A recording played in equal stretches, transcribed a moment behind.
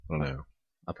I don't know.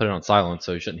 I put it on silent,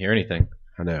 so you shouldn't hear anything.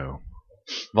 I know.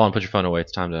 Vaughn, put your phone away.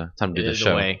 It's time to do the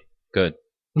show. Away. Good.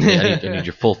 I need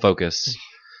your full focus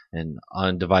and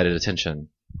undivided attention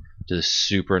to the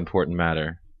super important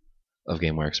matter of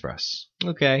GameWare Express.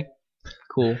 Okay.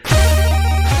 Cool.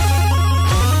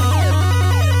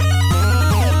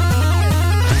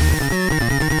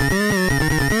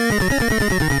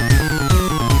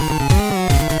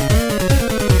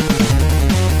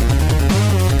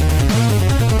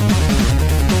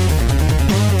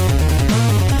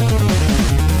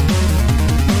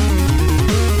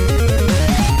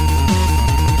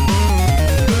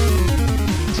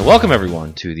 Welcome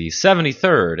everyone to the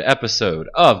 73rd episode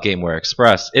of GameWare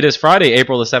Express. It is Friday,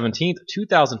 April the 17th,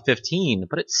 2015,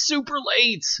 but it's super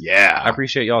late. Yeah. I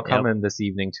appreciate y'all coming this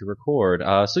evening to record.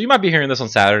 So you might be hearing this on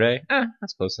Saturday.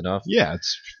 That's close enough. Yeah,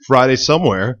 it's Friday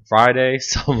somewhere. Friday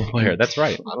somewhere. That's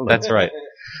right. That's right.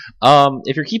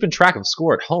 If you're keeping track of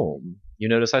score at home, you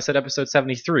notice I said episode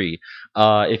 73.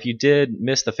 If you did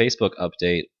miss the Facebook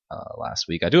update last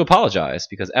week, I do apologize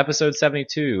because episode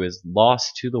 72 is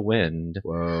lost to the wind.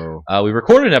 Whoa. We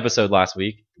recorded an episode last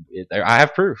week. I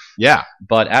have proof. Yeah.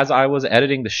 But as I was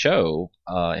editing the show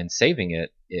and saving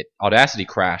it, Audacity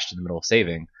crashed in the middle of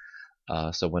saving.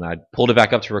 So when I pulled it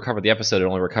back up to recover the episode, it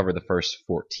only recovered the first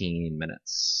 14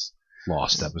 minutes.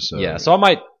 Lost episode. Yeah, so I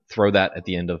might throw that at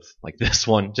the end of like this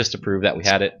one just to prove that we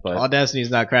had it. But Audacity's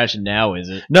not crashing now, is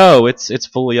it? no, it's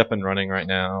fully up and running right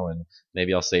now, and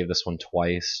maybe I'll save this one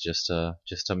twice just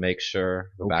to make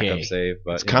sure the backup save.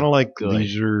 But it's kind of like good.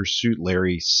 Leisure Suit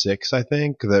Larry 6, I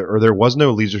think, or there was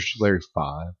no Leisure Suit Larry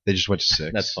 5. They just went to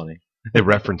 6. That's funny. They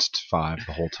referenced 5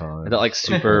 the whole time. Is that like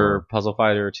Super Puzzle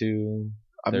Fighter 2?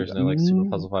 There's no like Super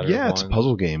Puzzle Fighter. Yeah, 1? it's a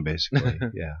puzzle game basically.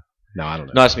 Yeah. No, I don't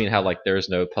know. No, I just mean how like there's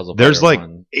no Puzzle Fighter. There's like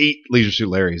 1. 8 Leisure Suit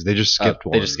Larrys. They just skipped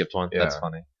one. They just skipped one. Yeah. That's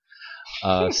funny.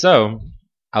 So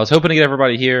I was hoping to get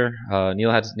everybody here.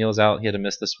 Neil's out. He had to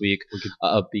miss this week. We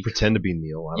could pretend to be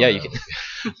Neil. I don't know. You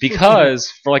can,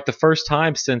 because for like the first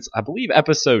time since I believe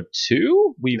episode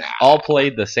 2, we've all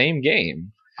played the same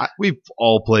game. We've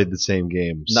all played the same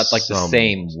game. Not like the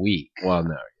same week. Well,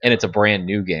 no. And it's a brand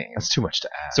new game. That's too much to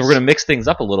ask. So we're going to mix things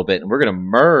up a little bit, and we're going to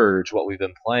merge what we've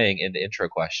been playing into intro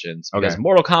questions. Because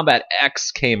Mortal Kombat X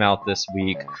came out this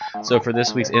week. So for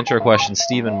this week's intro question,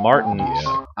 Stephen Martin,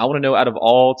 I want to know out of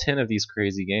all 10 of these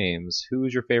crazy games, who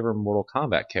is your favorite Mortal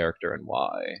Kombat character and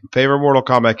why? Favorite Mortal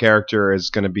Kombat character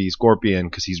is going to be Scorpion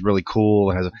because he's really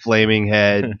cool and has a flaming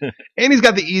head. And he's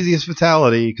got the easiest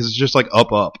fatality because it's just like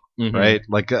up. Mm-hmm. Right?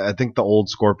 Like, I think the old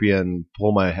Scorpion,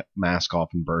 pull my mask off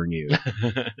and burn you,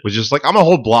 was just like, I'm going to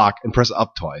hold block and press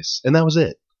up twice. And that was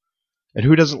it. And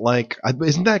who doesn't like,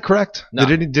 isn't that correct? No.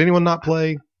 Did anyone not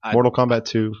play Mortal Kombat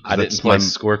 2? I didn't play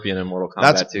Scorpion in Mortal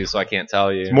Kombat 2, so I can't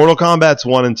tell you. Mortal Kombat's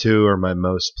 1 and 2 are my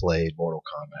most played Mortal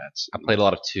Kombats. I played a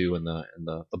lot of 2 in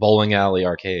the bowling alley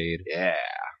arcade. Yeah.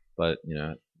 But,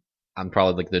 I'm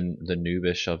probably like the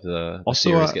noobish of the also,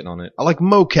 series getting on it. I like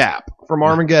Mocap from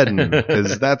Armageddon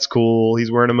because that's cool.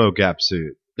 He's wearing a mocap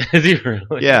suit. Is he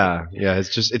really? Yeah. It's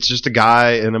just a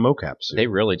guy in a mocap suit. They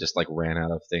really just like ran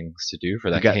out of things to do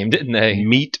for that game, didn't they?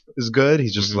 Meat is good.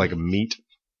 He's just like a meat.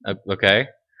 Okay.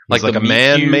 Like the a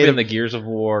man cube made in the Gears of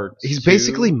War. He's 2?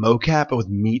 basically mocap but with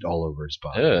meat all over his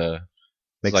body.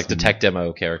 It's like the tech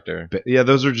demo character. But yeah,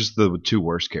 those are just the 2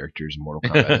 worst characters in Mortal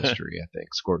Kombat history, I think.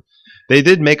 They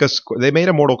did make they made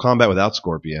a Mortal Kombat without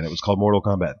Scorpion. It was called Mortal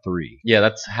Kombat 3. Yeah,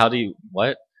 that's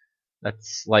what?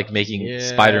 That's like making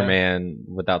Spider-Man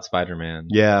without Spider-Man.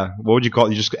 Yeah, what would you call it?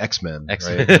 You just X-Men.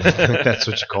 X-Men. Right? That's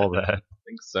what you call that. I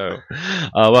think so.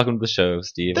 Welcome to the show,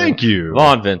 Steve. Thank you.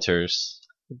 Vaughn Venters.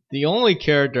 The only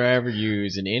character I ever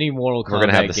use in any Mortal Kombat We're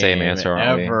gonna have the game same answer,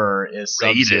 aren't we? ever is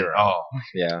Sub-Zero. Oh,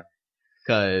 yeah.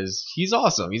 Because he's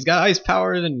awesome. He's got ice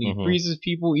powers and he freezes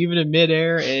people even in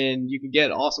midair, and you can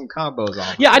get awesome combos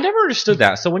off. Yeah, I never understood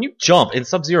that. So when you jump and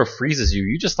Sub-Zero freezes you,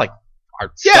 you just like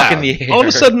are stuck in the air. All of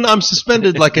a sudden I'm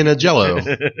suspended like in a jello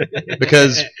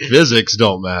because physics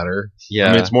don't matter. Yeah,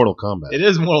 I mean, it's Mortal Kombat. It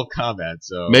is Mortal Kombat,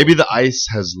 so maybe the ice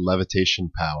has levitation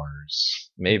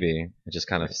powers. Maybe it just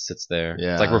kind of sits there.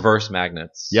 Yeah. It's like reverse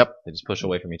magnets. Yep, they just push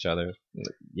away from each other.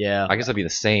 Yeah, I guess it'd be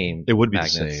the same. It would be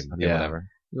magnets. the same. Okay, Yeah, whatever.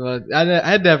 Well, I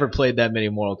had never played that many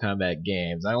Mortal Kombat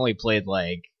games. I only played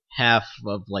like half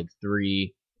of like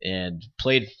 3, and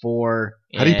played 4.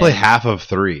 How do you play half of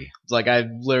 3? It's like I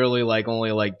literally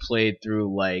only played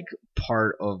through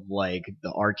part of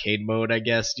the arcade mode, I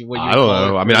guess. I don't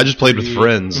know. I mean, I just played with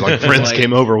friends. Friends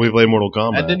came over, we played Mortal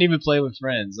Kombat. I didn't even play with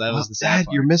friends. That was the sad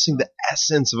part. You're missing the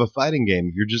essence of a fighting game.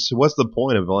 If you're just, what's the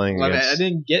point of playing? I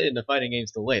didn't get into fighting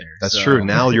games till later. That's true.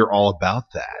 Now you're all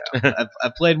about that.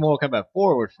 I played Mortal Kombat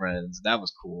 4 with friends. That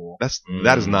was cool.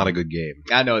 That is not a good game.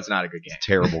 I know it's not a good game. It's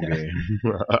a terrible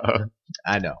game.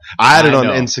 I know. I had it on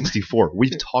N64.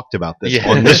 We've talked about this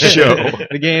on this show.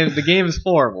 The game is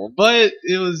horrible, but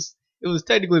it was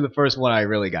technically the first one I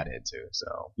really got into. So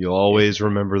you'll always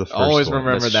remember the first one. Always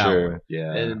remember that one.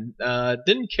 Yeah. And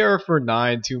didn't care for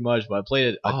 9 too much, but I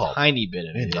played a tiny bit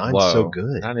of it. 9's so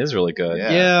good. 9 is really good.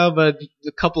 Yeah, but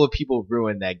a couple of people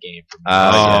ruined that game for me.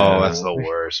 That's the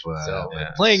worst one. So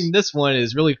playing this one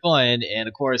is really fun, and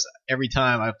of course, every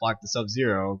time I flock to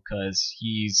Sub-Zero because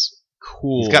he's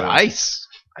cool. He's got ice.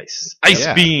 Ice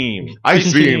beam.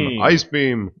 Ice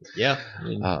beam. Yeah.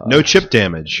 No chip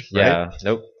damage. Right? Yeah.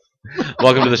 Nope.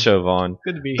 Welcome to the show, Vaughn.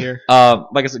 Good to be here.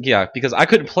 Like I said, because I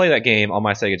couldn't play that game on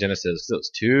my Sega Genesis. It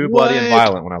was too bloody and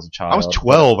violent when I was a child. I was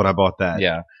 12 when I bought that.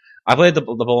 Yeah. I played the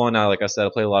one now, like I said, I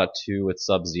played a lot of 2 with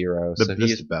Sub-Zero. This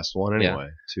is the best one anyway.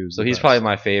 Yeah. So he's probably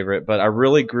my favorite, but I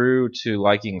really grew to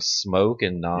liking Smoke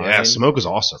in 9. Yeah, Smoke is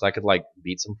awesome. So I could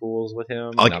beat some fools with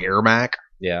him. I like Ermac.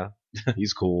 Yeah.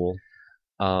 He's cool.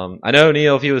 I know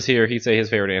Neil, if he was here, he'd say his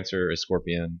favorite answer is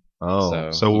Scorpion. Oh,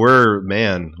 so we're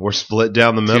split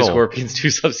down the middle. 2 Scorpions,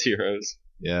 2 Sub-Zeros.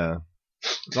 Yeah.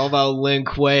 It's all about Lin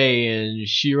Kuei and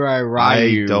Shirai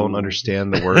Ryu. I don't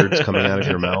understand the words coming out of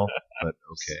your mouth, but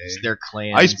okay. It's their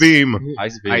clans. Ice beam,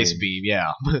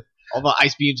 yeah. All about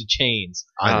ice beams and chains.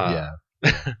 Yeah.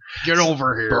 Get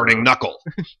over here. Burning knuckle.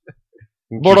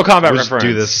 Mortal Kombat reference.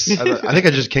 Do this. I think I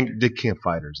just did King of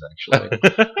Fighters, actually.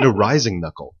 No, Rising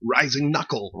Knuckle.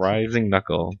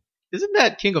 Isn't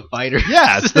that King of Fighters?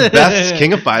 Yeah, it's the best.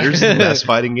 King of Fighters is the best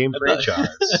fighting game franchise.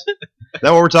 Is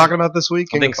that what we're talking about this week?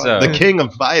 I think so. The King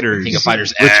of Fighters. King of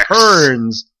Fighters X.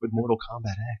 Returns with Mortal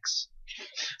Kombat X.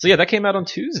 So yeah, that came out on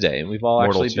Tuesday, and we've all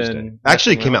been...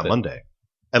 Actually, it came out Monday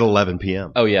at 11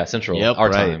 p.m. Oh yeah, Central. Our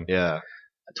time. Yeah.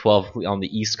 12 on the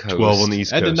East Coast. 12 on the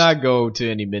East Coast. I did not go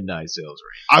to any midnight sales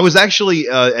range. I was actually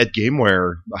at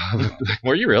GameWare.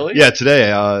 Were you really? Yeah, today.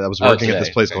 I was working at this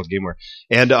place called GameWare.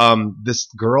 And this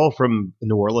girl from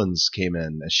New Orleans came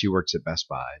in. She works at Best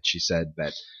Buy. And she said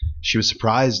that she was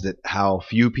surprised at how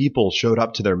few people showed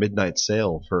up to their midnight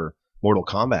sale for Mortal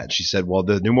Kombat. She said, well,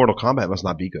 the new Mortal Kombat must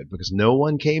not be good because no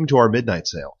one came to our midnight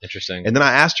sale. Interesting. And then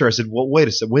I asked her, I said, well, wait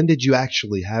a second. When did you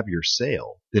actually have your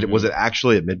sale? Was it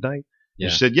actually at midnight? Yeah.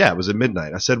 She said, yeah, it was at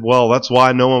midnight. I said, well, that's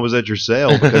why no one was at your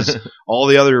sale because all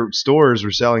the other stores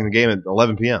were selling the game at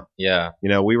 11 p.m. Yeah.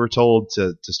 We were told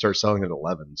to start selling at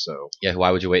 11. So yeah, why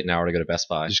would you wait an hour to go to Best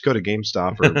Buy? Just go to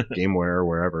GameStop or GameWare or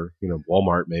wherever.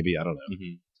 Walmart maybe. I don't know.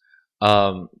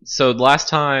 Mm-hmm. So the last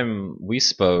time we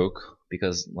spoke,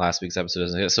 because last week's episode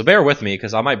isn't it, so bear with me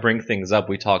because I might bring things up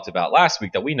we talked about last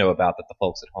week that we know about that the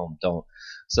folks at home don't.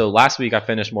 So last week I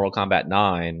finished Mortal Kombat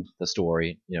 9, the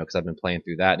story, because I've been playing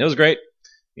through that, and it was great.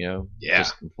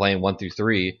 Just playing 1 through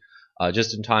 3,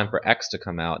 just in time for X to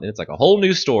come out, and it's like a whole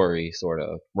new story, sort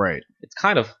of. Right. It's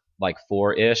kind of like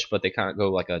 4-ish, but they kind of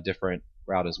go like a different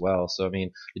route as well. So I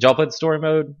mean, did y'all play the story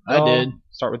mode? I did.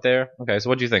 Start with there. Okay, so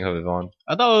what do you think of it, Vaughn?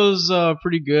 I thought it was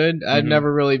pretty good. I'd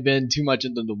never really been too much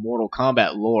into the Mortal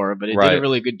Kombat lore, but it did a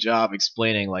really good job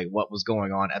explaining what was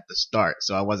going on at the start,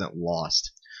 so I wasn't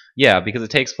lost. Yeah, because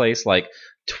it takes place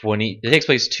It takes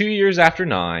place 2 years after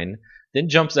 9. Then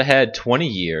jumps ahead 20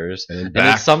 years, and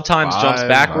then sometimes jumps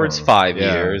backwards 5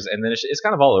 years, and then it's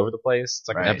kind of all over the place. It's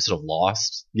like an episode of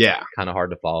Lost. Yeah. Kind of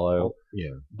hard to follow. Yeah.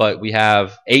 But we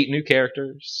have 8 new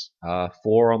characters,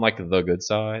 4 on the good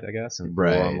side, I guess, and 4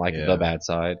 on the bad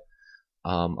side.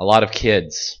 A lot of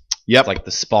kids. Yep. It's like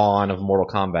the spawn of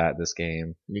Mortal Kombat, this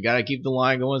game. You gotta keep the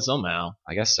line going somehow.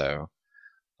 I guess so.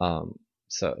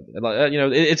 So,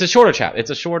 it's a shorter chapter. It's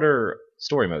a shorter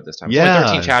story mode this time. It's only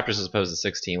 13 chapters as opposed to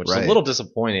 16, which is a little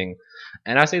disappointing.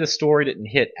 And I say the story didn't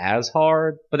hit as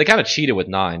hard, but they kind of cheated with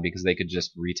 9 because they could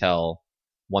just retell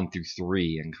 1 through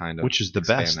 3 and kind of which is the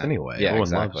best anyway. Yeah, everyone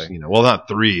exactly. loves, well, not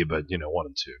 3, but 1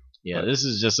 and 2. Yeah, this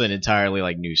is just an entirely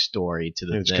new story to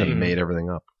the thing. It's kind of made everything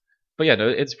up. But yeah, no,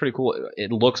 it's pretty cool.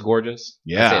 It looks gorgeous.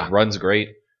 Yeah, it runs great.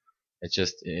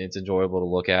 It's enjoyable to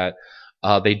look at.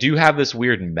 They do have this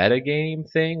weird metagame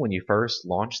thing when you first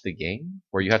launch the game,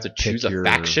 where you have to choose a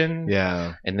faction,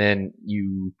 and then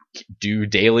you do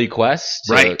daily quests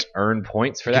to earn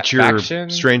points for that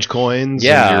faction. Strange coins,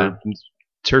 and your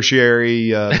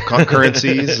tertiary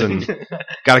currencies, and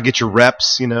got to get your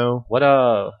reps.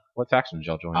 What What faction did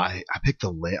y'all join? I picked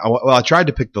the lame. Well, I tried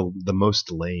to pick the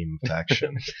most lame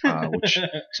faction,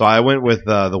 so I went with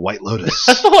the White Lotus.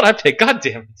 That's not what I picked. God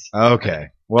damn it. Okay.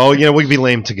 Well, we can be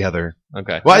lame together.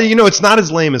 Okay. Well, it's not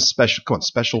as lame as special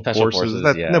forces.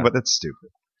 Yeah. No, but that's stupid.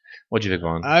 What'd you pick,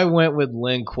 Vaughn? I went with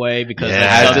Lin Kuei because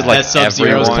that's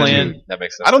Sub-Zero's clan. That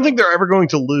makes sense. I don't think they're ever going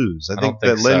to lose. I think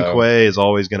that Lin Kuei is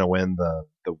always going to win the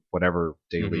whatever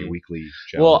daily, weekly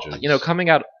challenges. Well, coming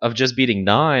out of just beating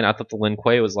 9, I thought the Lin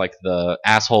Kuei was like the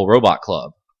asshole robot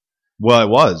club. Well, it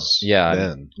was. Yeah.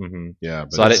 Then. Mm-hmm. Yeah.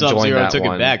 But so I didn't join Sub-Zero that took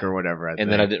one. it back or whatever.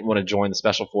 Then I didn't want to join the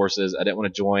Special Forces. I didn't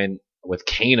want to join with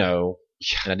Kano.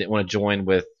 And I didn't want to join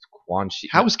with Quan Chi.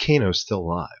 How is Kano still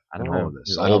alive? I don't know.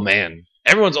 This. Old man.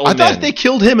 Everyone's old man. I man. thought they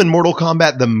killed him in Mortal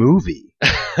Kombat the movie.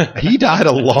 He died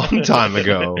a long time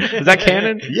ago. Is that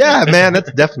canon? Yeah, man,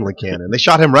 that's definitely canon. They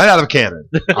shot him right out of canon.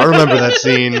 I remember that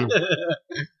scene.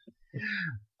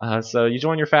 So you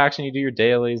join your faction, you do your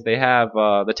dailies. They have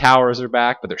the towers are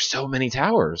back, but there's so many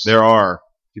towers. There are.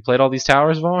 You played all these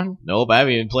towers, Vaughn? Nope, I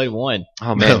haven't even played one.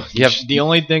 Oh man, the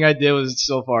only thing I did was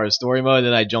so far is story mode,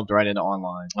 then I jumped right into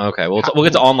online. Okay, we'll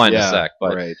get to online in a sec,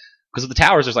 but right. Because of the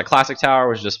towers, there's like classic tower,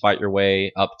 which just fight your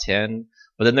way up 10,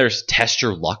 but then there's test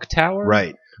your luck tower,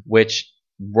 right, which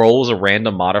rolls a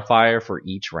random modifier for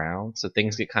each round, so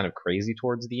things get kind of crazy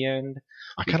towards the end.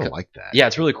 I kind of like that. Yeah,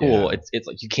 it's really cool. Yeah. It's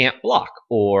like you can't block,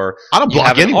 or I don't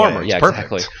block anyway. Armor. Yeah,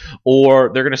 perfect. Exactly.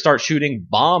 Or they're gonna start shooting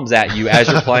bombs at you as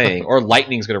you're playing, or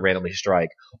lightning's gonna randomly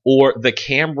strike, or the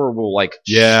camera will like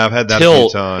I've had that a few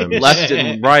times. Left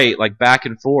and right, like back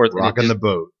and forth, rocking the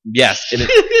boat. Yes, and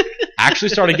it actually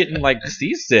started getting like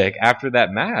seasick after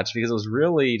that match because it was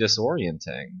really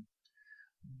disorienting.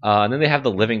 And then they have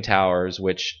the living towers,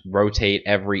 which rotate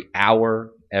every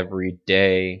hour, every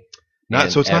day.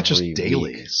 So it's not just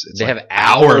dailies. They have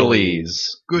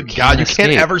hourlies. Good God, you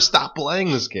can't ever stop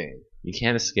playing this game. You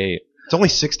can't escape. It's only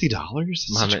 $60.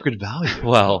 It's such a good value.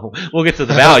 Well, we'll get to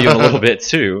the value in a little bit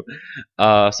too.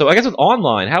 So I guess with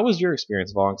online, how was your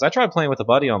experience, Vaughn? Because I tried playing with a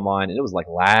buddy online, and it was like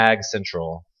lag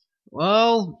central.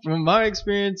 Well, from my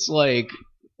experience,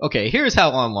 okay, here's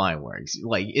how online works.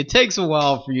 It takes a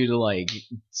while for you to,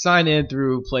 sign in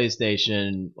through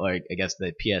PlayStation, I guess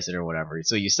the PSN or whatever.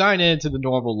 So you sign into the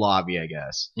normal lobby, I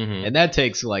guess. Mm-hmm. And that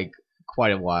takes,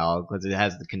 quite a while because it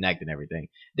has to connect and everything.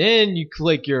 Then you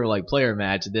click your, player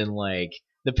match, and then,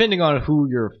 depending on who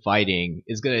you're fighting,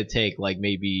 it's going to take,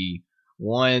 maybe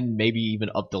 1, maybe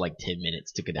even up to 10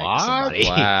 minutes to connect to somebody.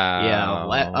 Wow.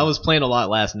 Yeah, I was playing a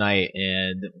lot last night,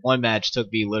 and one match took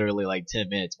me literally 10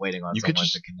 minutes waiting on someone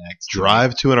to connect.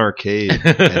 Drive to an arcade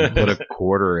and put a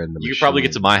quarter in the machine. You could probably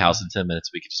get to my house in 10 minutes.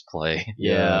 We could just play.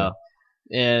 Yeah.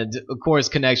 And of course,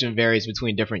 connection varies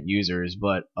between different users,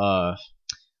 but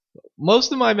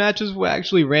most of my matches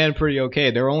actually ran pretty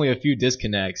okay. There were only a few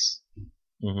disconnects.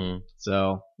 Mm-hmm.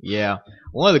 So yeah,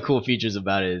 one of the cool features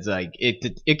about it is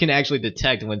it can actually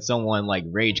detect when someone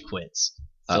rage quits.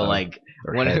 So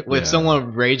when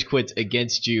someone rage quits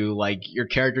against you, your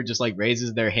character just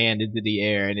raises their hand into the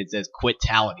air and it says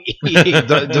quitality.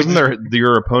 Doesn't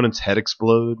your opponent's head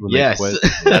explode when they quit?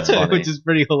 That's funny. Which is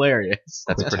pretty hilarious.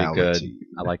 That's pretty good.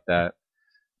 I like that.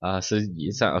 So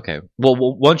it's not okay. Well,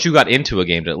 once you got into a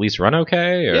game, did it at least run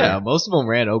okay? Or? Yeah, most of them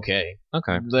ran okay.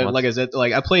 Okay. Like I said,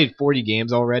 I played 40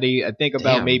 games already. I think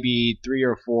about maybe 3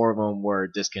 or 4 of them were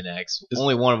disconnects.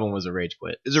 Only one of them was a rage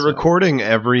quit. Is it recording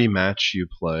every match you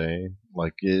play?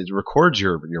 It records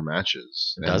your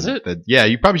matches. Does it? Yeah,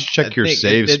 you probably should check your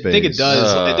save space. I think it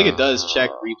does. I think it does check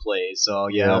replays. So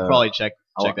yeah, I'll probably check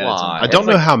that at some point. I don't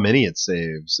know how many it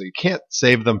saves. You can't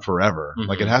save them forever.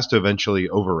 Mm-hmm. It has to eventually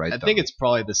overwrite them. I think it's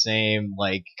probably the same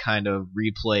kind of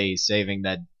replay saving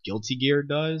that Guilty Gear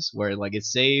does, where it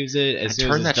saves it as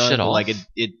soon as it's done. Shit off.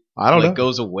 It I don't know.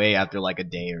 Goes away after a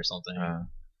day or something.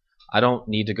 I don't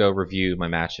need to go review my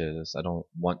matches. I don't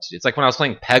want to. It's like when I was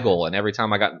playing Peggle, and every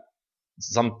time I got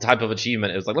some type of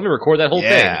achievement, it was let me record that whole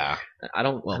thing. I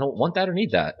don't want that or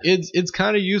need that. It's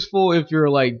kind of useful if you're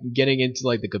getting into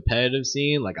the competitive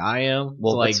scene like I am.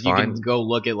 Well, so, you can go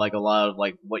look at a lot of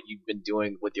what you've been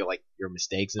doing with your your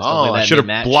mistakes and stuff like that. I should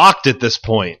have blocked at this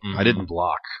point. Mm-hmm. I didn't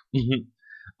block.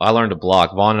 I learned to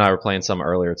block. Vaughn and I were playing some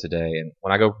earlier today, and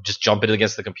when I go just jump it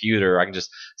against the computer, I can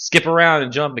just skip around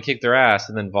and jump and kick their ass,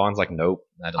 and then Vaughn's like, nope.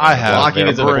 I have blocking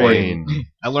is a brain.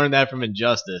 I learned that from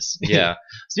Injustice. Yeah.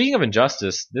 Speaking of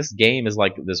Injustice, this game is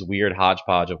this weird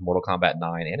hodgepodge of Mortal Kombat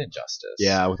 9 and Injustice.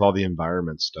 Yeah, with all the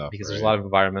environment stuff. Because there's a lot of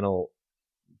environmental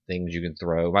things you can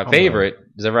throw. My favorite,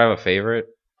 does everyone have a favorite?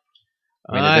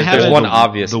 I mean, there's one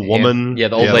obvious. The woman. Yeah,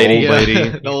 the old lady. The old lady.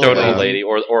 You throw the old lady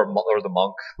or the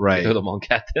monk. Right. You throw the monk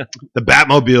at them. The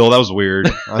Batmobile, that was weird.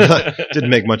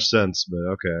 Didn't make much sense, but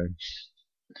okay.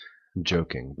 I'm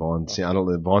joking. Vaughn, see, I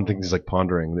don't. Vaughn thinks he's like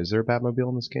pondering. Is there a Batmobile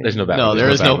in this game? There's no Batmobile. No, there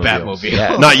is no Batmobile.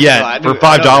 Yeah. Not yet. For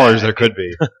 $5, there could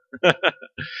be.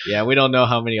 Yeah, we don't know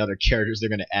how many other characters they're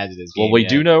going to add to this game. Well, we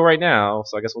do know right now,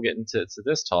 so I guess we'll get into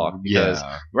this talk. Because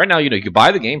right now, you can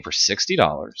buy the game for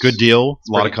 $60. Good deal.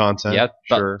 A lot of content. Yeah,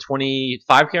 sure.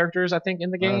 25 characters, I think,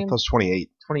 in the game. Plus 28.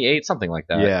 28, something like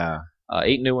that. Yeah.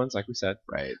 8 new ones, like we said.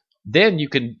 Right. Then you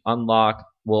can unlock.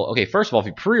 Well, okay. First of all, if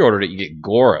you pre-ordered it, you get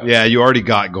Goro. Yeah, you already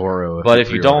got Goro. But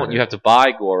if you don't, you have to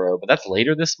buy Goro. But that's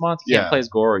later this month. You can't play as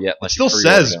Goro yet. It still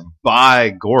says buy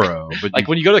Goro, but like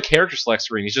when you go to the character select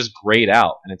screen, he's just grayed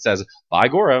out, and it says buy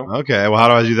Goro. Okay, well, how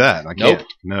do I do that? I can't. Nope.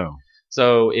 No.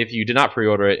 So if you did not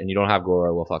pre-order it and you don't have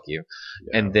Goro, well, fuck you.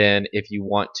 Yeah. And then if you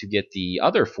want to get the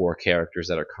other 4 characters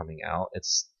that are coming out,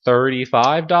 it's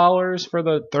 $35 for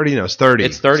the 30. No, it's 30.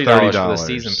 It's $30 for the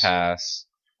season pass.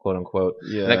 Quote unquote.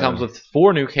 Yeah. And that comes with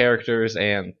 4 new characters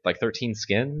and like 13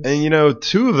 skins. And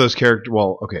 2 of those characters.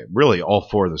 Well, okay, really, all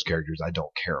 4 of those characters I don't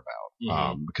care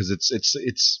about because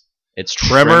it's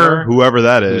Tremor, whoever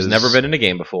that is, who's never been in a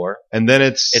game before, and then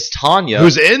it's Tanya,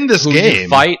 who's in this game, you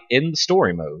fight in the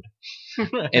story mode,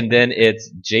 and then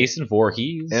it's Jason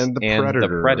Voorhees and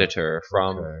the Predator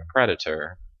from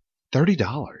Predator. $30.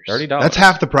 $30. That's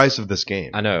half the price of this game.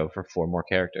 I know, for 4 more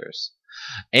characters,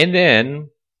 and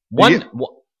then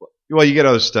Well, you get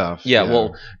other stuff. Yeah,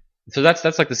 well, so that's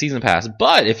like the season pass.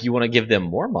 But if you want to give them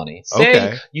more money,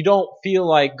 say you don't feel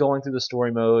like going through the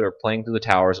story mode or playing through the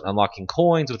towers, unlocking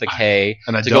coins with a K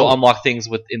go unlock things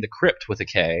in the crypt with a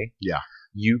K. Yeah.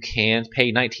 You can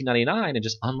pay $19.99 and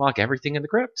just unlock everything in the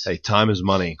crypt. Hey, time is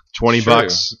money. $20,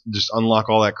 just unlock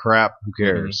all that crap. Who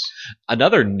cares?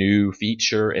 Another new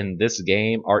feature in this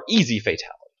game are easy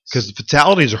fatalities. Because the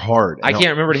fatalities are hard. I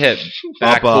can't remember to hit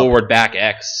back, forward, back,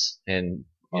 X, and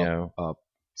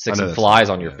stick some flies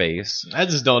on your face. I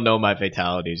just don't know my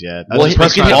fatalities yet. Well, you can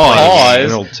hit pause, and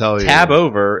it'll tell you. Tab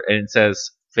over, and it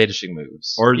says finishing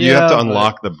moves. Or you have to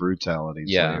unlock the brutalities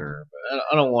later. But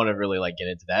I don't want to really get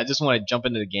into that. I just want to jump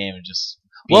into the game and just...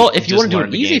 if you want to do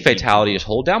an easy fatality, just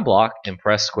hold down block and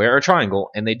press square or triangle,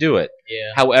 and they do it.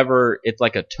 Yeah. However, it's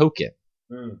like a token.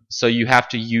 So you have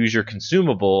to use your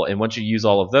consumable, and once you use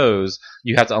all of those,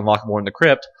 you have to unlock more in the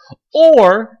crypt,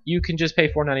 or you can just pay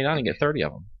 $4.99 and get 30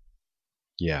 of them.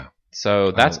 Yeah.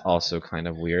 So that's also kind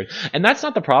of weird. And that's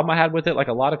not the problem I had with it. Like,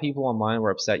 a lot of people online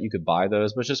were upset you could buy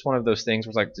those, but it's just one of those things where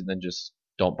it's like, then just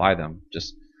don't buy them.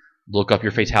 Just look up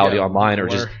your fatality online or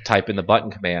just type in the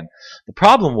button command. The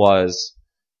problem was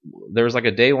there was like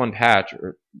a day 1 patch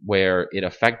where it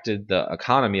affected the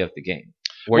economy of the game.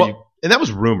 And that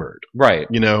was rumored. Right.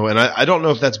 And I don't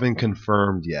know if that's been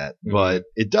confirmed yet, but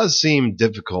it does seem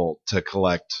difficult to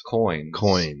collect coins.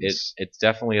 It's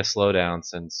definitely a slowdown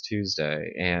since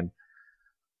Tuesday, and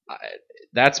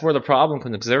that's where the problem comes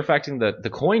in, because they're affecting the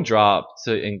coin drop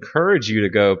to encourage you to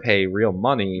go pay real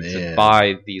money to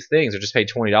buy these things, or just pay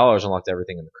 $20 and unlock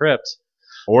everything in the crypt.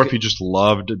 Or if you just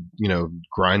loved,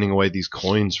 grinding away these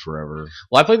coins forever.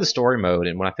 Well, I played the story mode,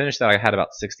 and when I finished that, I had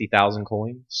about 60,000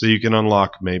 coins. So you can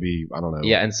unlock maybe, I don't know.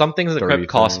 Yeah, and some things in the crypt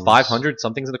cost 500,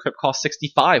 some things in the crypt cost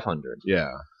 6,500. Yeah.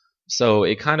 So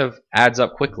it kind of adds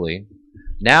up quickly.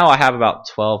 Now I have about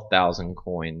 12,000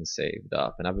 coins saved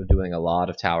up, and I've been doing a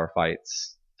lot of tower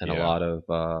fights and a lot of,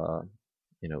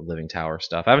 living tower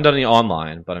stuff. I haven't done any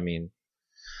online, but I mean,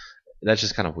 that's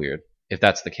just kind of weird if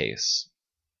that's the case.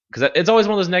 Because it's always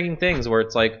one of those nagging things where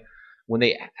it's like, when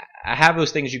they have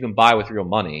those things you can buy with real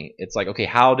money, it's like, okay,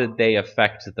 how did they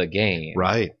affect the game?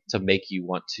 Right. To make you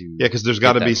want to. Yeah, because there's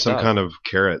got to be some kind of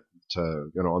carrot to,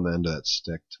 on the end of that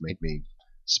stick to make me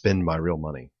spend my real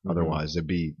money. Otherwise,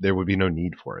 there would be no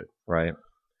need for it. Right.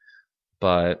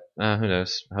 But who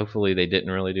knows? Hopefully they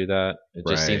didn't really do that. It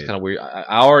just seems kind of weird.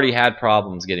 I already had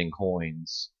problems getting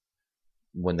coins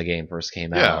when the game first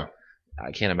came out.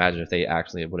 I can't imagine if they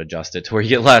actually would adjust it to where you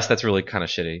get less. That's really kind of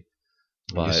shitty.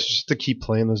 But it's just to keep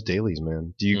playing those dailies,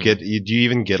 man. Do you do you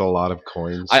even get a lot of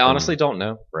coins? I honestly don't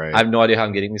know. Right. I have no idea how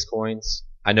I'm getting these coins.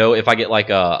 I know if I get like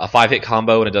a 5-hit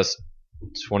combo and it does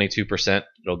 22%,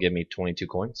 it'll give me 22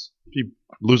 coins. If you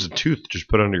lose a tooth, just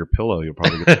put it under your pillow. You'll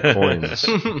probably get the coins.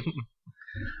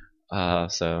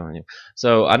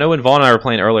 So I know when Vaughn and I were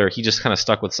playing earlier, he just kind of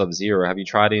stuck with Sub-Zero. Have you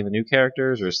tried any of the new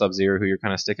characters, or Sub-Zero who you're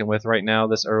kind of sticking with right now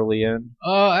this early in?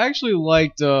 I actually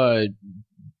liked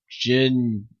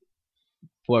Jin,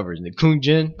 whoever his name, Kung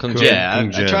Jin. Yeah,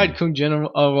 I tried Kung Jin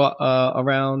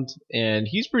around, and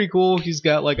he's pretty cool. He's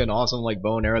got like an awesome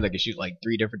bow and arrow that can shoot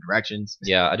 3 different directions.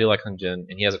 Yeah, I do like Kung Jin,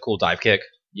 and he has a cool dive kick.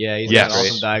 Yeah, he's got an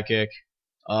awesome dive kick.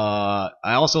 I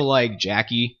also like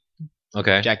Jackie.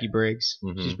 Okay. Jackie Briggs.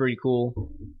 She's pretty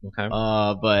cool. Okay.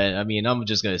 But I mean, I'm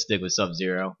just gonna stick with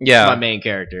Sub-Zero. Yeah. My main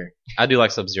character. I do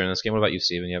like Sub-Zero in this game. What about you,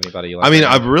 Steven? You have anybody you like? I mean,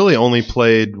 I've really only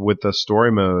played with the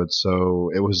story mode, so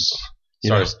it was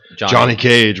Johnny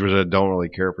Cage, which I don't really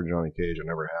care for Johnny Cage. I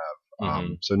never have.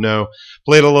 So no,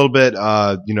 played a little bit.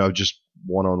 Just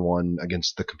one-on-one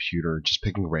against the computer, just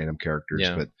picking random characters,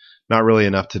 but not really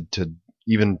enough to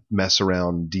even mess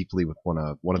around deeply with one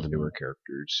of the newer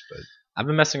characters. But I've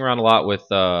been messing around a lot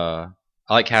with. I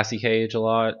like Cassie Cage a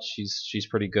lot. She's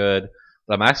pretty good.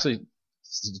 But I'm actually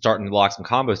starting to lock some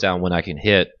combos down when I can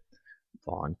hit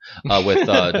Vaughn with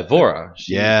D'Vorah.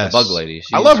 She's the bug lady.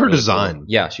 I love her really design. Cool.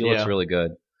 Yeah, she looks really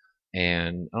good.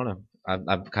 And I don't know.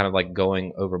 I'm kind of like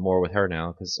going over more with her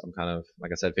now because I'm kind of,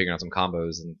 like I said, figuring out some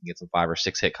combos and get some 5 or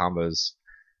 6 hit combos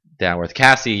down. With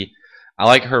Cassie, I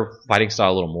like her fighting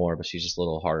style a little more, but she's just a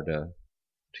little hard to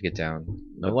get down.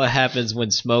 What happens when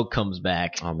Smoke comes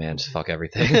back? Oh man, just fuck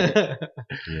everything.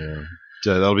 Yeah.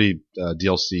 That'll be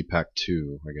DLC Pack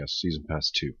 2, I guess, Season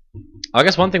Pass 2. I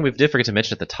guess one thing we did forget to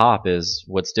mention at the top is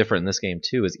what's different in this game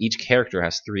too is each character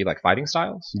has 3 like fighting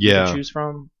styles you can choose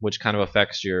from, which kind of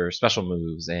affects your special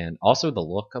moves and also the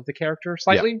look of the character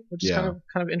slightly, which is kind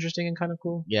of interesting and kind of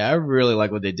cool. Yeah, I really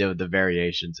like what they did with the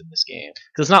variations in this game.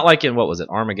 Because it's not like in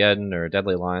Armageddon or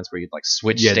Deadly Alliance where you'd like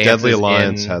switch stances. Yeah, Deadly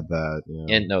Alliance had that.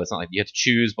 Yeah. And no, it's not like you have to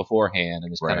choose beforehand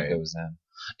and just kind of goes in.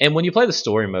 And when you play the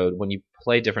story mode, when you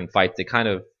play different fights, they kind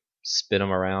of spin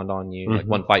them around on you. Like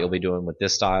one fight you'll be doing with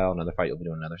this style, another fight you'll be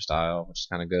doing another style, which is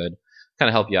kind of good. Kind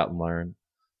of help you out and learn.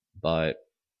 But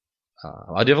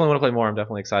I definitely want to play more. I'm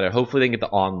definitely excited. Hopefully they can get the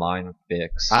online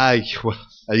fix.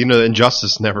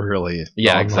 Injustice never really.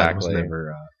 Yeah, exactly.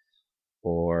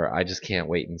 Or I just can't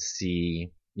wait and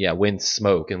see. Yeah, when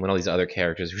Smoke and when all these other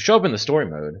characters who show up in the story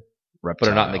mode, Reptile,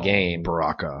 but are not in the game.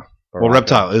 Baraka. Well,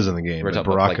 Reptile is in the game. But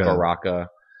Baraka.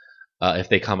 If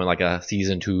they come in like a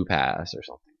Season 2 pass or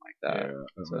something like that.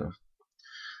 Yeah,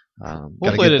 so,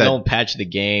 hopefully they don't patch the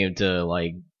game to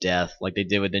like death like they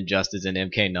did with Injustice and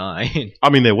MK9. I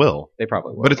mean, they will. They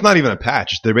probably will. But it's not even a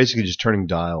patch. They're basically just turning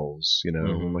dials,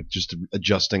 like just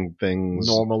adjusting things.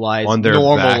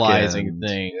 Normalizing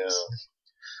things.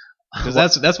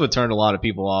 Because that's what turned a lot of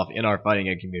people off in our fighting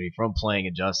game community from playing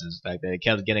Injustice. The fact that it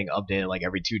kept getting updated like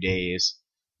every 2 days.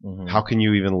 How can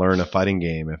you even learn a fighting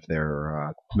game if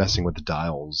they're messing with the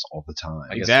dials all the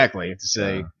time? Exactly. To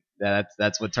say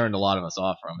that's what turned a lot of us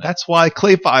off from it. That's why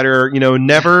Clay Fighter,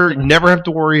 never have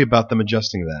to worry about them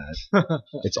adjusting that.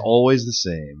 It's always the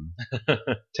same.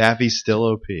 Taffy's still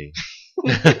OP.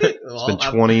 It's been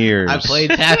 20 years. I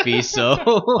played Taffy, so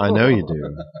I know you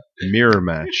do. Mirror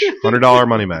match, $100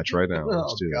 money match right now.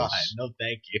 Let's do this. No,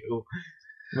 thank you.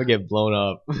 I'm gonna get blown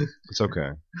up. It's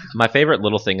okay. My favorite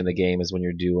little thing in the game is when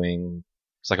you're doing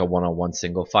it's like a one-on-one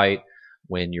single fight.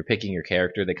 When you're picking your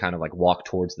character, they kind of like walk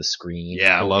towards the screen.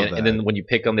 Yeah, I love that. And then when you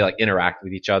pick them, they like interact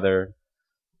with each other.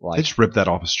 Like, they just ripped that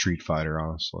off of Street Fighter,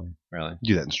 honestly. Really?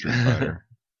 Do that in Street Fighter.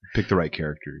 Pick the right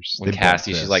characters. When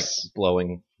Cassie, she's like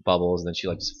blowing bubbles, and then she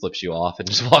like just flips you off and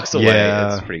just walks away.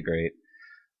 Yeah. It's pretty great.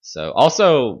 So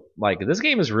also, like this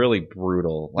game is really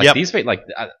brutal. Like these, like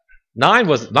 9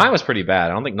 was pretty bad.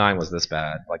 I don't think 9 was this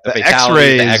bad. Like the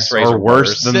X-rays are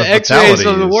worse than the fatalities. X-rays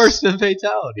are worse than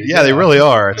fatalities. Yeah, they really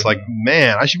are. It's like,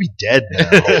 man, I should be dead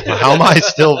now. How am I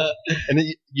still? And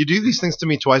you do these things to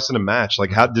me twice in a match.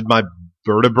 Like, how did my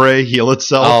vertebrae heal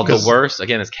itself? Oh, the worst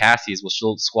again is Cassie's. Well,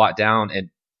 she'll squat down and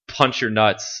punch your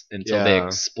nuts until they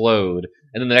explode,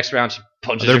 and then the next round she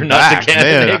punches your nuts again.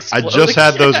 Man, and I just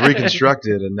had those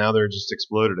reconstructed, and now they're just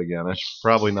exploded again. I should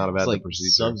probably not have had the procedure.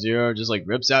 Sub-Zero just like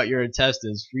rips out your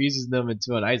intestines, freezes them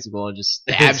into an icicle, and just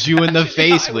stabs you in the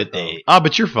face with it.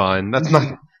 But you're fine. That's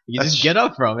not. You just get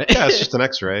up from it. Yeah, it's just an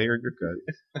X-ray. You're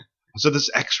good. So this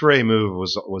X-ray move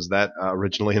was that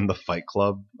originally in the Fight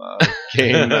Club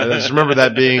game? I just remember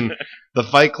that being the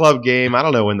Fight Club game. I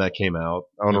don't know when that came out.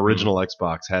 On original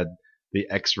Xbox had the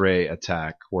X-ray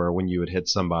attack, where when you would hit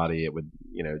somebody, it would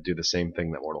do the same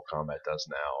thing that Mortal Kombat does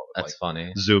now. That's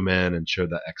funny. Zoom in and show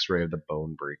the X-ray of the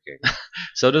bone breaking.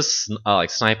 So does like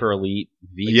Sniper Elite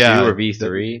V2 or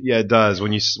V3? Yeah, it does.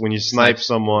 When you snipe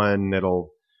someone,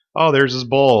 it'll. Oh, there's his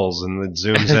balls, and it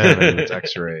zooms in and it's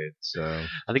X-rayed. So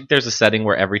I think there's a setting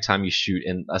where every time you shoot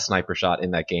in a sniper shot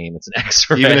in that game, it's an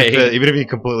X-ray. Even if you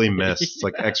completely miss, it's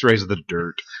like X-rays of the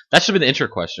dirt. That should be the intro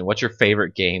question. What's your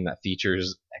favorite game that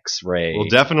features X-ray? Well,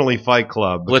 definitely Fight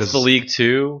Club. Blitz the League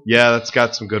 2? Yeah, that's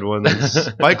got some good ones.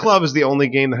 Fight Club is the only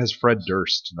game that has Fred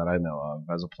Durst that I know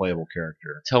of as a playable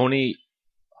character. Tony...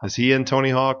 Is he in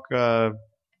Tony Hawk?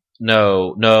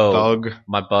 No. Thug?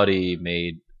 My buddy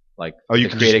made... Like, you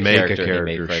can create just make a character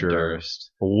character, Fred sure. Durst.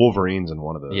 Well, Wolverine's in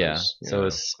one of those. Yeah. So know.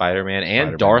 is Spider-Man and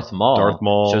Spider-Man. Darth Maul. Darth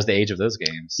Maul shows the age of those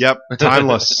games. Yep,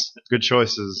 timeless. Good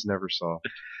choices. Never saw.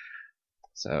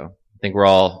 So I think we're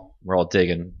all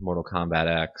digging Mortal Kombat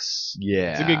X.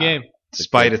 Yeah, it's a good game,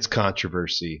 despite its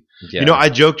controversy. Yeah. You know, I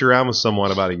joked around with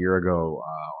someone about a year ago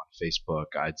on Facebook.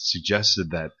 I suggested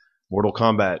that Mortal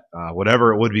Kombat,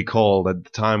 whatever it would be called at the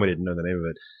time, we didn't know the name of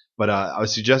it. But I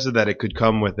suggested that it could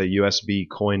come with a USB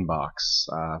coin box,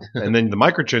 and then the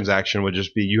microtransaction would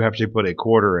just be you have to put a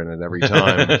quarter in it every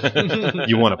time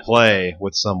you want to play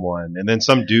with someone, and then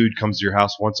some dude comes to your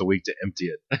house once a week to empty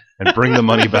it and bring the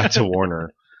money back to Warner.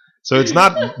 So it's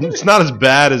not as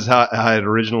bad as how I had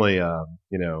originally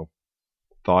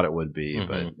thought it would be,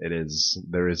 but it is.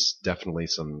 There is definitely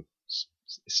some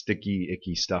sticky,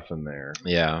 icky stuff in there.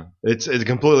 Yeah, it's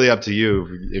completely up to you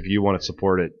if you want to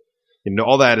support it. You know,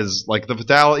 all that is like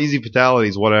the easy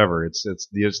fatalities, whatever.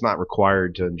 It's not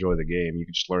required to enjoy the game. You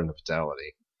can just learn the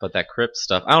fatality. But that crypt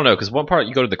stuff, I don't know, because one part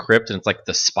you go to the crypt and it's like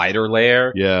the spider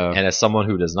lair. Yeah. And as someone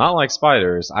who does not like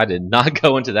spiders, I did not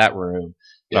go into that room.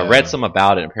 But I read some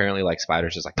about it. Apparently, like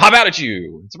spiders just like pop out at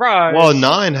you. Surprise! Well,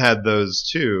 9 had those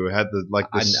too. It had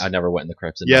I never went in the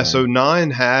crypts. Yeah, 9. So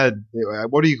 9 had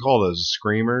what do you call those?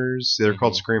 Screamers? They're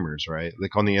called screamers, right?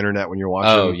 Like on the internet when you're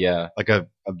watching. Oh yeah. Like a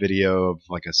video of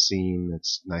like a scene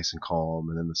that's nice and calm,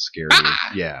 and then the scary.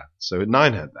 Yeah. So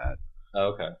 9 had that.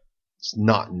 Oh, okay. It's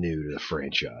not new to the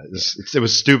franchise. Yeah. It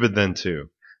was stupid then too.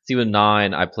 See, with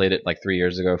 9, I played it like 4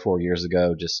 years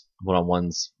ago, just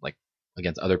one-on-ones, like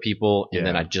against other people, and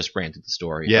then I just ran through the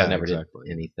story. Yeah, I never did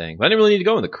anything. But I didn't really need to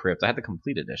go in the crypt. I had the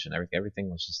complete edition. Everything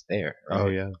was just there. Right? Oh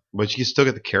yeah, but you still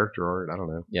get the character art. I don't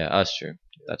know. Yeah, that's true.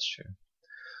 That's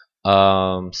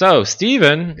true. So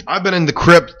Steven, I've been in the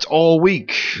crypt all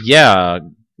week. Yeah,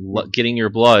 getting your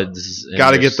bloods.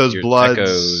 Got to get those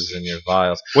bloods and your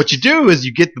vials. What you do is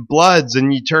you get the bloods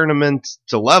and you turn them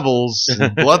into levels.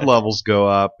 And blood levels go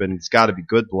up, and it's got to be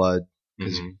good blood.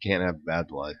 Because you can't have bad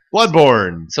blood.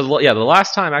 Bloodborne! So, yeah, the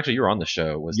last time actually you were on the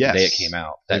show was the day it came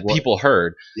out. That people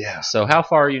heard. Yeah. So, how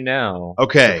far are you now?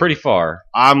 Okay. You're pretty far.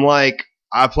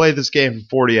 I played this game for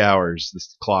 40 hours.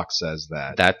 This clock says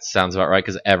that. That sounds about right,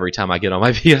 because every time I get on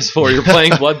my PS4, you're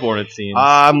playing Bloodborne, it seems.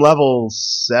 I'm level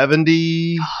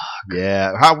 70.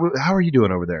 Yeah. How are you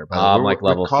doing over there? I'm like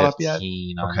level 15. Up yet?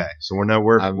 Okay. So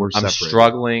we're separated. I'm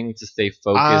struggling to stay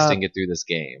focused and get through this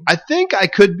game. I think I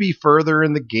could be further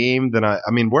in the game than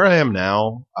where I am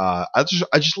now. I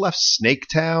just left Snake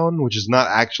Town, which is not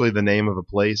actually the name of a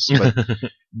place, but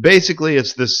basically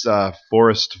it's this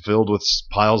forest filled with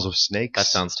piles of snakes. That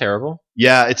sounds terrible.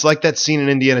 Yeah, it's like that scene in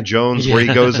Indiana Jones where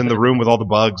he goes in the room with all the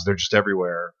bugs. They're just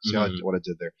everywhere. See what I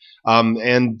did there?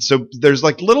 And so there's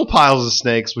like little piles of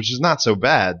snakes, which is not so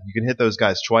bad. You can hit those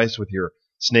guys twice with your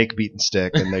snake beating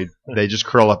stick, and they just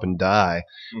curl up and die.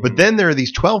 But then there are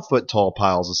these 12-foot tall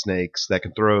piles of snakes that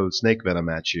can throw snake venom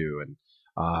at you, and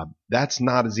that's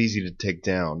not as easy to take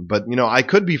down. But I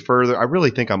could be further. I really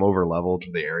think I'm over leveled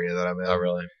for the area that I'm in. Oh,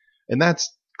 really? And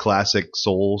that's classic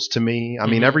Souls to me. I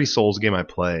mean, every Souls game I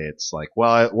play, it's like,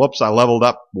 I leveled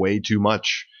up way too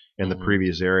much in the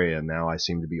previous area, and now I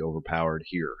seem to be overpowered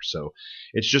here. So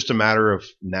it's just a matter of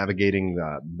navigating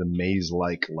the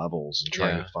maze-like levels and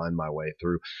trying to find my way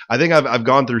through. I think I've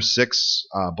gone through 6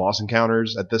 boss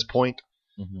encounters at this point.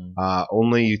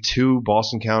 Only 2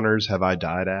 boss encounters have I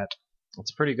died at.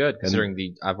 That's pretty good, considering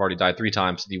I've already died 3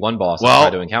 times to the one boss I tried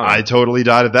to encounter. I totally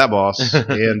died at that boss,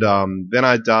 and then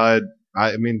I died.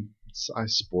 I mean,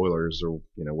 spoilers or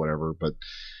whatever, but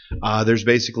there's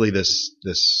basically this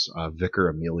Vicar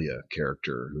Amelia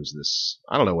character who's this,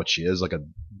 I don't know what she is, like a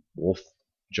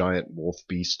giant wolf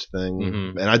beast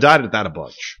thing, and I died at that a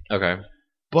bunch. Okay,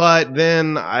 but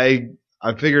then I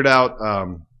figured out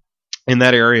in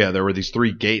that area there were these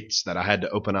 3 gates that I had to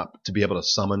open up to be able to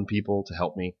summon people to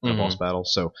help me in a boss battle.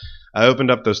 So I opened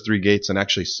up those 3 gates and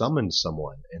actually summoned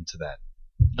someone into that.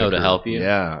 To help you?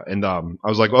 Yeah, and I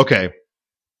was like, okay,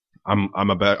 I'm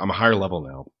a higher level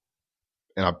now,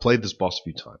 and I've played this boss a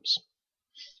few times,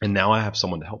 and now I have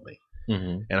someone to help me,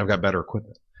 and I've got better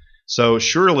equipment. So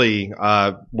surely,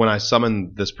 when I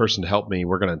summon this person to help me,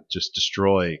 we're gonna just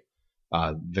destroy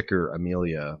Vicar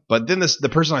Amelia. But then the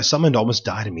person I summoned almost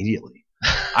died immediately.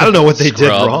 I don't know what they did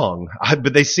wrong,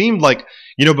 but they seemed like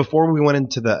before we went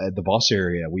into the boss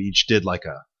area, we each did like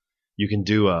you can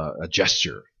do a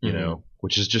gesture,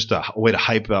 which is just a way to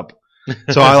hype up.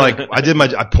 So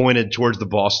I pointed towards the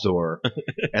boss door,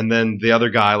 and then the other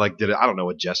guy did it. I don't know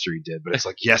what gesture he did, but it's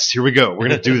like, yes, here we go. We're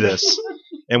going to do this.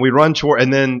 And we run toward,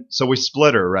 and then, so we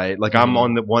split her, right? Like I'm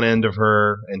on the one end of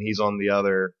her and he's on the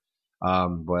other.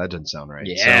 Boy, that doesn't sound right.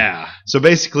 Yeah. So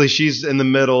basically, she's in the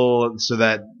middle, so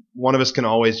that one of us can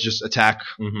always just attack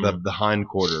the hind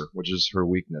quarter, which is her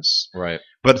weakness. Right.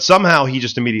 But somehow he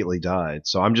just immediately died,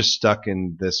 so I'm just stuck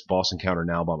in this boss encounter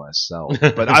now by myself.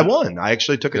 But I won. I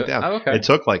actually took it down. Oh, okay. It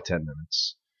took like 10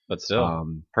 minutes. But still,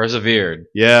 persevered.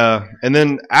 Yeah, and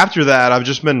then after that, I've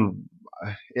just been,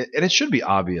 and it should be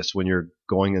obvious when you're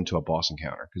going into a boss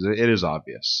encounter, because it is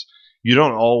obvious. You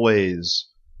don't always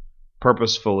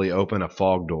purposefully open a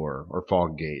fog door or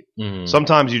fog gate.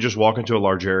 Sometimes you just walk into a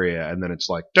large area and then it's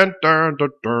like dun, dun, dun,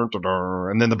 dun, dun, dun,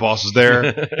 and then the boss is there.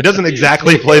 It doesn't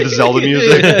exactly play the Zelda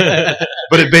music,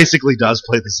 but it basically does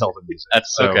play the Zelda music.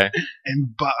 That's okay.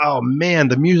 And oh man,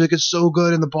 the music is so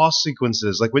good in the boss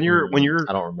sequences. Like when you're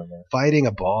I don't remember fighting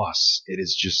a boss, it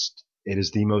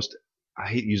is the most. I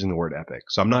hate using the word epic,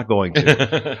 so I'm not going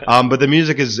to. But the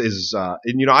music is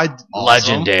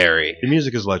legendary. The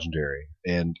music is legendary,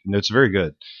 and it's very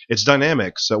good. It's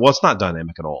dynamic, so it's not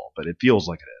dynamic at all, but it feels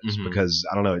like it is because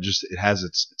I don't know. It has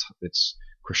its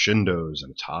crescendos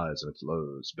and its highs and its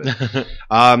lows. But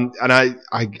and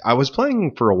I was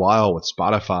playing for a while with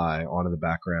Spotify on in the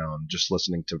background, just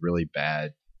listening to really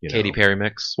bad. Katy Perry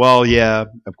mix. Well, yeah,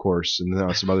 of course, and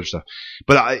then some other stuff.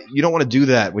 But you don't want to do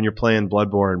that when you're playing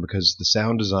Bloodborne because the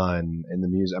sound design and the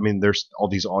music. I mean, there's all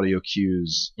these audio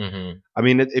cues. I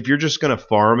mean, if you're just going to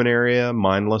farm an area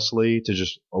mindlessly to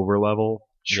just overlevel,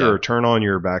 sure, turn on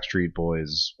your Backstreet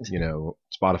Boys,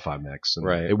 Spotify mix, and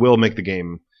it will make the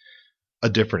game a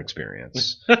different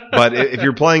experience. But if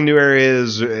you're playing new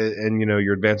areas and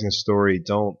you're advancing a story,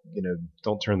 don't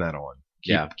turn that on.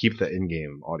 Keep the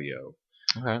in-game audio.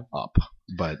 Up,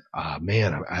 but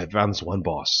man, I found this one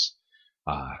boss.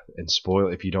 And spoil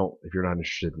if you're not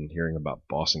interested in hearing about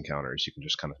boss encounters, you can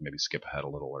just kind of maybe skip ahead a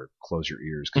little or close your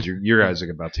ears because you guys are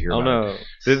about to hear. About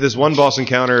it. This one boss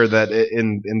encounter that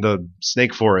in the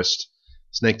Snake Forest,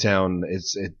 Snake Town,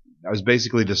 I was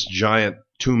basically this giant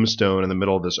tombstone in the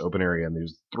middle of this open area, and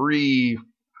there's 3,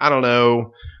 I don't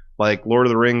know, like Lord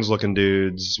of the Rings looking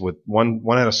dudes with one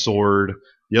had a sword,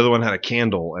 the other one had a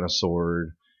candle and a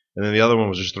sword. And then the other one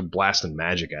was just blasting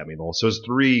magic at me. So it was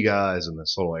 3 guys in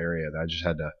this little area that I just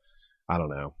had to, I don't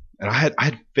know. And I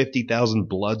had 50,000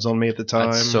 bloods on me at the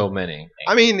time. That's so many.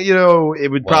 I mean, it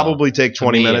would probably take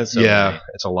 20 minutes. Many.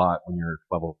 It's a lot when you're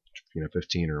level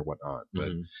 15 or whatnot. But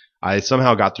I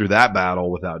somehow got through that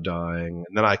battle without dying.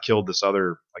 And then I killed this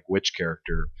other like witch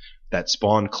character that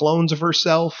spawned clones of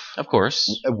herself. Of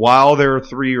course. While there are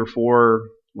 3 or 4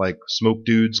 like smoke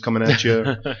dudes coming at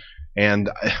you. And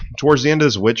towards the end of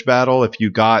this witch battle, if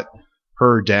you got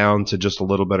her down to just a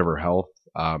little bit of her health,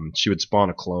 she would spawn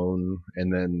a clone,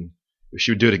 and then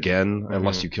she would do it again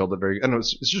unless you killed it very good. And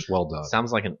it's just well done.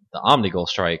 Sounds like the Omnigul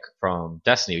strike from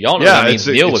Destiny. Y'all know what I mean.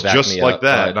 Neil would back just me like up,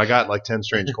 that. And I got like 10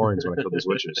 strange coins when I killed these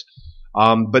witches.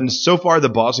 But so far, the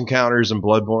boss encounters in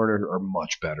Bloodborne are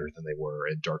much better than they were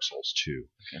in Dark Souls 2.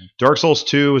 Okay. Dark Souls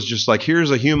 2 was just like,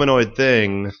 here's a humanoid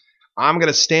thing. I'm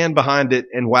gonna stand behind it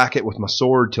and whack it with my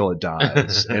sword till it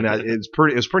dies, and it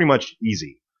was pretty much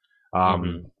easy. I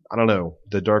don't know.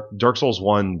 The Dark Souls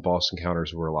 1 boss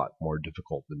encounters were a lot more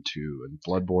difficult than 2, and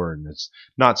Bloodborne is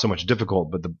not so much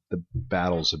difficult, but the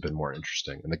battles have been more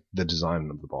interesting, and the design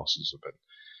of the bosses have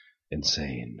been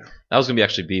insane. That was gonna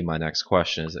be my next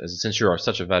question. Is since you are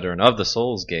such a veteran of the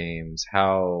Souls games,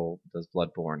 how does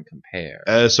Bloodborne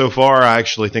compare? So far, I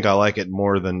actually think I like it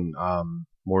more than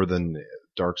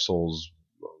Dark Souls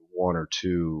 1 or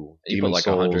 2. You put like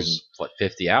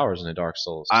 150 hours into Dark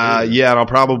Souls 2. Yeah, and I'll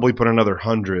probably put another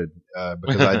 100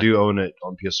 because I do own it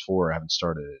on PS4. I haven't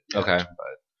started it yet, okay.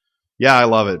 But yeah, I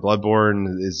love it.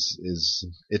 Bloodborne is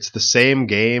it's the same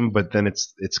game, but then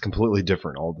it's completely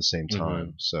different all at the same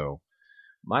time. So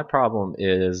my problem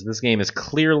is this game is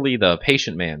clearly the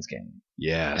patient man's game.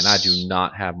 Yes. And I do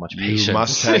not have much patience. You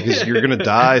must have, because you're going to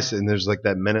die, and there's like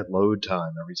that minute load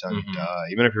time every time you die.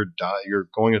 Even if you're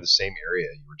going to the same area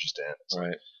you were just in. It's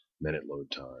right. Minute load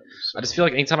time. So. I just feel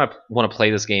like anytime I want to play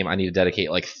this game, I need to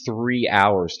dedicate like 3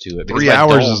 hours to it. 3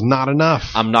 hours is not enough.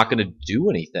 I'm not going to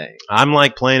do anything. I'm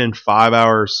like playing in 5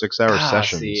 hour, 6 hour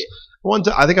sessions.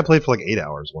 I think I played for like 8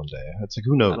 hours one day. It's like,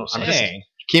 who knows? You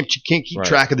can't keep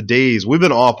track of the days. We've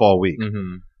been off all week.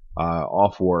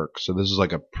 Off work, so this is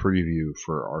like a preview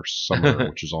for our summer,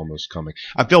 which is almost coming.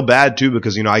 I feel bad too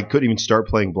because I couldn't even start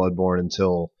playing Bloodborne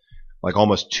until like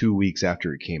almost 2 weeks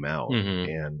after it came out,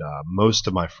 and most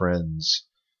of my friends,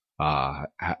 are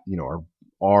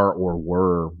or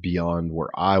were beyond where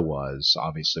I was.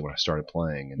 Obviously, when I started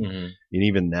playing, and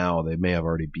even now they may have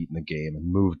already beaten the game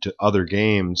and moved to other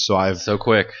games. So I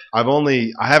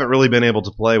haven't really been able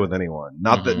to play with anyone.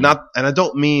 And I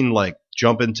don't mean like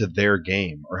jump into their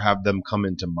game or have them come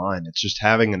into mine. It's just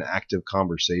having an active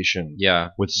conversation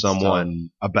with someone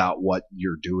about what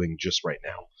you're doing just right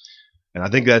now. And I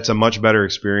think that's a much better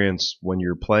experience when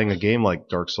you're playing a game like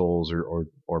Dark Souls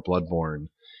or Bloodborne,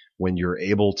 when you're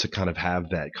able to kind of have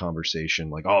that conversation,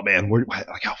 like, oh man,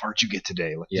 like how far did you get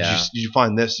today? Like, did you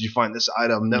find this? Did you find this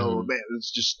item? No, man,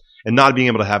 it's just, and not being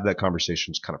able to have that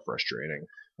conversation is kind of frustrating.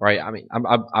 Right. I mean,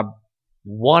 I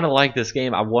want to like this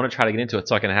game. I want to try to get into it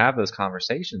so I can have those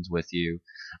conversations with you.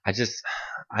 I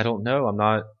don't know. I'm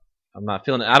not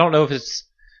feeling it. I don't know if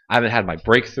I haven't had my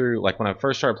breakthrough. Like when I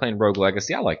first started playing Rogue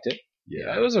Legacy, I liked it.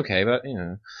 Yeah, it was okay, but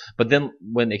But then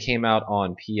when it came out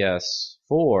on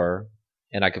PS4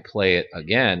 and I could play it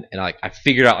again, and I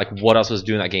figured out like what else was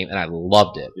doing in that game, and I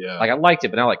loved it. Yeah. Like I liked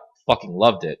it, but now I like fucking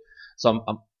loved it. So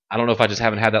I don't know if I just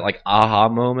haven't had that like aha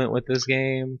moment with this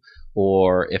game,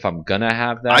 or if I'm gonna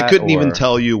have that. I couldn't even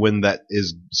tell you when that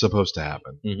is supposed to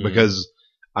happen because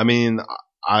I mean,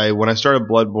 when I started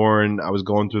Bloodborne, I was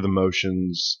going through the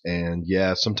motions, and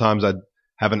sometimes I'd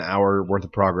have an hour worth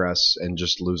of progress and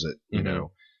just lose it, you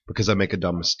know, because I make a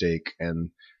dumb mistake. And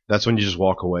that's when you just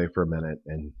walk away for a minute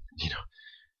and,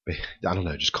 I don't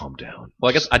know, just calm down.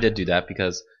 Well, I guess I did do that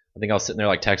because I think I was sitting there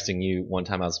like texting you one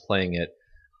time I was playing it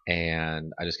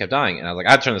and I just kept dying. And I was like,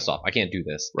 I had to turn this off. I can't do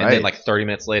this. Right. And then like 30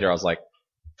 minutes later, I was like,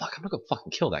 fuck, I'm going to go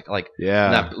fucking kill that guy. Like,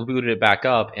 and I booted it back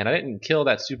up and I didn't kill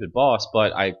that stupid boss,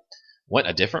 but I went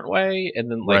a different way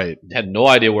and then had no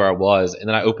idea where I was, and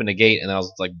then I opened a gate and I was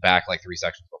like back like 3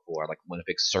 sections before. I like went a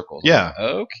big circle. Yeah.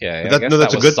 Like, okay.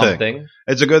 That's a good thing.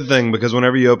 It's a good thing because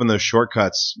whenever you open those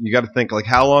shortcuts, you got to think like,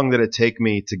 how long did it take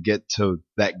me to get to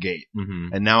that gate?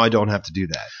 And now I don't have to do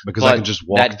that because I can just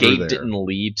walk through there. That gate didn't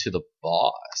lead to the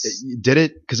boss. Did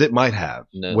it? Because it might have.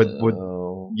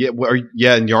 No.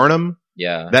 In Yharnam.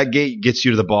 Yeah. That gate gets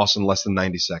you to the boss in less than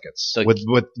 90 seconds. So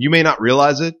you may not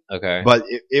realize it. Okay. But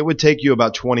it would take you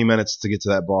about 20 minutes to get to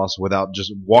that boss without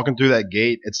just walking through that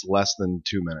gate. It's less than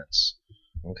 2 minutes.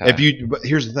 Okay. But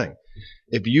here's the thing.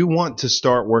 If you want to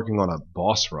start working on a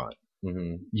boss run,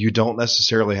 you don't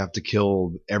necessarily have to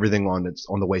kill everything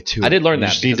on the way to it. I did learn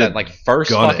that because that like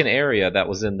first fucking area that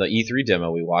was in the E3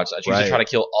 demo we watched, I used to try to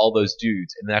kill all those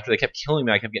dudes, and then after they kept killing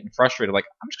me, I kept getting frustrated. Like,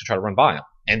 I'm just gonna try to run by them,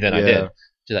 and then I did.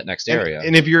 To that next area.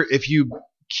 And if you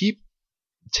keep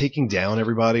taking down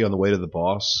everybody on the way to the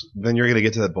boss, then you're going to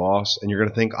get to that boss and you're going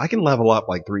to think, I can level up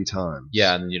like 3 times.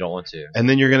 Yeah, and you don't want to. And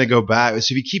then you're going to go back. So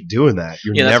if you keep doing that,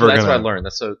 you're never going to. That's what I learned.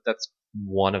 That's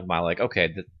one of my like, okay,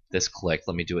 this clicked.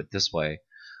 Let me do it this way.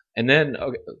 And then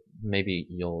maybe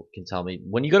you can tell me,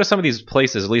 when you go to some of these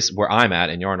places, at least where I'm at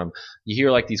in Yharnam, you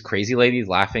hear like these crazy ladies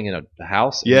laughing in a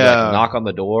house. And like, knock on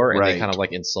the door and they kind of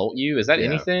like insult you. Is that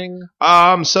anything?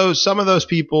 So some of those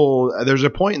people, there's a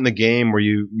point in the game where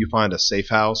you find a safe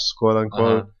house, quote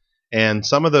unquote. And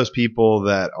some of those people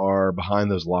that are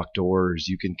behind those locked doors,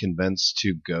 you can convince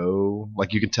to go,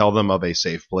 like you can tell them of a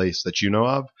safe place that you know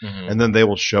of, and then they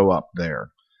will show up there.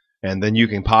 And then you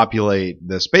can populate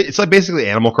this. It's like basically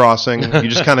Animal Crossing. You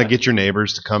just kind of get your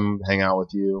neighbors to come hang out with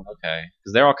you. Okay,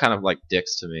 because they're all kind of like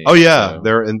dicks to me. Oh yeah, so.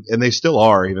 They're and they still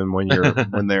are even when they're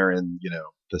in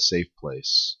the safe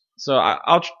place. So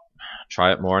I'll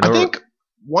try it more. I think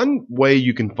one way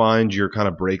you can find your kind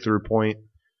of breakthrough point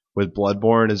with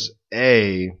Bloodborne is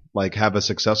like have a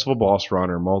successful boss run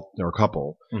or a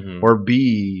couple, or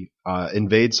B,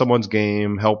 invade someone's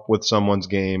game, help with someone's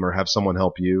game, or have someone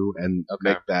help you and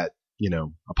make that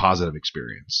a positive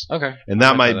experience. Okay, and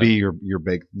that might be your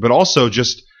big, but also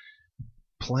just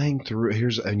playing through.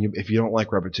 If you don't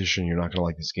like repetition, you're not going to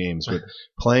like these games. But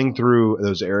playing through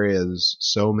those areas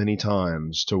so many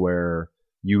times to where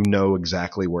you know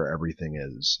exactly where everything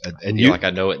is, and you like I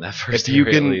know it in that first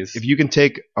area. If you can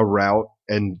take a route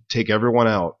and take everyone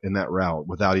out in that route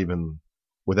without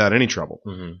any trouble,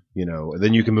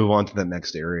 then you can move on to the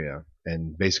next area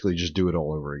and basically just do it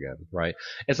all over again. Right.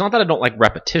 It's not that I don't like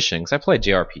repetition because I play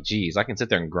JRPGs. I can sit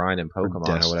there and grind in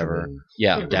Pokemon or whatever.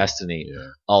 Yeah, Destiny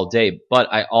all day.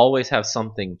 But I always have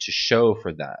something to show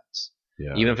for that.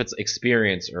 Yeah. Even if it's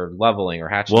experience or leveling or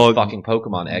hatching a fucking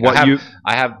Pokemon egg.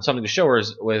 I have something to show.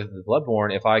 Whereas with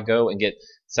Bloodborne, if I go and get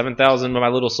 7,000 of my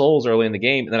little souls early in the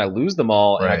game and then I lose them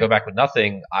all and I go back with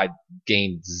nothing, I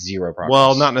gain 0 progress.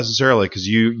 Well, not necessarily because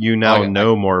you now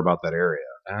know more about that area.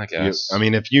 I guess.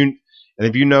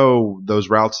 If you know those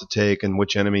routes to take and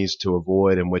which enemies to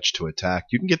avoid and which to attack,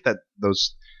 you can get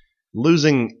those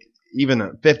losing.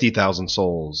 Even 50,000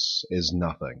 souls is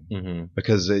nothing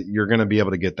because you're going to be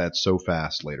able to get that so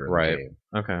fast later in the game.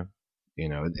 Okay.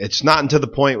 It's not until the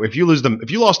point where if you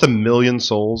lost 1 million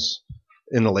souls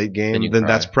in the late game, then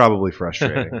that's probably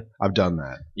frustrating. I've done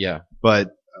that. Yeah.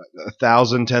 But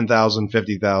 1,000, 10,000,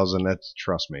 50,000. That's,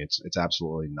 trust me, it's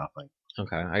absolutely nothing.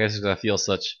 Okay, I guess because I feel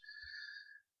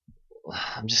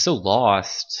I'm just so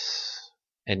lost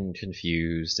and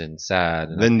confused and sad.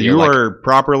 And then you are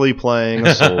properly playing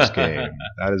a Souls game.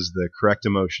 That is the correct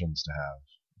emotions to have.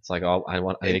 It's like, I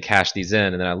need to cash these in,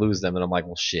 and then I lose them, and I'm like,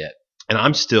 well, shit. And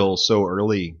I'm still so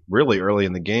early, really early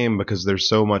in the game because there's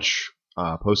so much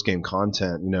post-game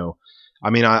content. I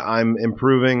mean, I'm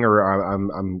improving, or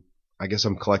I guess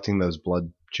I'm collecting those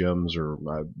blood gems or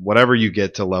whatever you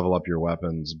get to level up your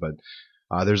weapons, but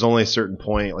there's only a certain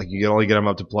point, like you can only get them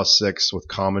up to +6 with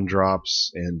common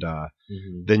drops, and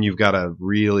then you've got to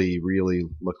really, really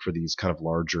look for these kind of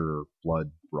larger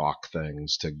blood rock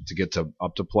things to get to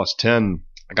up to +10.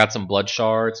 I got some blood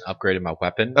shards, upgraded my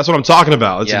weapon. That's what I'm talking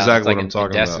about. That's exactly what I'm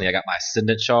talking about. In Destiny, I got my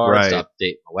Ascendant shards to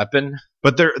update my weapon.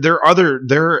 But there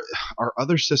are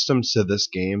other systems to this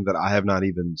game that I have not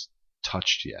even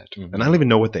touched yet, and I don't even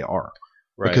know what they are.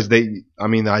 Right. Because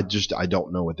I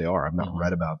don't know what they are. I've not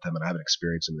read about them, and I haven't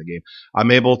experienced them in the game.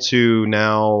 I'm able to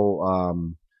now,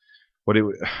 I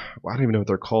don't even know what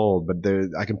they're called, but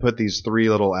I can put these 3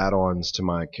 little add-ons to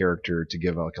my character to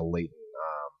give like a latent,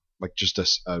 like just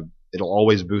it'll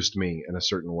always boost me in a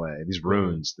certain way. These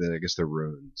runes, I guess they're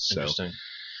runes. So, interesting.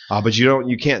 But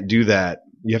you can't do that.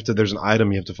 You have to. There's an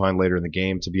item you have to find later in the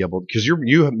game to be able, because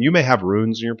you may have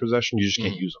runes in your possession, you just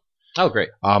can't use them. Oh, great.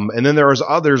 And then there's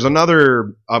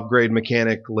another upgrade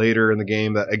mechanic later in the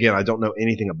game that, again, I don't know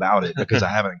anything about it because I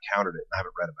haven't encountered it and I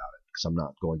haven't read about it because I'm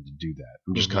not going to do that.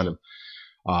 I'm just kind of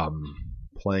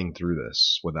playing through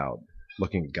this without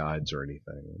looking at guides or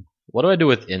anything. What do I do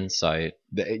with insight?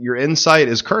 Your insight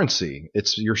is currency.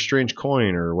 It's your strange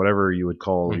coin or whatever you would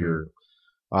call your...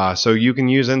 so you can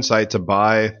use insight to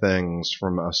buy things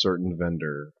from a certain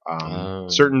vendor.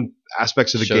 Certain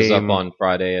aspects of the game... Shows up on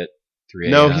Friday at 3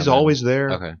 a.m. No, he's always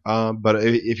there. Okay. But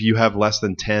if you have less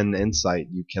than 10 insight,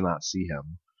 you cannot see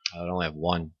him. I only have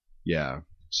 1. Yeah.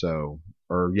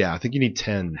 I think you need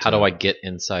 10. How do I get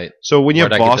insight? So when you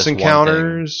have boss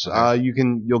encounters,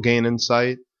 you'll gain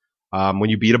insight. When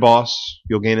you beat a boss,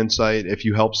 you'll gain insight. If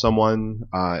you help someone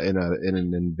in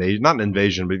an invasion, not an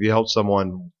invasion, but if you help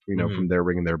someone, from there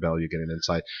ringing their bell, you get an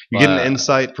insight. You get an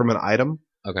insight from an item.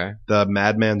 Okay. The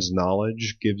Madman's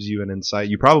Knowledge gives you an insight.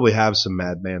 You probably have some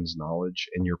Madman's Knowledge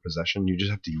in your possession. You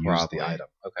just have to use the item.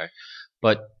 Okay.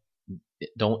 But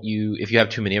don't you, if you have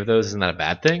too many of those, isn't that a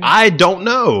bad thing? I don't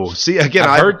know. See, again,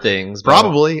 I've heard things.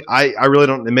 Probably. I really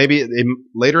don't. Maybe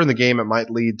later in the game it might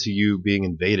lead to you being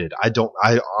invaded.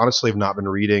 I honestly have not been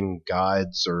reading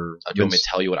guides or... Do you want me to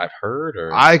tell you what I've heard?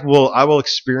 Or? I will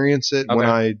experience it when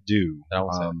I do. Then I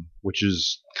will say. Which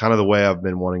is kind of the way I've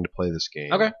been wanting to play this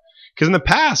game. Okay. Because in the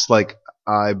past, like,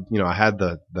 I had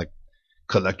the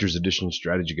collector's edition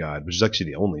strategy guide, which is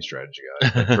actually the only strategy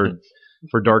guide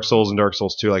for Dark Souls and Dark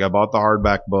Souls 2. Like, I bought the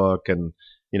hardback book and,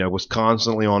 was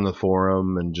constantly on the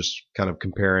forum and just kind of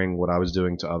comparing what I was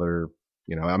doing to other,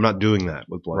 I'm not doing that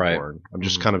with Bloodborne. Right. I'm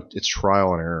just kind of, it's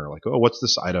trial and error. Like, oh, what's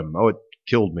this item? Oh, it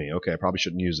killed me. Okay, I probably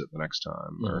shouldn't use it the next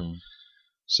time.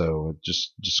 So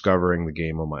just discovering the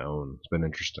game on my own. It's been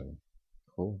interesting.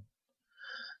 Cool.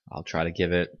 I'll try to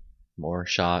give it more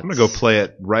shots. I'm going to go play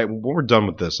it right when we're done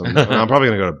with this. I'm probably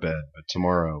going to go to bed, but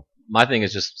tomorrow. My thing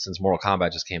is just, since Mortal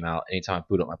Kombat just came out, anytime I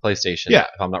boot up my PlayStation, if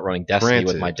I'm not running Destiny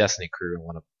with my Destiny crew and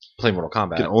want to play Mortal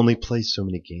Kombat. You can only play so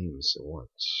many games at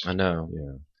once. I know.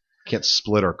 Yeah. Can't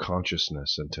split our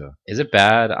consciousness into... Is it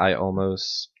bad I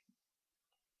almost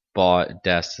bought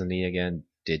Destiny again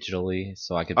digitally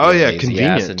so I could be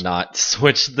convenient and not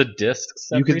switch the discs?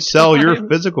 You can sell your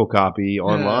physical copy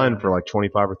online for like $25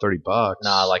 or $30. Nah,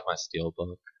 I like my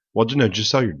Steelbook. Well, just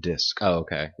sell your disc. Oh,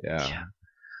 okay. Yeah.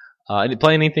 Did you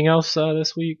play anything else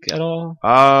this week at all?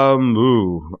 I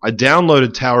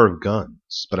downloaded Tower of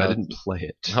Guns, but I didn't play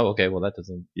it. Oh, okay. Well, that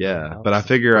doesn't. Yeah, but I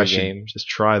figure I should just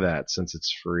try that since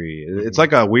it's free. It's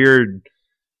like a weird.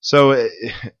 So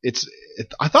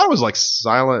I thought it was like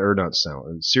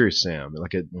Serious Sam.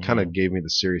 Like it kind of gave me the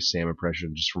Serious Sam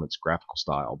impression just from its graphical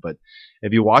style. But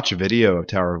if you watch a video of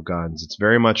Tower of Guns, it's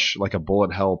very much like a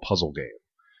bullet hell puzzle game.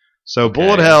 So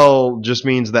bullet hell just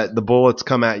means that the bullets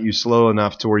come at you slow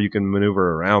enough to where you can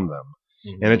maneuver around them.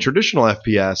 And in traditional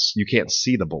FPS, you can't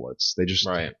see the bullets. They just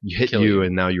hit you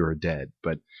and now you are dead.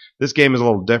 But this game is a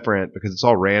little different because it's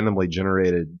all randomly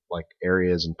generated like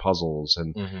areas and puzzles,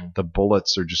 and the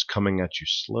bullets are just coming at you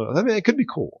slow. I mean, it could be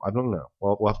cool. I don't know.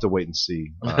 We'll have to wait and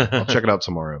see. I'll check it out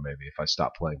tomorrow maybe if I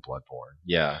stop playing Bloodborne.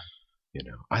 Yeah.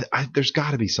 There's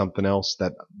got to be something else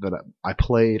that I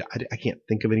played. I can't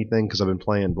think of anything because I've been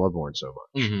playing Bloodborne so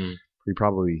much. You're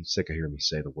probably sick of hearing me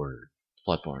say the word.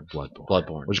 Bloodborne. We'll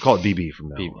just call it BB from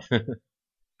now on.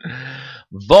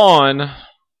 Vaughn.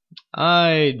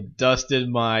 I dusted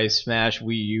my Smash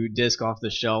Wii U disc off the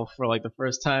shelf for like the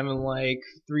first time in like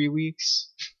 3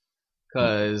 weeks.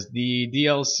 Because the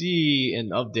DLC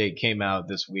and update came out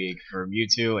this week for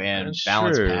Mewtwo and That's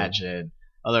Balance true. Patch and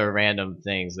other random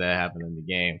things that happened in the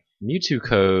game. Mewtwo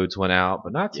codes went out,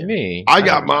 but not to me. I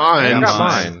got mine. I got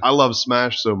mine. I love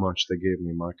Smash so much they gave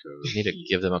me my code. You need to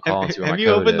give them a call and see where Have my you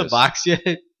code opened the is. box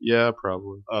yet? Yeah,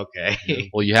 probably. Okay.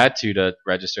 Well, you had to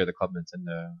register the Club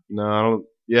Nintendo. No, I don't.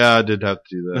 Yeah, I did have to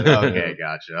do that. Okay,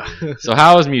 gotcha. So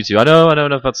how is Mewtwo? I know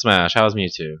enough about Smash. How is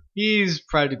Mewtwo? He's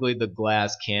practically the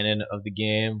glass cannon of the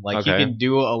game. Like, Okay. he can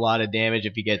do a lot of damage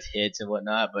if he gets hits and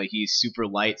whatnot, but he's super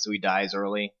light, so he dies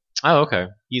early. Oh, okay.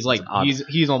 He's like, That's odd.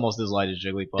 he's almost as light as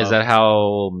Jigglypuff. Is that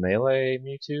how Melee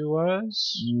Mewtwo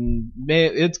was?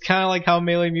 It's kind of like how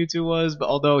Melee Mewtwo was, but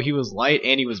although he was light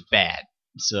and he was bad.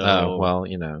 So, Oh, well,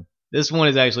 you know. this one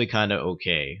is actually kind of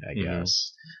okay, I Mhm.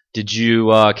 guess. Did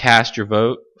you cast your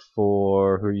vote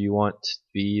for who you want to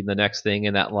be the next thing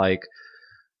in that like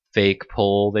fake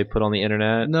poll they put on the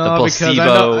internet? No, the because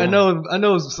placebo. I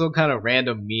know some kind of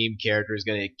random meme character is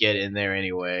gonna get in there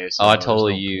anyway. So Oh, I there's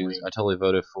totally no point. I totally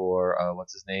voted for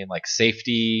what's his name? Like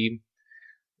safety,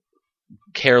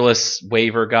 careless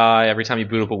waiver guy. Every time you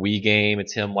boot up a Wii game,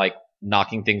 it's him like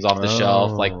knocking things off the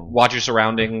shelf. Like watch your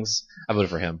surroundings. I voted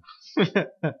for him.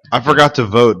 I forgot to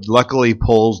vote. Luckily,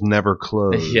 polls never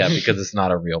close. Yeah, because it's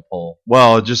not a real poll.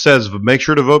 Well, it just says make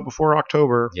sure to vote before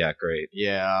October. Yeah, great.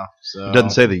 Yeah, so It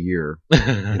doesn't say the year.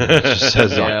 It just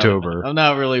says Yeah. October. I'm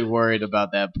not really worried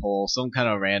about that poll. Some kind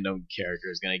of random character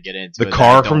is gonna get into The it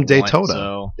car that I from don't want, Daytona.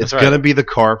 so It's right. gonna be the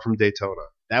car from Daytona.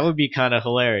 that would be kind of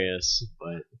hilarious.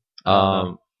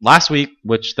 But Last week,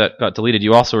 which that got deleted,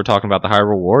 you also were talking about the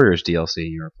Hyrule Warriors DLC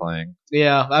you were playing.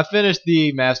 yeah, I finished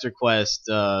the Master Quest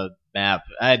map.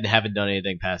 I haven't done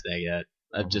anything past that yet.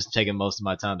 I've just taken most of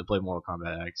my time to play Mortal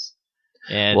Kombat X.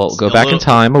 And Well, go a back in little-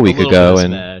 time a week little ago bit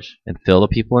of and Smash. fill the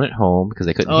people in at home because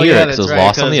they couldn't Oh hear yeah, it because that's it was right,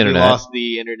 lost on the 'cause we internet. lost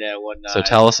the internet and whatnot. So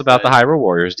tell us about the But, Hyrule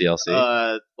Warriors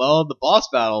DLC. well, the boss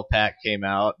battle pack came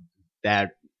out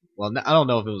that. Well, I don't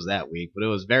know if it was that week, but it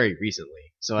was very recently.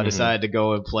 So I Mhm. decided to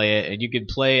go and play it, and you could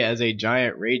play as a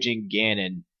giant raging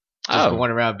Ganon, just Oh. going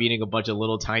around beating a bunch of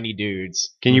little tiny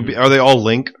dudes. Can you? Are they all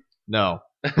Link? No,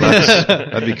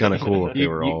 That'd be kind of cool if they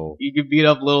were all. You could beat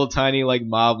up little tiny like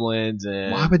moblins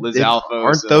and Why would Lizalfos.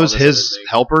 aren't and those all this his other thing.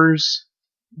 helpers?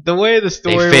 The way the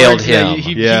story failed works, yeah, him.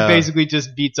 he Yeah. basically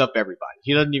just beats up everybody.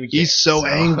 He doesn't even. He's care, so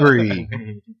angry.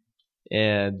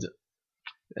 And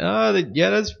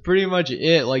that's pretty much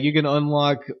it. Like you can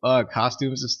unlock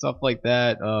costumes and stuff like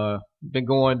that. Been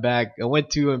going back. I went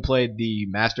to and played the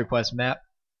Master Quest map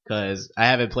because I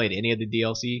haven't played any of the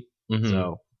DLC. Mhm.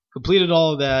 So completed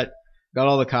all of that. Got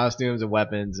all the costumes and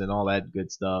weapons and all that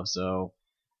good stuff. So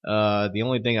the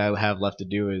only thing I have left to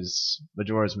do is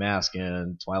Majora's Mask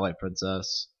and Twilight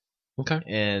Princess. Okay.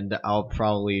 And I'll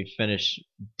probably finish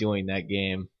doing that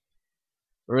game.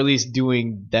 Or at least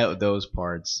doing those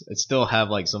parts. I still have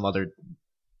like some other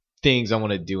things I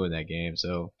want to do in that game,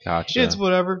 so Gotcha. it's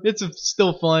whatever. It's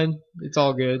still fun. It's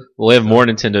all good. Well, we have more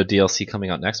Nintendo DLC coming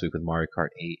out next week with Mario Kart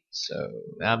 8. So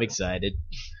I'm excited.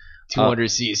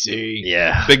 200cc.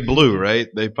 yeah. Big Blue, right?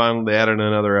 They finally added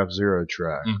another F-Zero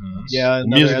track. Mhm. Yeah, The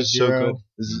another music is so F-Zero. good.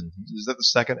 Is that the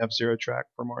second F-Zero track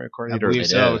for Mario Kart 8? I or- believe It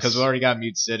so is. because we already got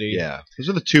Mute City. Yeah, those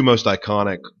are the two most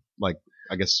iconic, like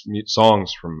I guess,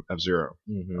 songs from F-Zero.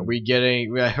 Mhm. Are we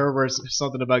getting? I heard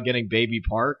something about getting Baby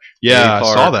Park. Yeah, I Baby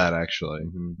saw Park. that actually.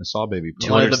 Mhm. I saw Baby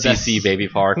Park. One of the 200cc best- Baby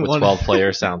Park with one- 12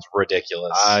 players sounds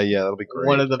ridiculous. Yeah, that'll be great.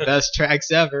 One of the best tracks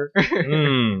ever.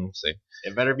 See.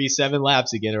 It better be 7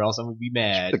 laps again, or else I'm gonna be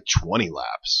mad. like 20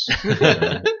 laps.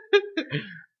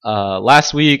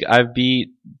 Last week I beat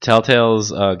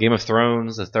Telltale's Game of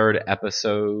Thrones, the 3rd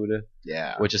episode,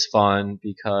 Yeah. which is fun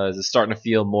because it's starting to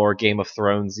feel more Game of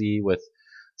Thronesy with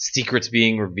secrets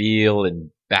being revealed and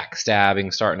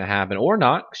backstabbing starting to happen, or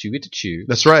not, because you get to choose.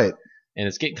 That's right. And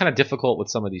it's getting kind of difficult with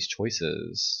some of these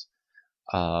choices.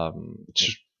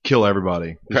 Just kill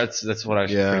everybody. That's what I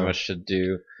pretty much should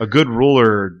do. A good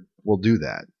ruler will do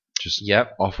that. Just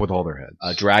Yep. off with all their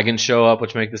heads. Dragons show up,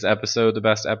 which make this episode the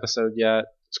best episode yet.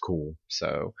 It's cool.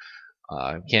 So,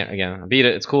 I beat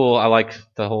it. It's cool. I like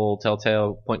the whole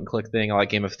Telltale point and click thing. I like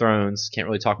Game of Thrones. Can't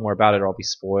really talk more about it or I'll be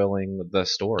spoiling the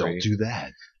story. Don't do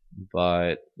that.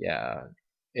 But, yeah.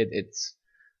 It's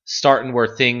starting where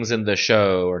things in the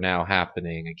show are now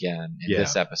happening again in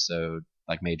this episode,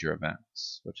 like major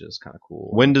events, which is kind of cool.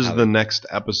 When does the next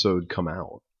episode come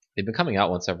out? They've been coming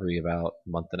out once every about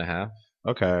month and a half.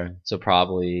 Okay. So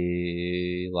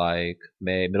probably like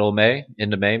May, middle of May,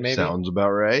 end of May, maybe. Sounds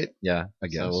about right. Yeah, I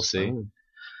guess. So we'll see.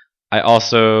 I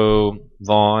also,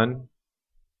 Vaughn,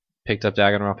 picked up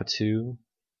Danganronpa 2.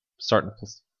 Starting to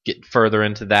get further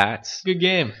into that. Good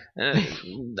game.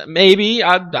 Maybe.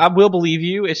 I will believe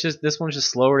you. It's just, this one's just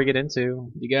slower to get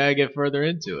into. You gotta get further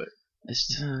into it.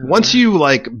 Once you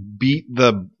like beat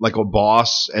the like a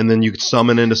boss and then you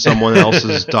summon into someone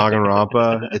else's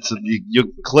Danganronpa,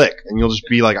 you click and you'll just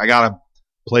be like, I gotta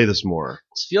play this more.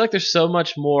 I just feel like there's so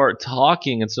much more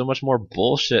talking and so much more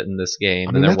bullshit in this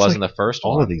game than there was in the first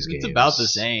one. All of these games, it's about the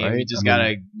same. Right? You just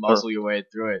gotta muscle your way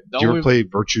through it. Do you ever play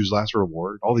Virtue's Last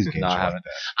Reward? All these games are like that.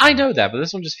 I know that, but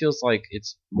this one just feels like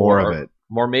it's more of it.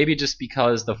 More maybe just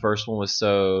because the first one was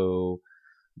so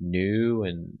new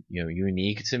and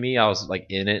unique to me. I was like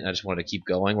in it and I just wanted to keep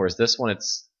going, whereas this one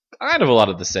it's kind of a lot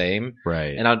of the same,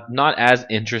 right? And I'm not as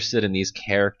interested in these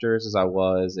characters as I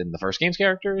was in the first game's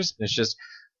characters.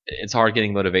 It's hard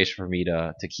getting motivation for me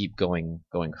to keep going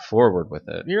forward with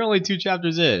it. You're only 2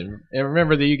 chapters in, and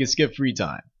remember that you can skip free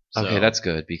time. So. Okay, that's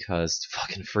good because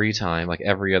fucking free time like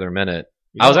every other minute.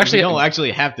 You don't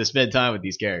actually have to spend time with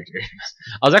these characters.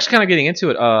 I was actually kind of getting into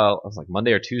it. I was like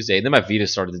Monday or Tuesday, and then my Vita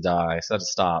started to die, so I had to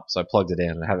stop. So I plugged it in,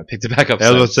 and I haven't picked it back up. I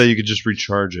was going to say you could just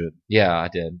recharge it. Yeah, I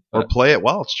did. Or play it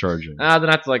while it's charging. Then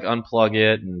I have to like unplug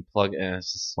it and plug it.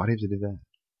 It's just, why do you have to do that?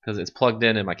 Because it's plugged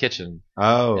in my kitchen.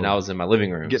 Oh. And I was in my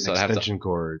living room. Get an extension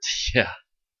cord. Yeah.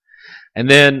 And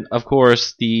then, of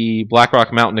course, the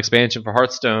Blackrock Mountain expansion for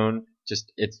Hearthstone,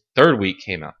 just its 3rd week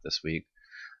came out this week.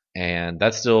 And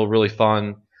that's still really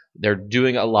fun. They're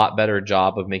doing a lot better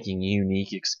job of making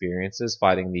unique experiences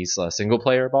fighting these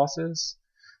single-player bosses.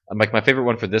 Like my favorite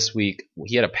one for this week,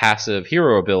 he had a passive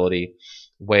hero ability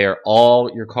where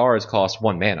all your cards cost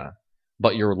 1 mana,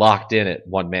 but you're locked in at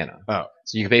 1 mana. Oh.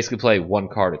 So you can basically play 1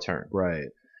 card a turn. Right.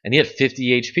 And he had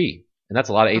 50 HP, and that's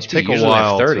a lot of HP. Take usually a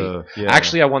while 30.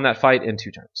 Actually, I won that fight in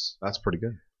 2 turns. That's pretty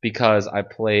good. Because I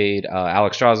played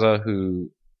Alexstrasza,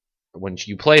 who, when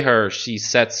you play her, she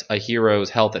sets a hero's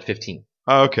health at 15.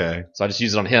 Oh, okay. So I just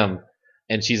use it on him,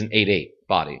 and she's an 8/8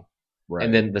 body. Right.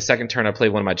 And then the second turn, I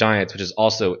played one of my giants, which is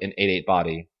also an 8/8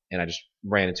 body, and I just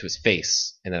ran into his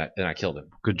face, and then I killed him.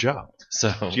 Good job.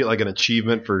 So did you get like an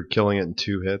achievement for killing it in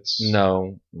 2 hits?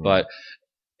 No, but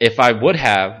if I would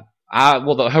have,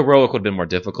 the heroic would have been more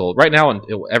difficult. Right now,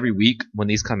 every week when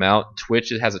these come out,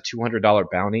 Twitch has a $200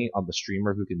 bounty on the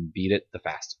streamer who can beat it the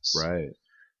fastest. Right.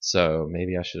 So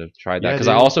maybe I should have tried that because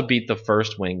I also beat the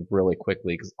first wing really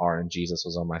quickly because RNGesus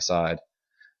was on my side,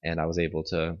 and I was able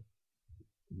to,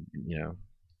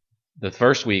 the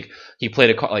first week he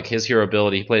played a card like his hero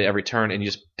ability. He played it every turn, and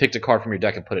you just picked a card from your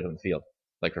deck and put it on the field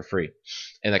like for free.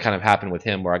 And that kind of happened with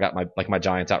him where I got my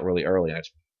giants out really early and I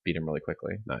just beat him really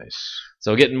quickly. Nice.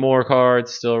 So getting more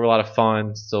cards, still a lot of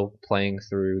fun. Still playing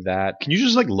through that. Can you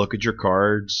just like look at your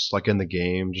cards like in the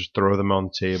game? Just throw them on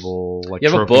the table like you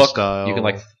have trophy a book. Style. You can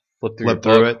like flip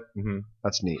through it. Mm-hmm.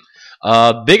 That's neat.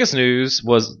 Biggest news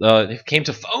was it came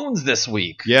to phones this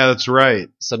week. Yeah, that's right.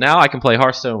 So now I can play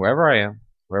Hearthstone wherever I am,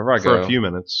 wherever I go. For a few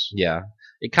minutes. Yeah.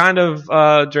 It kind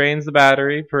of drains the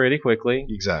battery pretty quickly.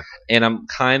 Exactly. And I'm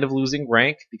kind of losing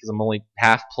rank because I'm only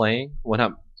half playing when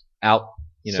I'm out.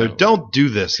 So don't do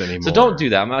this anymore. So don't do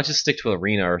that. I'll just stick to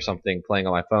Arena or something playing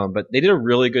on my phone. But they did a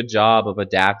really good job of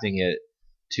adapting it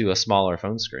to a smaller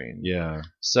phone screen. Yeah.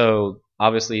 So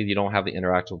obviously you don't have the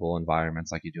interactable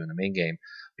environments like you do in the main game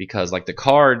because like the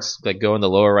cards like go in the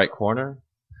lower right corner,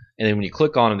 and then when you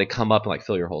click on them, they come up and like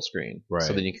fill your whole screen. Right.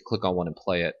 So then you can click on one and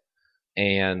play it.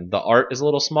 And the art is a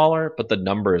little smaller, but the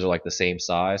numbers are like the same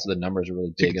size. So the numbers are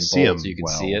really big and bold, so you can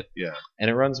see it. Yeah. And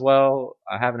it runs well.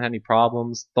 I haven't had any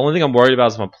problems. The only thing I'm worried about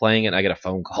is if I'm playing it and I get a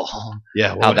phone call.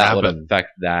 Yeah, how that would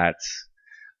affect that.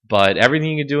 But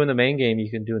everything you can do in the main game,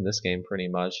 you can do in this game pretty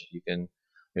much. You can,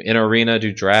 in Arena,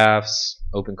 do drafts,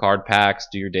 open card packs,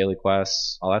 do your daily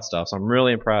quests, all that stuff. So I'm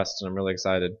really impressed and I'm really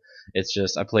excited. It's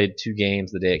just I played 2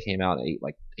 games the day it came out and ate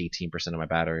like 18% of my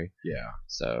battery. Yeah.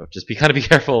 So just be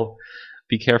careful.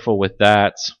 Be careful with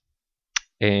that.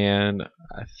 And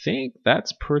I think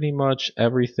that's pretty much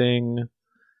everything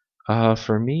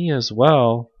for me as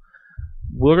well.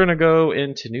 We're going to go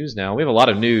into news now. We have a lot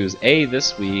of news,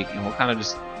 this week, and we'll kind of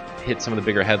just hit some of the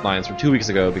bigger headlines from 2 weeks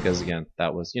ago because, again,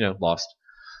 that was, lost.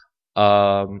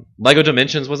 LEGO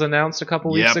Dimensions was announced a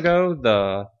couple weeks ago.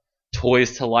 The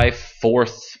Toys to Life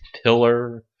 4th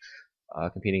pillar,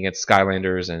 competing against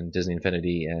Skylanders and Disney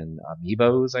Infinity and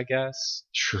Amiibos, I guess.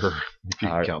 Sure, if you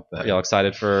can count that. Are y'all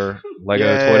excited for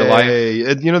LEGO Toy to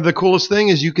Life? And, the coolest thing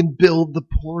is you can build the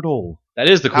portal. That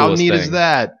is the coolest thing. How neat is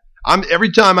that?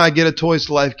 Every time I get a Toys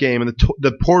to Life game and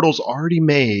the portal's already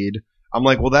made, I'm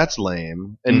like, well, that's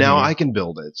lame. And now I can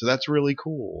build it. So that's really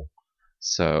cool.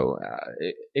 So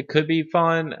it could be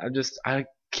fun.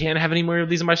 can't have any more of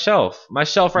these on my shelf. My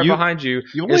shelf right behind you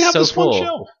only is have so this full. one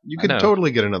shelf. You could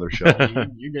totally get another shelf.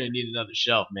 You're gonna need another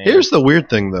shelf, man. Here's the weird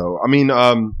thing, though. I mean,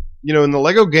 in the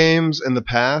Lego games in the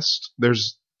past,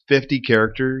 there's 50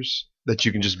 characters that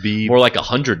you can just be. More like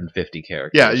 150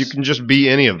 characters. Yeah, you can just be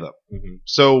any of them. Mm-hmm.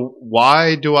 So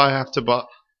why do I have to buy?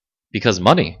 Because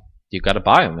money. You've got to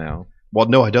buy them now. Well,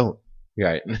 no, I don't.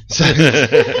 Right.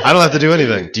 I don't have to do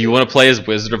anything. Do you want to play as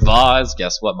Wizard of Oz?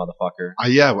 Guess what, motherfucker?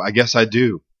 Yeah, I guess I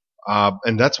do.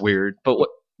 And that's weird. But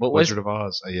what Wizard of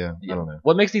Oz? Yeah, I don't know.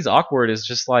 What makes these awkward is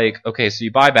just like, okay, so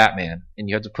you buy Batman and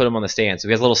you have to put him on the stand. So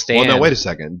he has a little stand. Well, no, wait a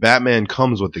second. Batman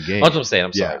comes with the game. That's what I'm saying.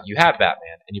 I'm sorry. Yeah. You have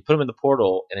Batman and you put him in the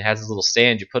portal and it has this little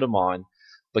stand you put him on.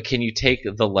 But can you take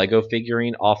the Lego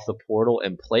figurine off the portal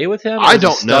and play with him? I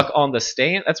don't know. Stuck on the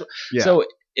stand. Yeah. So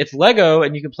it's Lego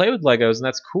and you can play with Legos and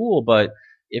that's cool. But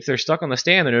if they're stuck on the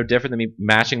stand, they're no different than me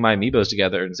matching my amiibos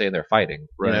together and saying they're fighting.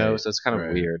 Right. You know, so it's kind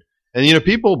of weird. And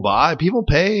people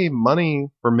pay money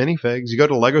for minifigs. You go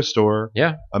to a Lego store.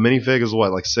 Yeah. A minifig is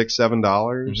what, like $6-7?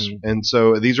 Mm-hmm. And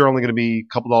so these are only going to be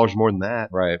a couple dollars more than that.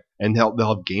 Right. And they'll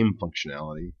have game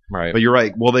functionality. Right. But you're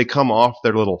right. Will they come off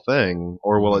their little thing,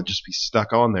 or will it just be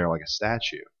stuck on there like a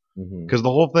statue? Because the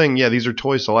whole thing, these are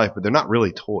toys to life, but they're not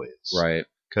really toys. Right.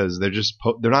 Because they're just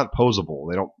they're not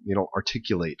posable. They don't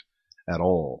articulate at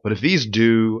all. But if these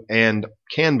do and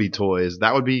can be toys,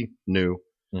 that would be new.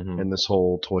 And this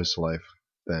whole Toys to Life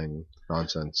thing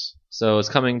nonsense. So it's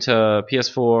coming to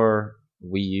PS4,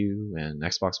 Wii U, and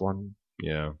Xbox One.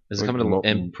 Yeah. Is it coming to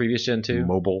in previous gen too?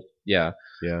 Mobile. Yeah.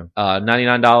 Yeah.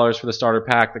 $99 for the starter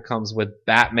pack that comes with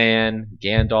Batman,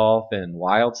 Gandalf, and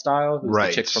Wildstyle, who's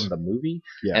the chick from the movie,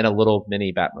 and a little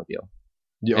mini Batmobile.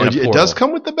 Yeah, it does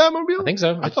come with the Batmobile? I think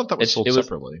so. I thought that was sold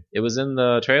separately. It was in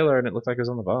the trailer, and it looked like it was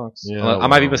on the box. Yeah, I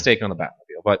might be mistaken on the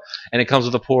Batmobile, and it comes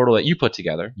with a portal that you put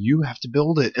together. You have to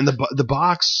build it, and the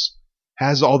box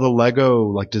has all the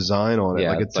Lego design on it.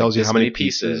 It tells you how many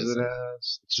pieces it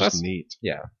has. It's just neat.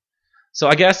 Yeah. So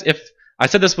I guess if I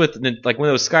said this with one of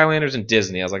those Skylanders and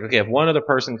Disney, I was like, okay, if one other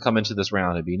person could come into this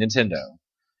round, it'd be Nintendo,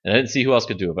 and I didn't see who else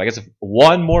could do it. But I guess if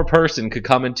one more person could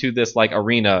come into this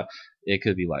arena, it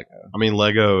could be Lego. I mean,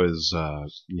 Lego is,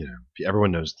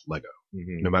 everyone knows Lego.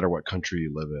 No matter what country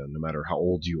you live in, no matter how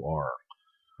old you are.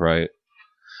 Right.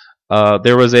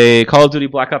 There was a Call of Duty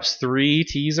Black Ops 3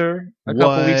 teaser a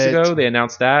couple weeks ago. They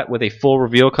announced that with a full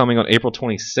reveal coming on April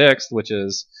 26th, which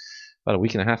is about a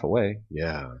week and a half away.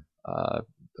 Yeah.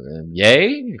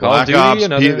 Yay! Call of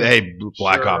Duty.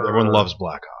 Black Ops. Everyone loves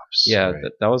Black Ops. Yeah,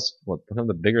 right. That was one of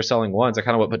the bigger selling ones. I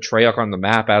kind of put Treyarch on the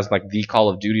map as the Call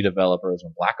of Duty developers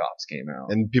when Black Ops came out.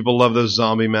 And people love those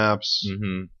zombie maps.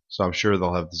 So I'm sure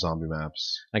they'll have the zombie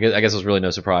maps. I guess it was really no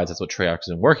surprise. That's what Treyarch has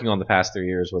been working on the past 3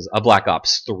 years, was a Black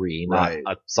Ops 3,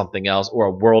 not something else, or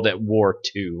a World at War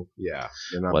 2. Yeah,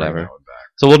 they're not whatever. Bringing that one back.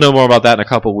 So we'll know more about that in a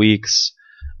couple weeks.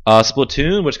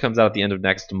 Splatoon, which comes out at the end of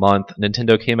next month,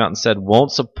 Nintendo came out and said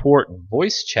won't support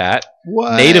voice chat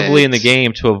natively in the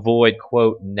game to avoid,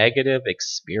 quote, negative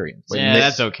experience. Yeah,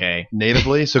 that's okay.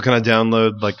 Natively? So can I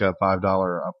download a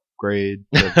 $5 upgrade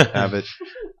to have it?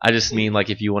 I just mean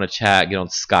if you want to chat, get on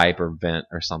Skype or Vent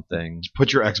or something. Just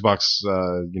put your Xbox,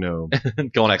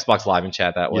 go on Xbox Live and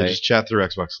chat that way. Yeah, just chat through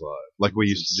Xbox Live, like we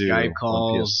used to do Skype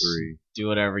calls, on PS3. Do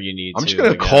whatever you need I'm just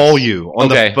going to call you on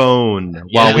the phone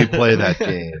while we play that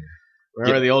game.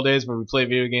 Remember the old days where we played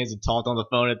video games and talked on the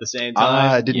phone at the same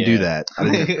time? I didn't do that. I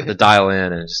didn't to dial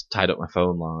in and just tied up my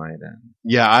phone line.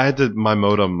 Yeah, I had to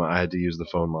use the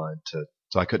phone line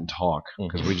so I couldn't talk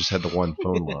because we just had the one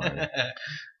phone line.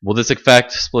 Will this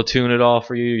affect Splatoon at all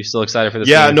for you? You still excited for this?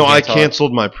 Yeah, no, I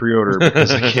canceled my pre-order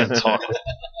because I can't talk with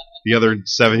the other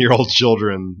 7-year-old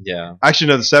children. Yeah. Actually,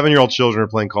 no, the 7-year-old children are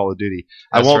playing Call of Duty.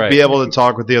 I won't be able to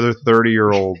talk with the other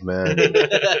 30-year-old men.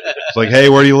 It's like, hey,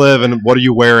 where do you live and what are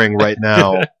you wearing right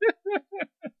now?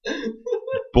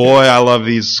 Boy, I love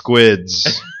these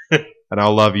squids. And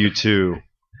I'll love you too.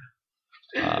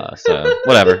 So,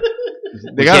 whatever.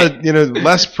 They got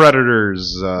less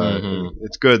predators.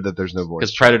 It's good that there's no voice.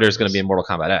 Because Predator is going to be in Mortal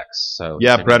Kombat X. So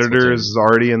yeah, Predator is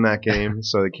already in that game,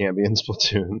 so it can't be in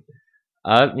Splatoon.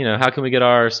 How can we get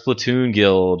our Splatoon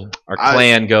guild, our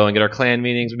clan going? Get our clan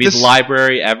meetings. We meet at the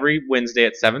library every Wednesday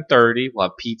at 7:30. We'll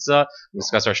have pizza. We'll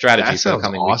discuss our strategy for the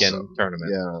coming weekend tournament.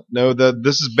 Yeah. No,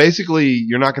 this is basically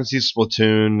you're not going to see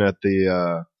Splatoon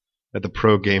at the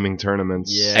pro gaming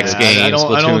tournaments. Yeah. X Games,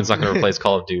 Splatoon's not going to replace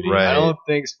Call of Duty. Right. I don't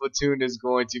think Splatoon is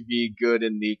going to be good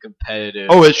in the competitive.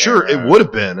 Oh, it would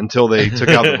have been until they took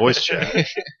out the voice chat.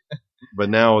 But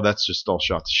now that's just all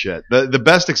shot to shit. The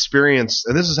best experience,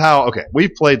 and this is how,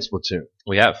 we've played Splatoon.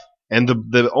 We have. And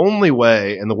the only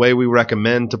way, and the way we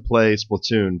recommend to play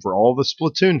Splatoon for all the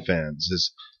Splatoon fans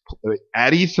is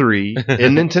at E3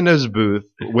 in Nintendo's booth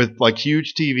with like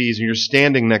huge TVs, and you're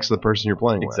standing next to the person you're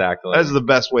playing with. Exactly. That's the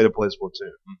best way to play Splatoon.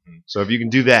 Mm-hmm. So if you can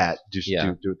do that, do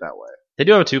it that way. They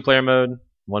do have a 2-player mode.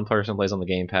 One person plays on the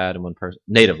gamepad, and one person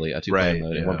natively a 2-player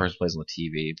mode, and one person plays on the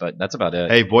TV. But that's about it.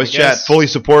 Hey, voice chat fully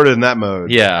supported in that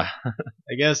mode. Yeah.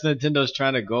 I guess Nintendo's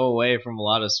trying to go away from a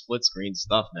lot of split screen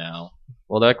stuff now.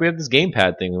 Well, like we have this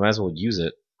gamepad thing, we might as well use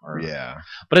it.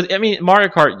 But I mean, Mario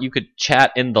Kart, you could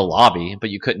chat in the lobby, but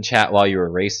you couldn't chat while you were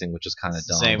racing, which is kind of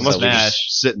dumb. Same with Smash.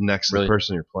 Sitting next to the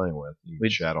person you're playing with, you can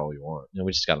chat all you want.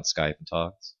 We just got on Skype and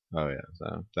talked. Oh yeah,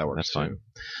 so that works. That's fine.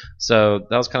 So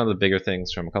that was kind of the bigger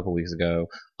things from a couple weeks ago.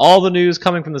 All the news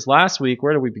coming from this last week.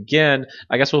 Where do we begin?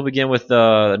 I guess we'll begin with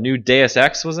the new Deus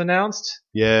Ex was announced.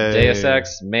 Yeah. Deus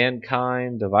Ex: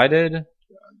 Mankind Divided.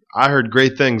 I heard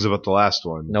great things about the last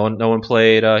one. No one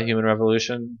played Human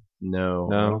Revolution. No,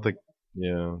 I don't think.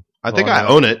 Yeah, I think I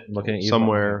own it. Looking at you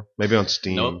somewhere, maybe on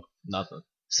Steam. Nope, nothing.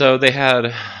 So they had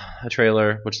a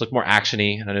trailer which looked more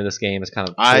actiony. I know this game is kind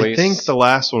of choice. I think the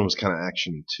last one was kind of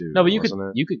actiony too. No, but you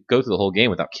could go through the whole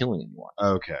game without killing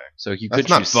anyone. Okay, so you could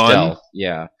choose stealth.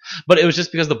 Yeah, but it was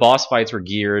just because the boss fights were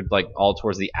geared like all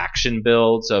towards the action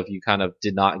build. So if you kind of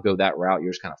did not go that route,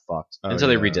 you're just kind of fucked until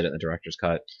they redid it in the director's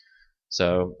cut.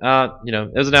 So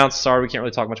it was announced. Sorry, we can't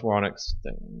really talk much more on it.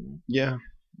 Yeah,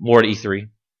 more at E3.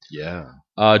 Yeah.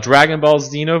 Dragon Ball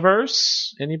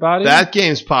Xenoverse. Anybody? That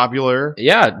game's popular.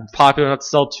 Yeah, popular enough to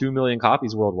sell 2 million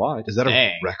copies worldwide. Is that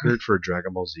a record for a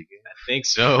Dragon Ball Z game? I think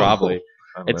so. Probably.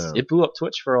 It blew up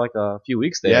Twitch for like a few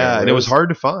weeks there. Yeah, and it was hard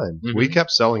to find. Mm-hmm. We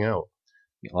kept selling out.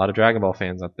 A lot of Dragon Ball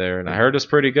fans out there, and I heard it's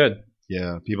pretty good.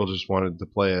 Yeah, people just wanted to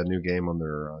play a new game on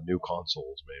their new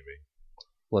consoles, maybe.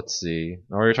 Let's see.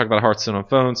 Now we're talking about Hearthstone on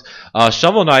phones.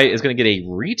 Shovel Knight is going to get a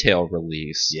retail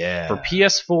release for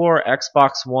PS4,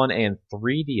 Xbox One, and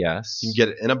 3DS. You can get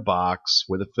it in a box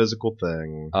with a physical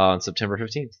thing on September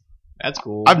 15th. That's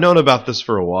cool. I've known about this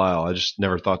for a while. I just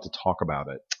never thought to talk about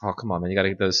it. Oh, come on, man. You got to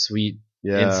get those sweet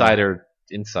insider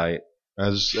insight.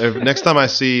 Next time I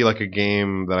see like a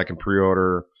game that I can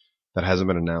pre-order that hasn't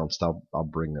been announced, I'll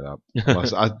bring it up.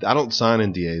 I don't sign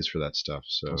NDAs for that stuff.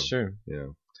 So that's true. Yeah.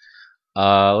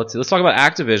 Let's see. Let's talk about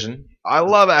Activision. I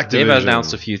love Activision. Dave has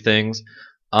announced a few things.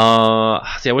 I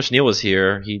wish Neil was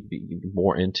here. He'd be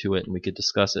more into it, and we could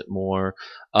discuss it more.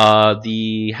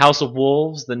 The House of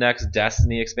Wolves, the next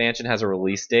Destiny expansion, has a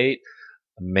release date,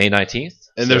 May 19th.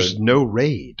 And there's no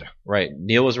raid. Right.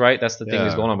 Neil was right. That's the thing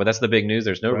that's going on, but that's the big news.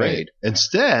 There's no raid.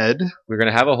 Instead, we're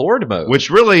going to have a horde mode. Which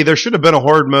really, there should have been a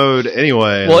horde mode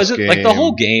anyway. Well, is it like the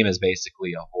whole game is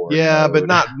basically a horde mode? But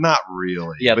not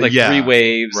really. Yeah, but like 3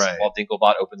 waves while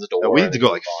Dinklebot opens the door. No, we need to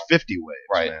go like 50 waves.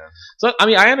 Right. Man. So, I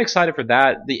mean, I am excited for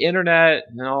that. The internet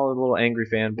and all the little angry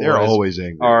fanboys they're always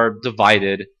angry. Are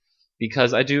divided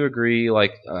because I do agree,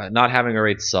 like, not having a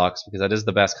raid sucks because that is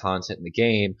the best content in the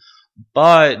game.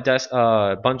 But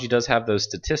Bungie does have those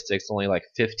statistics. Only like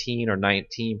 15 or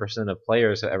 19% of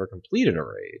players have ever completed a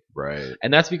raid. Right.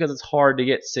 And that's because it's hard to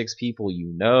get 6 people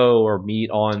or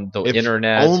meet on the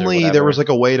internet. Only there was like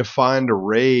a way to find a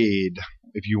raid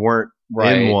if you weren't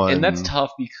in one. And that's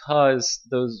tough because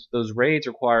those raids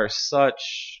require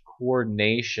such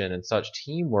coordination and such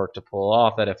teamwork to pull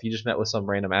off that if you just met with some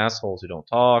random assholes who don't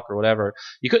talk or whatever,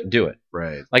 you couldn't do it.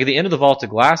 Right. Like at the end of the Vault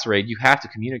of Glass raid, you have to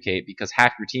communicate because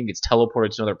half your team gets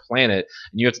teleported to another planet,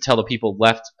 and you have to tell the people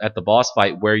left at the boss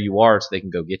fight where you are so they can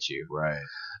go get you. Right.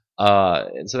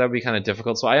 And so that would be kind of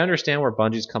difficult. So I understand where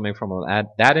Bungie's coming from on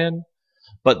that end,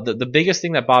 but the biggest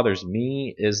thing that bothers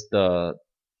me is the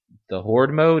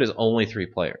horde mode is only 3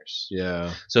 players.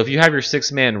 Yeah. So if you have your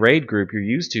 6-man raid group you're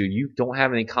used to, you don't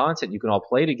have any content you can all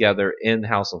play together in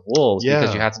House of Wolves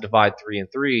because you have to divide 3 and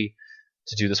 3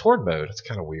 to do this horde mode. That's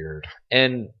kind of weird.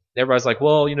 And everybody's like,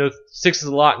 well, 6 is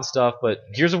a lot and stuff, but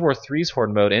Gears of War 3's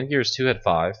horde mode and Gears 2 had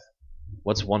 5.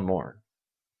 What's one more?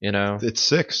 It's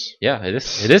 6. Yeah, it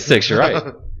is. It is 6. You're right.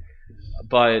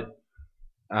 But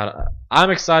I'm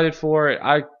excited for it.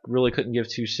 I really couldn't give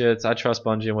 2 shits. I trust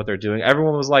Bungie and what they're doing.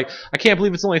 Everyone was like, I can't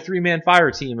believe it's only a 3-man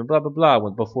fire team and blah, blah, blah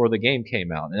before the game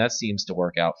came out. And that seems to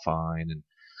work out fine. And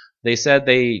they said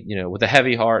they, with a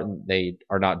heavy heart, they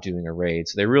are not doing a raid.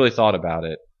 So they really thought about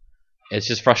it. It's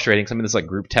just frustrating because I'm in this like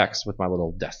group text with my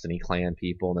little Destiny clan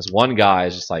people. And this one guy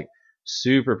is just like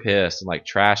super pissed and like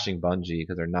trashing Bungie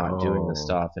because they're not doing this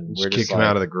stuff. And we're just kick him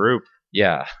out of the group.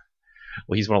 Yeah.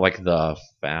 Well, he's one of like the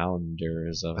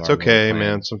founders of. That's okay,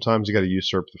 man. Sometimes you got to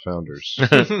usurp the founders.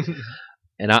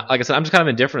 And like I said, I'm just kind of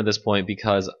indifferent at this point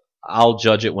because I'll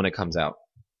judge it when it comes out.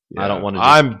 Yeah. I don't want to.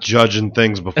 I'm judging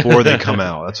things before they come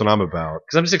out. That's what I'm about.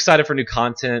 Because I'm just excited for new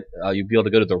content. You'll be able to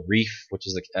go to the Reef, which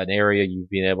is an area you've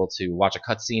been able to watch a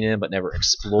cutscene in but never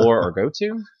explore or go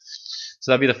to.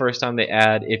 So that'd be the first time they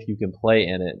add, if you can play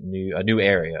in it, a new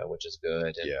area, which is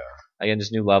good. And again,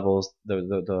 just new levels.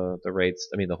 The rates,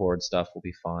 the horde stuff will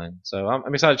be fun. So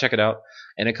I'm excited to check it out.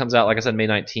 And it comes out, like I said, May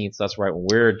 19th. So that's right when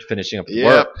we're finishing up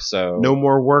work. So no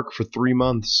more work for 3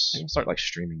 months. I'm start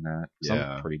streaming that.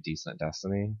 I'm pretty decent at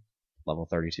Destiny, level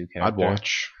 32 character. I'd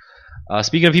watch.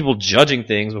 Speaking of people judging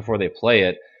things before they play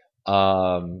it,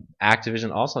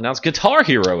 Activision also announced Guitar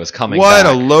Hero is coming back.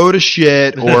 What a load of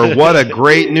shit, or what a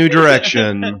great new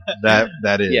direction that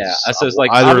is. Yeah, so it's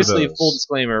obviously, full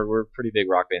disclaimer, we're pretty big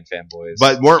Rock Band fanboys.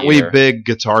 But weren't we big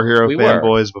Guitar Hero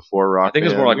fanboys before Rock Band? I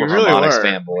think it was more we're Harmonix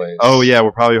fanboys. Oh yeah,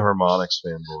 we're probably Harmonix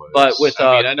fanboys. But with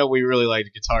I know we really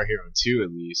liked Guitar Hero 2 at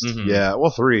least. Mm-hmm. Yeah,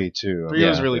 well 3 too. 3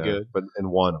 was really good. But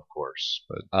and 1 of course.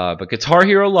 But Guitar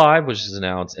Hero Live, which is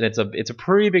announced, and it's a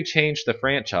pretty big change to the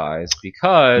franchise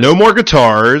because no more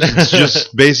guitars. It's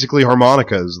just basically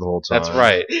harmonicas the whole time. That's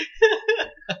right.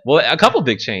 Well, a couple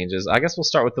big changes. I guess we'll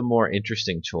start with the more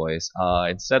interesting choice.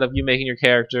 Instead of you making your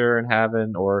character and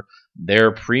having, or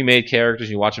their pre-made characters,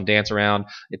 you watch them dance around,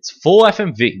 it's full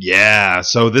FMV. Yeah,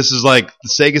 so this is like the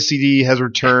Sega CD has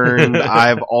returned.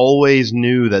 I've always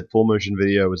knew that full motion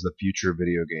video was the future of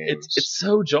video games. It's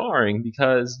so jarring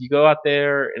because you go out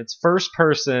there and it's first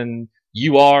person.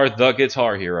 You are the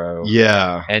Guitar Hero.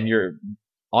 Yeah. And you're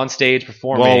on stage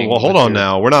performing. Well, hold on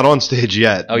now. We're not on stage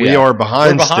yet. Oh, yeah. We are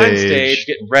behind stage,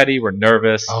 getting ready. We're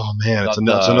nervous. Oh, man. It's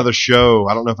another show.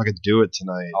 I don't know if I could do it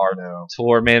tonight. Our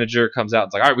tour manager comes out and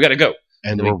is like, all right, we got to go.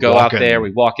 And then we go out there.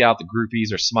 We walk out. The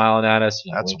groupies are smiling at us.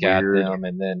 That's weird. At them,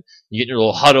 and then you get in your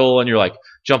little huddle and you're like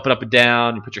jumping up and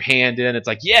down. You put your hand in. It's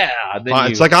like, yeah.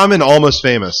 Then it's like I'm in Almost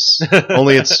Famous,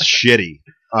 only it's shitty.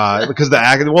 Because the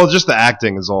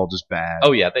acting is all just bad.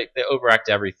 Oh yeah, they overact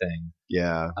everything.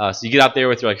 Yeah. So you get out there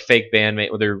with your fake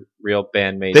bandmate, with your real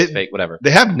bandmates, fake whatever.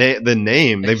 They have the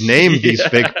name. They've named these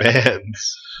fake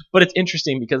bands. But it's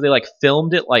interesting because they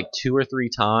filmed it 2 or 3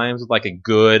 times with a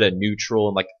good, a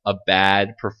neutral, and a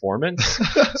bad performance.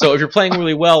 So if you're playing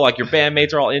really well, your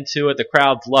bandmates are all into it, the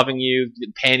crowd's loving you,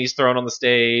 panties thrown on the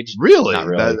stage. Really? Not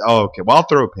really. Okay. Well, I'll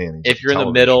throw panties. If you're in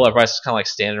the middle, everybody's just kind of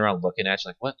standing around looking at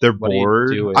you what? They're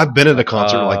bored. I've been at a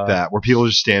concert like that where people are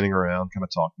just standing around kind of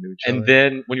talking to each other. And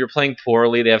then when you're playing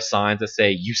poorly, they have signs that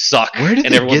say "you suck," Where did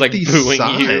and they everyone's get these booing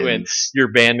signs? you, and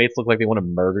your bandmates look like they want to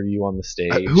murder you on the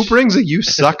stage. Who brings a "you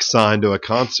suck" sign to a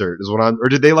concert? Or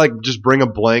did they just bring a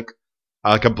blank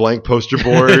poster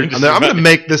board? I'm going to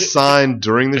make this sign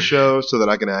during the show so that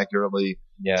I can accurately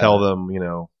tell them,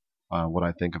 what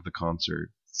I think of the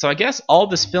concert. So I guess all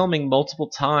this filming multiple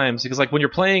times, because when you're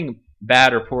playing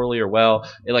bad or poorly or well,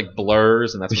 it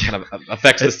blurs, and that's what kind of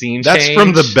affects the scene That's change.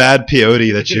 From the bad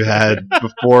peyote that you had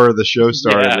before the show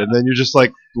started, and then you're just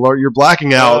you're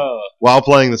blacking out while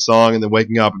playing the song, and then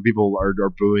waking up and people are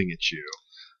booing at you.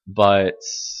 But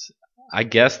I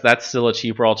guess that's still a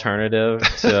cheaper alternative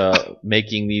to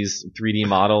making these 3D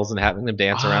models and having them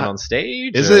dance around on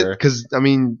stage. Is it? Because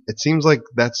it seems like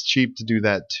that's cheap to do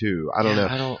that too. I don't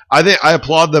know. I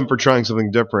applaud them for trying something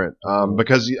different.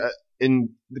 Because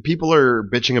the people are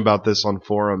bitching about this on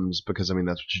forums because that's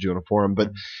what you do on a forum.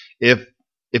 But if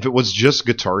it was just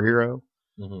Guitar Hero,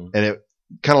 and it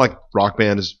kind of like Rock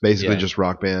Band is basically just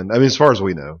Rock Band. As far as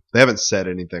we know, they haven't said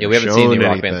anything. Yeah, we haven't seen the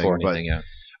Rock Band 4 or anything yet.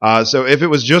 So if it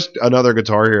was just another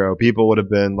Guitar Hero, people would have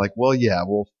been like,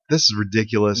 this is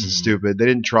ridiculous and stupid. They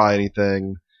didn't try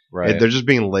anything. Right. They're just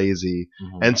being lazy.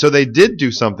 Mm-hmm. And so they did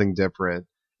do something different.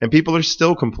 And people are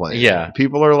still complaining. Yeah.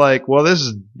 People are like, well, this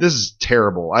is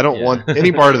terrible. I don't want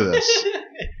any part of this.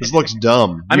 This looks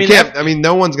dumb.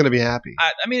 No one's going to be happy.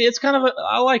 It's kind of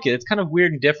I like it. It's kind of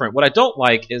weird and different. What I don't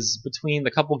like is between the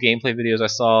couple gameplay videos I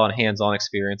saw and hands-on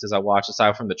experiences I watched,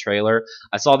 aside from the trailer,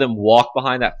 I saw them walk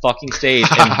behind that fucking stage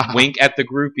and wink at the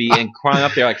groupie and climb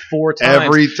up there 4 times.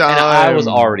 Every time. And I was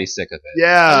already sick of it.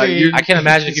 Yeah. I can't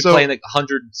imagine if you're playing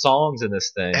 100 songs in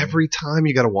this thing. Every time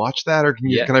you got to watch that, or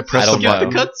can I press the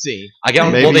button? The cutscene.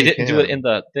 Well, they didn't do it in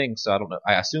the thing, so I don't know.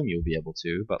 I assume you'll be able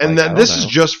to. But this is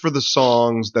just for the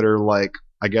songs that are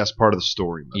I guess part of the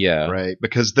story mode, right?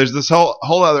 Because there's this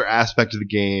whole other aspect of the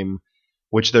game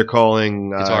which they're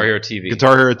calling Guitar Hero TV.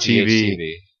 Guitar Hero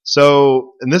TV.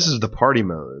 So, and this is the party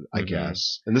mode, I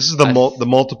guess. And this is the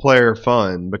multiplayer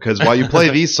fun, because while you play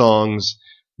these songs,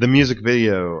 the music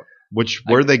video,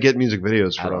 where do they get music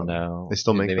videos from? I don't know. They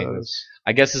still make those.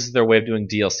 I guess this is their way of doing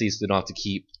DLC, so they don't have to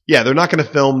keep. Yeah, they're not going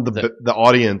to film the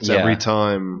audience every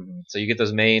time. So you get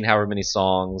those however many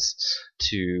songs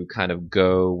to kind of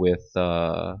go with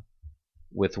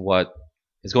what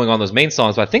is going on those main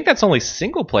songs, but I think that's only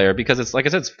single player because it's like I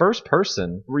said, it's first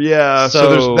person. Yeah, so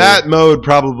there's that mode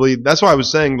probably. That's why I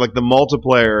was saying like the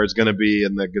multiplayer is going to be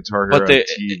in the Guitar Hero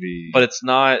TV. But it's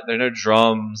not. There are no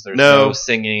drums. There's no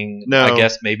singing. No. I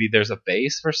guess maybe there's a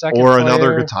bass for second or player.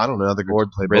 another guitar. I don't know. Another or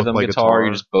play, rhythm both play guitar.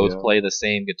 You just both play the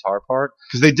same guitar part.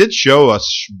 Because they did show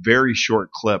us very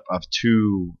short clip of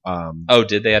two. Oh,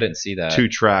 did they? I didn't see that. 2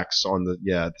 tracks on the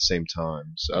at the same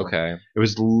time. So okay, it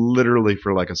was literally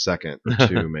for like a second or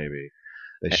two maybe.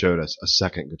 They showed us a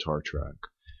second guitar track.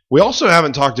 We also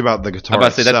haven't talked about the guitar. I'm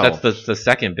about to say itself. that's the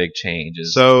second big change.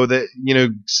 So that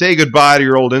say goodbye to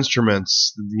your old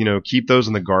instruments. Keep those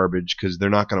in the garbage because they're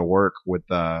not going to work with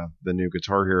the new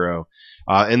Guitar Hero.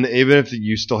 And even if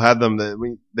you still had them,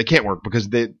 they can't work because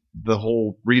the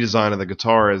whole redesign of the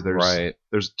guitar is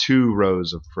there's 2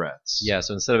 rows of frets. Yeah,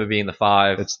 so instead of it being the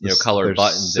 5 colored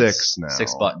buttons, 6 now.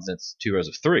 6 buttons. It's 2 rows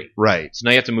of 3. Right. So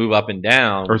now you have to move up and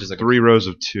down, or which is like 3 rows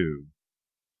of 2.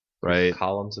 Right.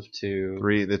 Columns of 2.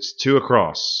 3. It's 2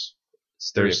 across.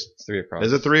 There's 3 across.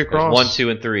 Is it 3 across? There's 1, 2,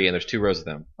 and 3, and there's 2 rows of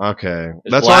them. Okay,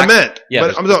 that's what I meant. Yeah,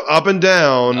 but I'm talking up and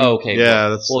down. Oh, okay. Yeah,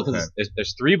 that's because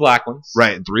there's 3 black ones.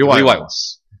 Right, and 3 white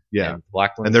ones. Yeah, and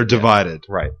black ones, and they're divided.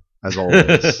 Right, as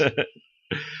always.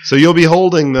 So you'll be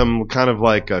holding them kind of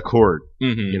like a chord,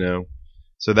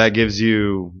 So that gives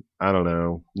you, I don't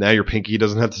know. Now your pinky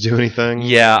doesn't have to do anything.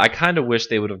 Yeah, I kind of wish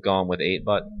they would have gone with 8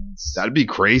 buttons. That'd be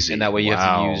crazy. And that way you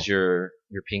have to use your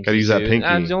pinky. Gotta use that pinky.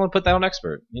 You don't want to put that on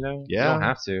expert. Yeah. You don't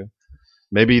have to.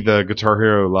 Maybe the Guitar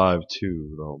Hero Live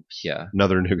 2. Yeah.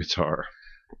 Another new guitar.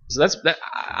 So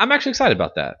I'm actually excited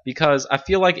about that because I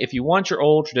feel like if you want your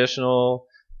old traditional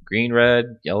green, red,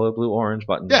 yellow, blue, orange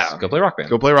buttons, go play Rock Band.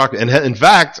 Go play Rock Band. And in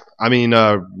fact, I mean,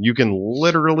 you can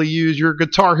literally use your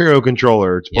Guitar Hero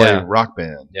controller to play Rock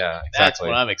Band. Yeah, exactly. That's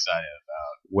what I'm excited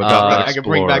about. Without I can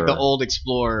bring back the old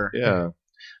Explorer. Yeah.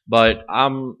 But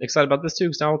I'm excited about this too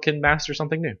because now we can master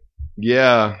something new.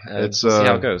 Yeah, we'll see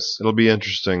how it goes. It'll be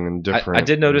interesting and different. I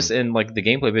did notice in like the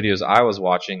gameplay videos I was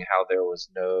watching how there was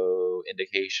no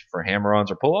indication for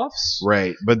hammer-ons or pull-offs.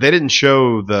 Right, but they didn't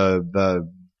show the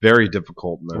very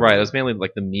difficult mode. Right, it was mainly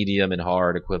like the medium and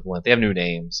hard equivalent. They have new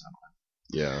names.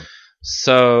 Yeah.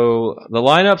 So the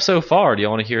lineup so far. Do you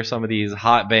want to hear some of these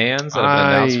hot bands that have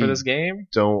been announced for this game?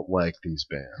 Don't like these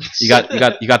bands. You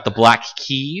got the Black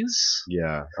Keys.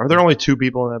 Yeah. Are there only 2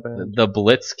 people in that band? The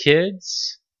Blitz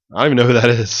Kids. I don't even know who that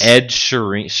is. Ed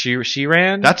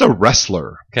Sheeran. That's a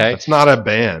wrestler. Okay. That's not a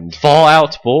band.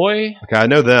 Fallout Boy. Okay, I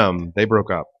know them. They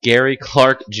broke up. Gary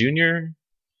Clark Jr.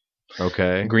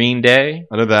 Okay. Green Day.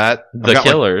 I know that. The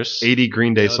Killers. Like 80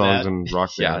 Green Day songs in Rock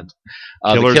Band.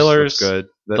 Yeah. The Killers. Good.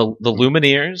 The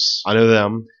Lumineers. I know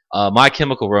them. My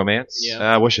Chemical Romance. Yeah.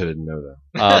 I wish I didn't know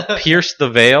them. Pierce the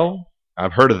Veil.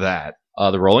 I've heard of that.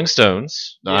 The Rolling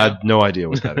Stones. I had no idea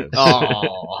what that is.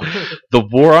 The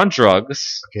War on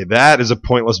Drugs. Okay, that is a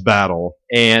pointless battle.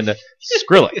 And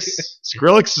Skrillex.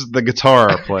 Skrillex is the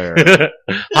guitar player.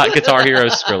 Hot Guitar Hero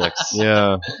Skrillex.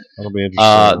 Yeah, that'll be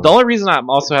interesting. The only reason I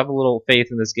also have a little faith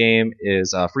in this game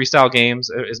is Freestyle Games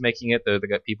is making it. They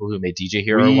got people who made DJ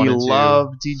Hero 1 and 2. We love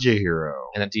DJ Hero.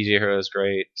 And that DJ Hero is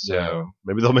great. So yeah.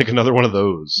 Maybe they'll make another one of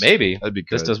those. Maybe. That'd be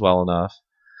good. This does well enough.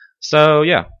 So,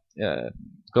 yeah.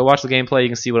 Go watch the gameplay. You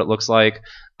can see what it looks like.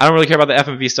 I don't really care about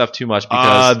the FMV stuff too much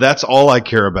because that's all I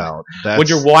care about. When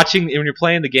you're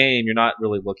playing the game, you're not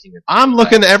really looking at. I'm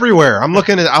looking everywhere. I'm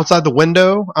looking outside the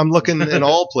window. I'm looking in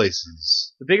all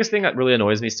places. The biggest thing that really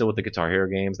annoys me still with the Guitar Hero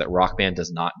games that Rock Band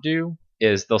does not do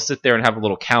is they'll sit there and have a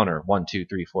little counter 1, 2,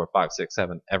 3, 4, 5, 6,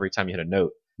 7 every time you hit a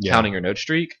note. Yeah. Counting your note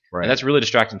streak, right. And that's really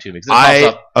distracting to me. Because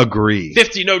I agree.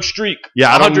 50 note streak.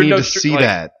 Yeah, I don't need to see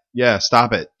that. Yeah,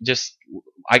 stop it. Just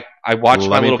I watch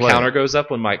my little counter goes up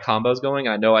when my combo's going.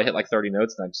 I know I hit like 30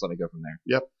 notes, and I just let it go from there.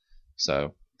 Yep.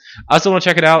 So I still want to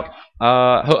check it out.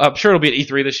 I'm sure it'll be at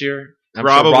E3 this year.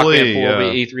 Probably. Sure Rock Band 4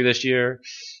 will be E3 this year.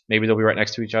 Maybe they'll be right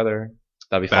next to each other.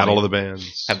 That'd be fun. Battle of the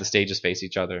Bands. Have the stages face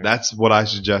each other. That's what I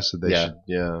suggested they should.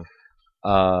 Yeah.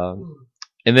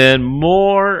 And then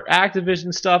more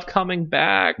Activision stuff coming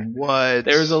back. What?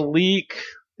 There's a leak.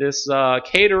 This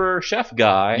caterer chef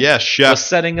guy chef. was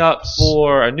setting up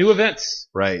for a new event.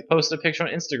 Right. Posted a picture on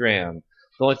Instagram.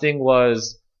 The only thing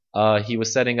was he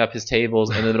was setting up his tables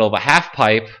in the middle of a half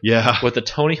pipe with the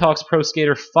Tony Hawk's Pro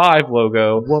Skater 5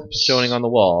 logo showing on the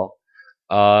wall.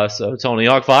 So Tony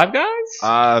Hawk 5 Guys?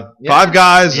 5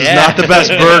 Guys is not the best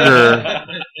burger.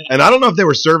 And I don't know if they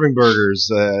were serving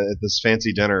burgers at this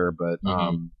fancy dinner, but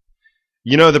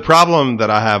the problem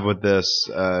that I have with this,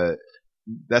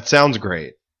 that sounds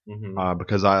great.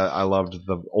 Because I loved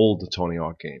the old Tony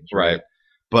Hawk games. Right.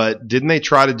 But didn't they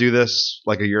try to do this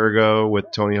like a year ago with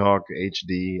Tony Hawk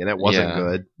HD, and it wasn't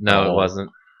good? No, it wasn't.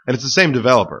 And it's the same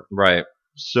developer. Right.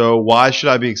 So why should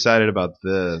I be excited about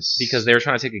this? Because they were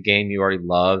trying to take a game you already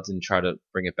loved and try to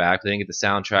bring it back. They didn't get the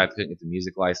soundtrack, they couldn't get the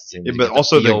music licensing. Yeah, but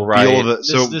also the feel right. of it.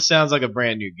 So this sounds like a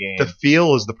brand new game. The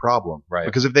feel is the problem. Right.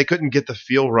 Because if they couldn't get the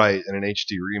feel right in an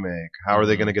HD remake, how are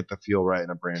they going to get the feel right in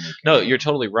a brand new game? No, you're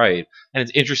totally right. And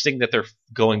it's interesting that they're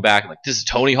going back, like, this is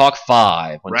Tony Hawk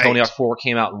 5. When Tony Hawk 4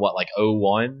 came out in, what, like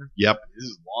 01? Yep. This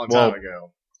is a long time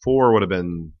ago. 4 would have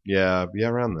been,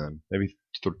 around then. Maybe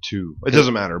 2. It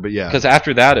doesn't matter, but yeah. Because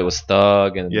after that, it was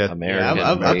Thug and American.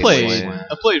 Yeah,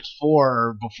 I played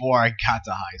 4 before I got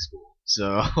to high school.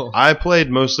 So I played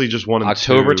mostly just 1 and 2.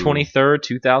 October 23rd,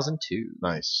 2002.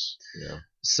 Nice. Yeah.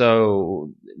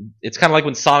 So it's kind of like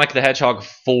when Sonic the Hedgehog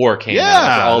 4 came out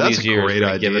after all these years. Great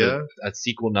idea. Give it a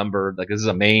sequel number, like this is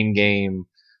a main game,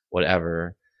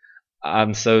 whatever.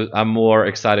 I'm more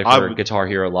excited for Guitar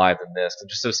Hero Live than this. I'm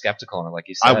just so skeptical on it, like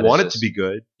you said. I want it to be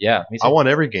good. Yeah, me too. I want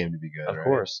every game to be good. Of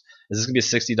course. Is this gonna be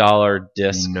a $60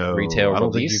 disc retail I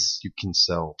don't release? think you can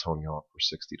sell Tony Hawk for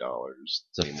 $60.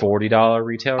 It's a $40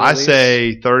 retail release? I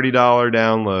say $30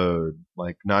 download,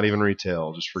 like not even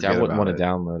retail. Just forget about it. I wouldn't want to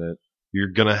download it.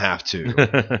 You're gonna have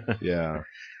to. Yeah.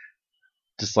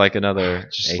 Just like another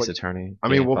Ace Attorney. I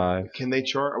mean, can they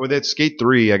charge? Well, that Skate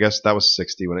 3, I guess that was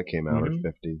 60 when it came out, or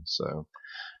 50. So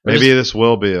maybe this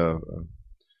will be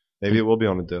maybe it will be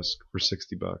on a disc for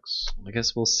 $60. I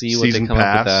guess we'll see what they come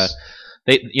up with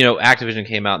that. Activision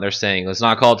came out and they're saying it's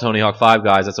not called Tony Hawk 5,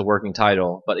 guys. That's a working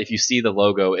title. But if you see the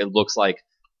logo, it looks like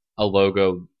a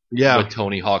logo with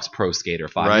Tony Hawk's Pro Skater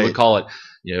 5. Right. You would call it,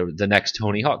 the next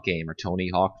Tony Hawk game, or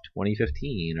Tony Hawk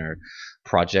 2015, or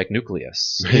Project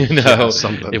Nucleus.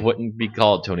 It wouldn't be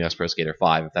called Tony Hawk's Pro Skater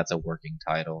 5 if that's a working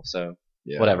title. So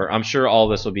whatever. I'm sure all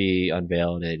this will be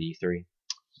unveiled at E3.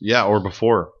 Yeah, or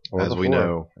before, we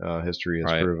know. History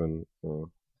has proven.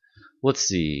 Let's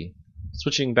see.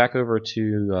 Switching back over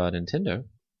to Nintendo.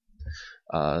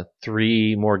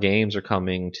 3 more games are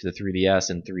coming to the 3DS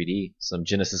and 3D. Some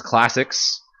Genesis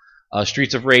classics.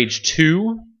 Streets of Rage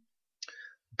 2,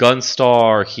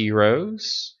 Gunstar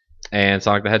Heroes, and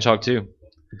Sonic the Hedgehog 2.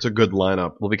 It's a good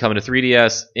lineup. Will be coming to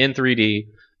 3DS in 3D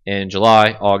in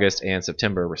July, August, and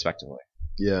September, respectively.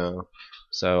 Yeah.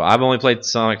 So I've only played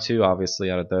Sonic 2, obviously,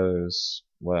 out of those.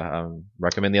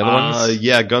 Recommend the other ones?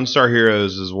 Yeah, Gunstar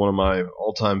Heroes is one of my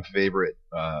all-time favorite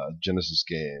Genesis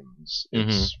games.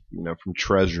 It's from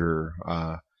Treasure.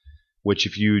 Which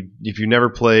if you never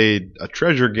played a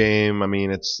Treasure game, I mean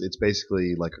it's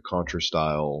basically like a Contra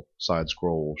style side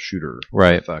scroll shooter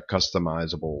with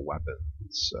customizable weapons.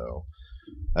 So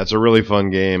that's a really fun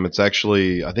game. It's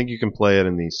actually, I think you can play it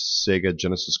in the Sega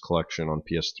Genesis collection on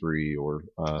PS3 or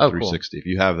 360. Cool. If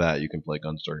you have that, you can play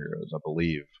Gunstar Heroes, I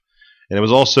believe. And it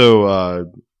was also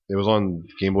it was on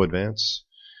Game Boy Advance.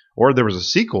 Or there was a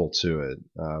sequel to it.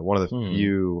 One of the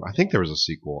few. I think there was a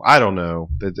sequel. I don't know.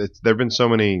 There have been so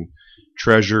many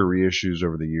Treasure reissues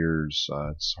over the years.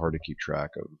 It's hard to keep track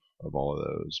of all of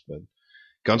those. But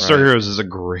Gunstar Heroes is a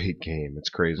great game. It's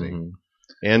crazy. Mm-hmm.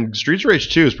 And Streets of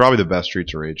Rage 2 is probably the best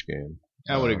Streets of Rage game.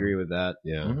 I would agree with that.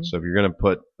 Yeah. Mm-hmm. So if you're going to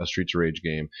put a Streets of Rage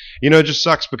game, it just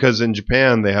sucks because in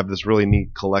Japan they have this really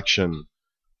neat collection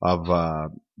of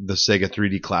the Sega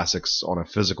 3D classics on a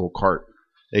physical cart.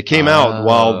 It came out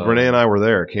while Renee and I were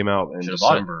there. It came out in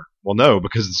December. Well, no,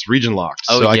 because it's region locked.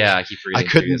 Oh, so yeah. I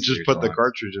couldn't just put the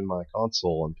cartridge in my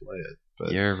console and play it.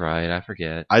 But you're right. I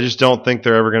forget. I just don't think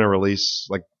they're ever going to release.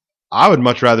 Like, I would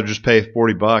much rather just pay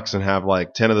 $40 and have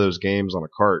like 10 of those games on a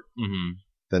cart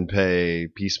than pay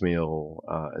piecemeal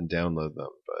and download them.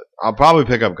 But I'll probably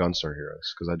pick up Gunstar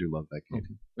Heroes because I do love that game.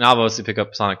 And I'll obviously pick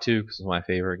up Sonic 2 because it's my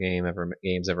favorite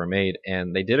games ever made.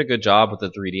 And they did a good job with the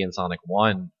 3D and Sonic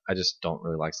 1. I just don't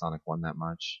really like Sonic 1 that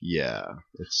much. Yeah,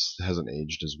 it hasn't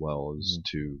aged as well as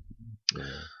 2.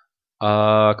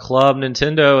 Yeah. Club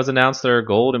Nintendo has announced their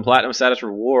gold and platinum status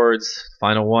rewards,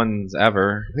 final ones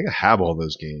ever. I think I have all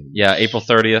those games. Yeah, April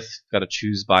 30th. Got to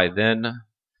choose by then.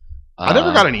 I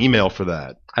never got an email for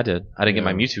that. I did. I didn't get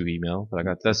my Mewtwo email, but I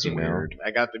got this email. Weird.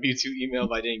 I got the Mewtwo email,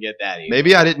 but I didn't get that email.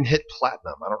 Maybe I didn't hit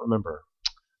platinum. I don't remember.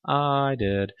 I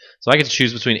did. So I get to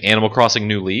choose between Animal Crossing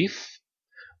New Leaf,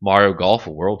 Mario Golf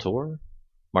World Tour,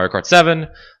 Mario Kart 7,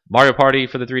 Mario Party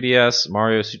for the 3DS,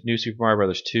 New Super Mario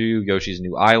Bros. 2, Yoshi's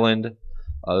New Island.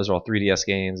 Those are all 3DS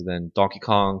games. Then Donkey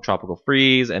Kong Tropical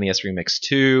Freeze, NES Remix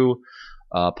 2,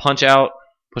 Punch Out,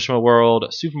 Pushmo World,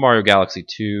 Super Mario Galaxy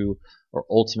 2, or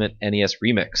Ultimate NES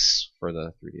Remix for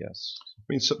the 3DS. I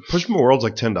mean, so Pushmo World's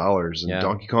like $10, and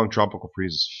Donkey Kong Tropical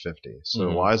Freeze is $50.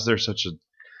 So why is there such a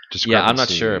discrepancy? Yeah, I'm not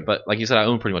sure, but like you said, I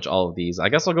own pretty much all of these. I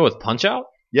guess I'll go with Punch Out.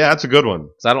 Yeah, that's a good one.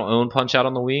 Because I don't own Punch-Out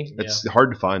on the Wii. It's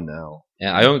hard to find now.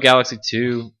 Yeah, I own Galaxy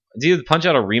 2. It's either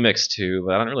Punch-Out or Remix 2,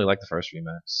 but I don't really like the first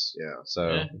Remix. Yeah. So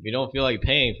if you don't feel like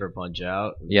paying for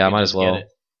Punch-Out, yeah, might as well.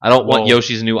 I don't want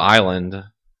Yoshi's New Island.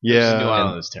 Yeah. Yoshi's New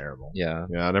Island is terrible. Yeah.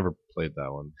 Yeah, I never played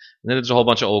that one. And then there's a whole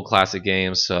bunch of old classic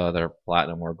games that are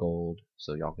platinum or gold,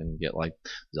 so y'all can get like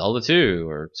Zelda 2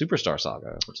 or Superstar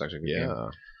Saga, which is actually a good game.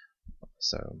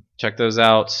 So check those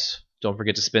out. Don't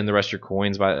forget to spend the rest of your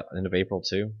coins by the end of April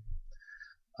too.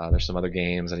 There's some other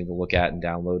games I need to look at and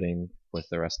downloading with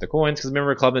the rest of the coins, because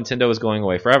remember, Club Nintendo is going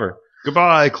away forever.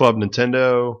 Goodbye, Club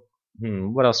Nintendo.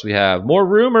 What else do we have? More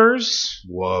rumors.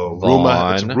 Whoa,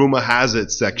 rumor has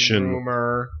it section.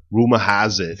 Rumor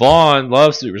has it. Vaughn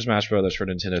loves Super Smash Bros. For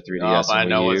Nintendo 3DS. I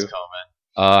know what's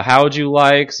coming. How would you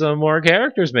like some more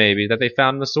characters maybe that they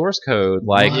found in the source code?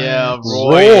 Like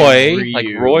Roy, like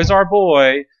Roy's our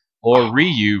boy, or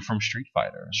Ryu from Street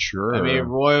Fighter. Sure. I mean,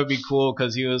 Roy would be cool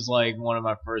because he was like one of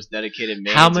my first dedicated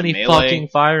mains. How many fucking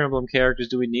Fire Emblem characters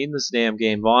do we need in this damn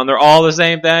game, Vaughn? They're all the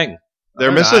same thing.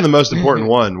 They're missing the most important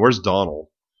one. Where's Donald?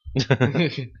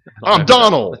 I'm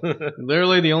Donald!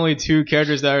 Literally, the only two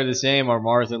characters that are the same are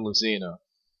Marth and Lucina.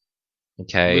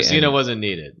 Okay. Lucina wasn't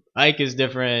needed. Ike is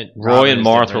different. Roy and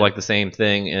Marth were like the same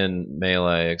thing in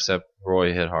Melee, except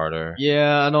Roy hit harder.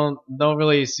 Yeah, I don't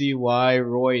really see why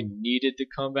Roy needed to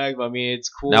come back, but I mean, it's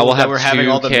cool now that we're having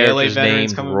all the Melee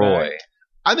veterans coming back.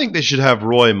 I think they should have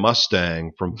Roy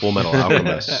Mustang from Full Metal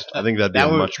Alchemist. I think that'd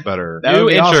be much better. That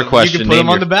would be awesome. Question. You can put him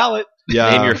on the ballot.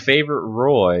 Yeah. Name your favorite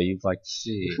Roy you'd like to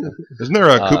see. Isn't there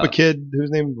a Koopa kid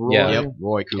who's named Roy? Yeah, yep.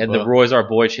 Roy Koopa. And the Roy's Our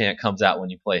Boy chant comes out when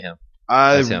you play him.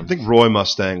 I think Roy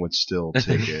Mustang would still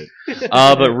take it.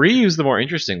 But Ryu's the more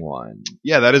interesting one.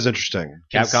 Yeah, that is interesting.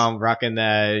 Capcom rocking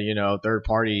that, third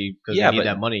party because they need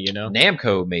that money,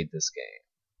 Namco made this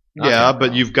game. Yeah,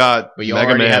 but you've got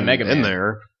Mega Man in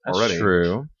there already. That's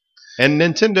true. And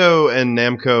Nintendo and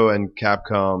Namco and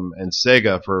Capcom and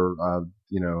Sega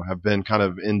have been kind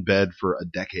of in bed for a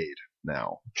decade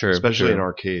now. True. Especially in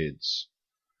arcades.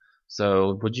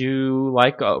 So, would you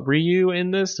like Ryu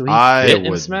in this? Would he fit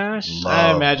in Smash?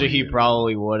 I imagine he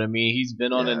probably would. I mean, he's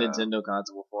been on a Nintendo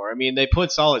console before. I mean, they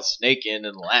put Solid Snake in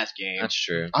the last game. That's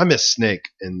true. I miss Snake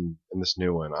in this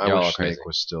new one. I wish Snake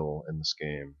was still in this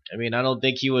game. I mean, I don't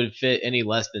think he would fit any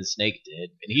less than Snake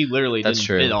did. And he literally didn't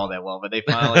fit all that well, but they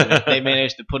finally they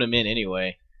managed to put him in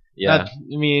anyway. Yeah. I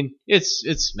mean, it's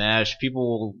Smash.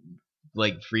 People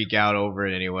will freak out over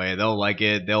it anyway. They'll like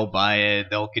it. They'll buy it.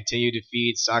 They'll continue to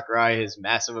feed Sakurai his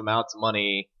massive amounts of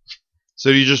money. So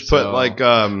you just put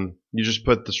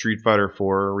the Street Fighter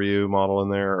 4 Ryu model in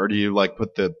there, or do you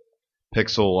put the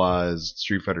pixelized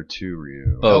Street Fighter 2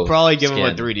 Ryu? They'll probably give him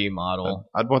a 3D model.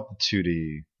 I'd want the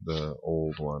 2D, the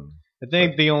old one. I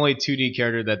think the only 2D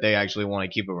character that they actually want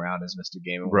to keep around is Mr.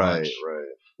 Game & Watch. Right.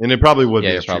 And it probably would be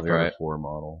a Street Fighter 4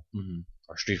 model. Mm-hmm.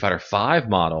 Or Street Fighter 5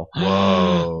 model.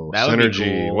 Whoa. That would Synergy. be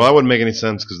cool. Well, that wouldn't make any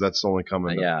sense because that's only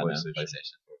coming to PlayStation.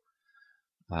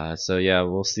 So yeah,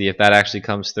 we'll see if that actually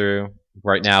comes through.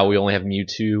 Right now, we only have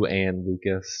Mewtwo and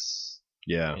Lucas.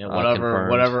 Yeah.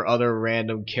 Whatever other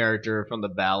random character from the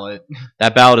ballot.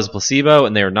 That ballot is placebo,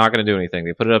 and they're not going to do anything.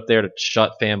 They put it up there to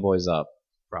shut fanboys up.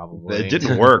 Probably. It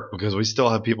didn't work because we still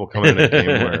have people coming in a game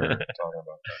where talking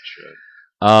about that shit.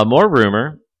 More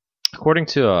rumor. According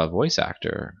to a voice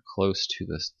actor close to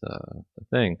this the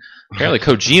thing, apparently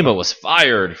Kojima was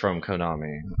fired from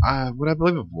Konami. Would I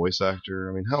believe a voice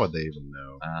actor? I mean, how would they even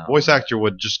know? Voice actor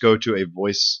would just go to a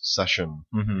voice session.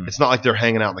 Mm-hmm. It's not like they're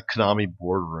hanging out in the Konami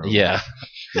boardroom. Yeah.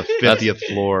 The 50th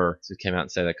floor. So he came out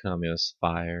and said that Konami was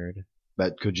fired.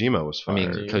 That Kojima was fired. I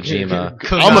mean, Kojima.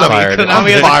 You're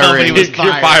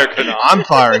fired, Konami. I'm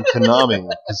firing Konami.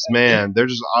 Because, man, they're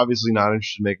just obviously not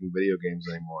interested in making video games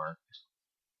anymore.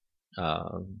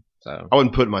 So I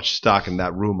wouldn't put much stock in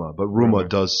that rumor, but rumor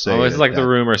does say. Oh, it's like the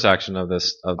rumor section of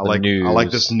this the news. I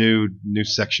like this new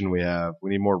section we have.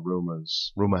 We need more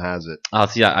rumors. Rumor has it.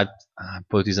 See, I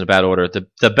put these in a bad order.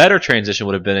 The better transition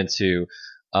would have been into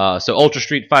so Ultra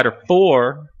Street Fighter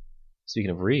 4.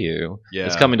 Speaking of Ryu,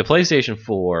 it's coming to PlayStation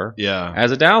 4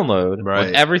 as a download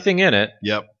with everything in it.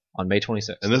 Yep. On May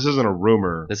 26th. And this isn't a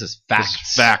rumor. This is facts. This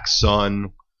is facts, son.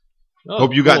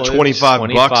 Hope you got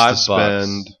 $25 to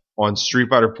spend on Street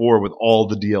Fighter 4 with all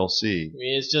the DLC. I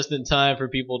mean, it's just in time for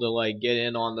people to get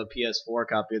in on the PS4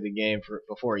 copy of the game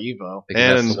before Evo.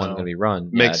 Because that's the one going to be run.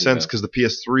 Makes sense because the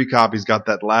PS3 copy's got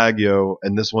that lag,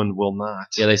 and this one will not.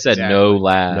 Yeah, they said no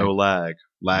lag. No lag.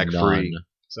 Lag free.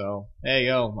 So, hey,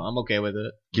 I'm okay with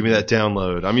it. Give me that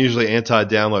download. I'm usually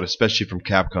anti-download, especially from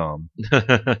Capcom.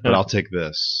 But I'll take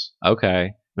this.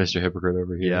 Okay. Mr. Hypocrite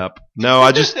over here. Yep. No,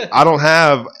 I don't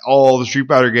have all the Street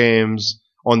Fighter games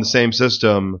on the same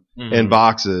system in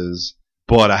boxes.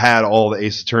 But I had all the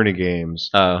Ace Attorney games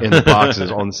in the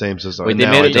boxes on the same system. Wait, they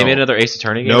made another Ace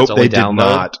Attorney game? Nope, they did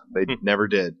not. They never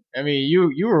did. I mean,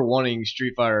 you were wanting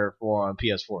Street Fighter 4 on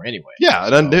PS4 anyway. Yeah,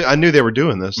 so. And I knew they were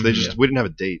doing this. They just we didn't have a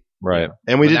date. Right.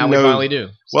 And we didn't know. We finally do.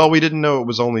 Well, we didn't know it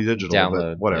was only digital.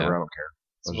 Download. But whatever, I don't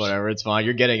care. Whatever, it's fine.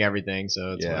 You're getting everything,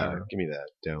 so it's whatever. Give me that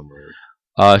download.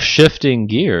 Shifting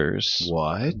gears.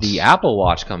 What? The Apple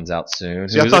Watch comes out soon.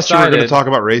 See, I thought you were going to talk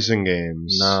about racing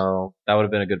games. No, that would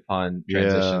have been a good fun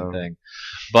transition thing.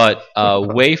 But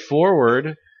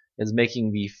WayForward is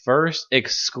making the first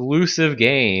exclusive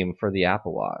game for the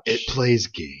Apple Watch. It plays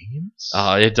games?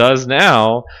 It does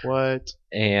now. What?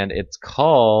 And it's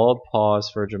called, pause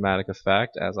for dramatic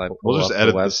effect as I pull up the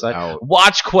website. This out.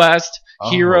 Watch Quest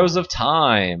Heroes of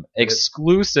Time.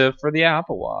 Exclusive for the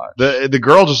Apple Watch. The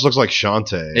girl just looks like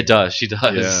Shantae. It does. She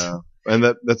does. Yeah.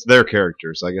 And that's their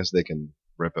character, so I guess they can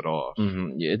rip it off.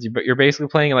 Mm-hmm. You're basically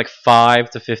playing in like 5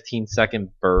 to 15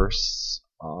 second bursts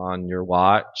on your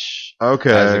watch.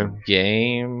 Okay. As a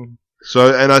game.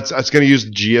 So, and it's going to use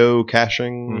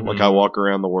geocaching, like I walk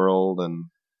around the world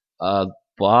and...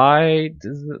 Why?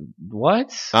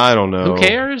 What? I don't know. Who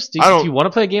cares? Do you want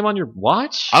to play a game on your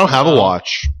watch? I don't have a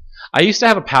watch. I used to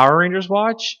have a Power Rangers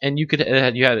watch, and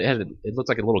it looked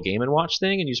like a little Game & Watch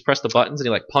thing, and you just press the buttons, and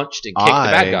you like punched and kicked the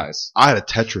bad guys. I had a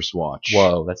Tetris watch.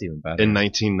 Whoa, that's even better. In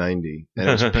 1990, and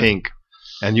it was pink,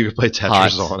 and you could play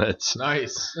Tetris on it.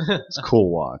 Nice. It's a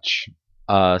cool watch.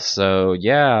 So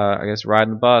yeah, I guess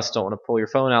riding the bus, don't want to pull your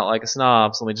phone out like a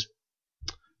snob, so let me just.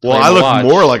 Well, I look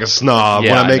more like a snob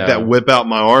when I make that whip out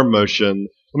my arm motion.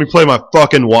 Let me play my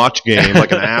fucking watch game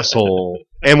like an asshole.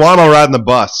 And why am I riding the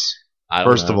bus?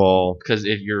 First of all, because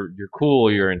if you're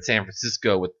cool, you're in San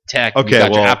Francisco with tech. Okay, you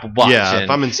got your Apple Watch. Yeah, if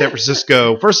I'm in San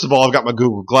Francisco, first of all, I've got my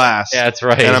Google Glass. Yeah, that's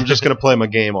right. And I'm just gonna play my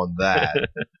game on that.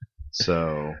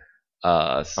 So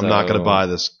I'm not gonna buy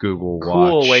this Google Watch.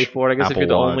 Cool, wait for it. I guess Apple if you're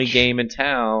the Watch. only game in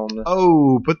town.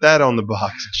 Oh, put that on the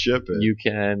box and ship it. You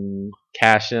can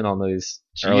cash in on those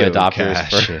early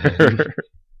adopters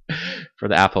for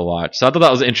the Apple Watch. So I thought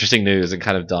that was interesting news and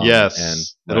kind of dumb. Yes, and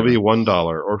it'll be $1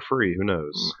 or free. Who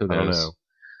knows? Who knows? I don't know.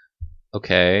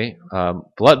 Okay,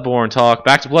 Bloodborne talk.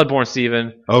 Back to Bloodborne,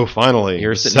 Steven. Oh, finally!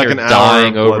 You're sitting here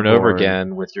dying over and over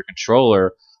again with your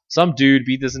controller. Some dude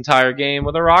beat this entire game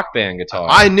with a Rock Band guitar.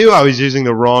 I knew I was using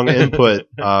the wrong input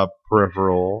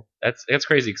peripheral. That's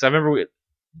crazy because I remember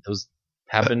those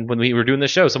happened when we were doing the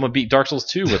show. Someone beat Dark Souls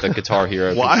 2 with a Guitar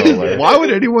Hero controller. Why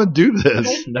would anyone do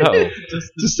this? No,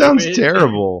 this sounds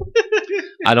terrible.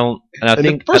 I don't. And I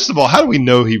think first of all, how do we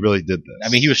know he really did this? I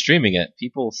mean, he was streaming it.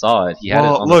 People saw it. He had it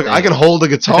on look, I can hold a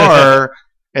guitar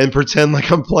and pretend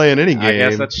like I'm playing any game. I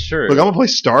guess that's true. Look, I'm gonna play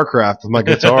StarCraft with my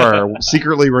guitar.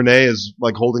 Secretly, Renee is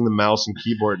like holding the mouse and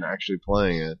keyboard and actually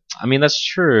playing it. I mean, that's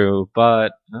true,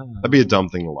 but that'd be a dumb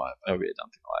thing to lie about. That would be a dumb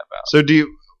thing to lie about. So,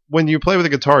 when you play with a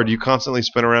guitar, do you constantly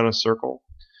spin around in a circle?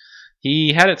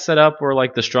 He had it set up where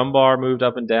like the strum bar moved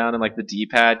up and down, and like the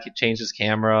D-pad changed his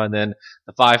camera, and then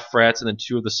the 5 frets, and then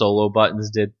 2 of the solo buttons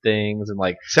did things, and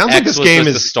like sounds like this game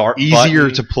is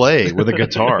easier to play with a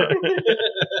guitar.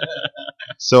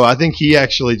 So I think he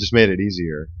actually just made it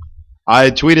easier.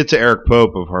 I tweeted to Eric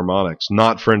Pope of Harmonix,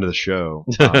 not friend of the show,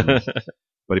 but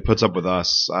he puts up with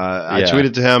us. I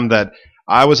tweeted to him that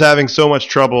I was having so much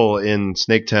trouble in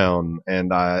Snaketown,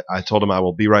 and I told him I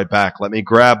will be right back. Let me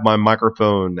grab my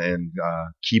microphone and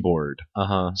keyboard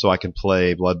so I can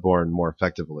play Bloodborne more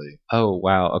effectively. Oh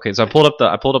wow! Okay, so I pulled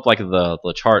up like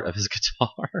the chart of his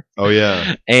guitar. Oh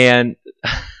yeah, and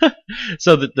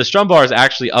so the strum bar is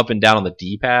actually up and down on the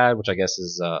D-pad, which I guess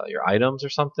is your items or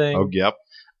something. Oh yep.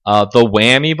 The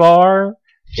whammy bar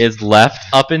is left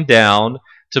up and down.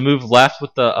 To move left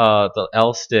with the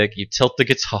L stick, you tilt the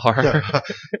guitar.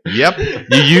 Yep.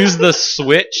 You use the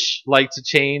switch like to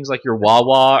change like your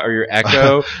wah-wah or your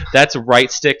echo. That's right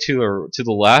stick to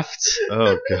the left.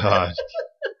 Oh god.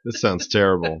 This sounds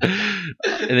terrible.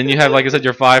 And then you have, like I said,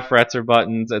 your 5 frets are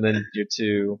buttons, and then your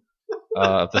 2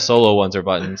 the solo ones are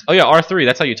buttons. Oh yeah, R3.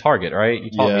 That's how you target, right? You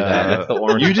taught me that. That's the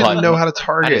orange. You didn't know how to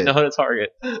target. I didn't know how to target.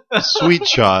 Sweet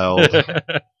child.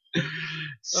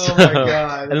 So, oh my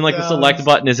god! And then like the select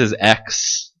button is his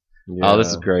X. Yeah. Oh, this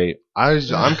is great.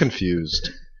 I'm confused.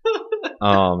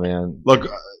 Oh man! Look,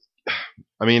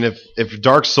 I mean, if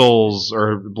Dark Souls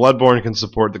or Bloodborne can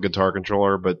support the guitar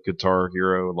controller, but Guitar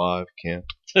Hero Live can't,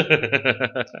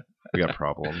 we got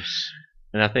problems.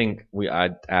 And I think I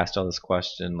asked y'all this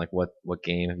question, like, what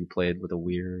game have you played with a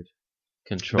weird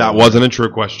controller? That wasn't a true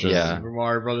question. Yeah. Super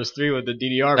Mario Brothers 3 with the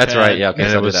DDR That's pad. right. Yeah. Okay.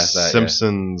 And so it was ask that,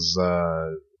 Simpsons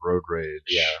Road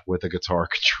Rage with a guitar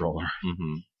controller.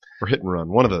 Mm-hmm. Or Hit and Run.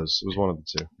 One of those. It was one of the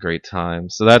two. Great time.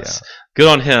 So that's good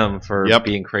on him for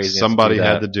being crazy. Somebody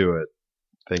had to do it.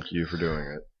 Thank you for doing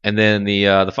it. And then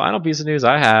the final piece of news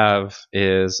I have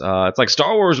is it's like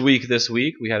Star Wars week this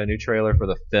week. We had a new trailer for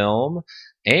the film,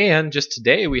 and just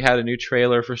today we had a new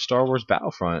trailer for Star Wars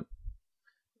Battlefront.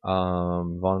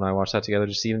 Vaughn and I watched that together.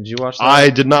 Steven, did you watch that? I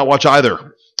did not watch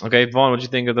either. Okay, Vaughn, what did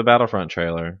you think of the Battlefront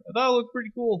trailer? I thought it looked pretty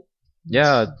cool.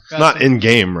 Yeah, it's not in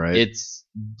game, right? It's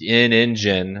in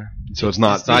engine, so it's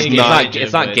not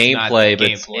gameplay, but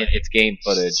it's game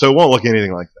footage. So it won't look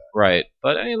anything like that, right?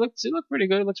 But I mean, it looked pretty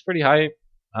good. It looks pretty hype.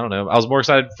 I don't know. I was more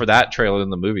excited for that trailer than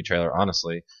the movie trailer,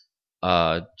 honestly.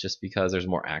 Just because there's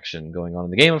more action going on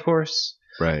in the game, of course.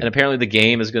 Right. And apparently the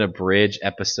game is going to bridge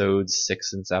episodes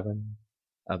 6 and 7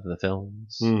 of the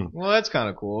films. Well, that's kind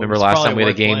of cool. Remember last time we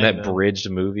had a game that bridged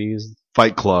movies?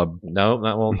 Fight Club. No,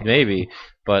 not well, maybe.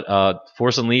 But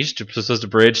Force Unleashed was supposed to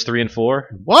bridge 3 and 4.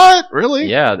 What? Really?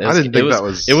 Yeah. I didn't think that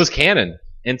was... It was canon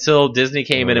until Disney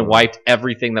came in and wiped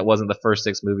everything that wasn't the first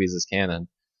 6 movies as canon.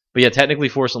 But yeah, technically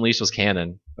Force Unleashed was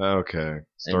canon. Okay.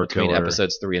 In between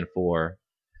episodes 3 and 4.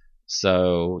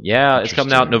 So, yeah, it's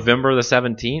coming out November the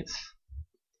 17th.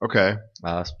 Okay.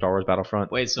 Star Wars Battlefront.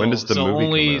 Wait, so, when does the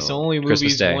movie come out? So only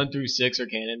movies 1 through 6 are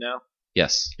canon now?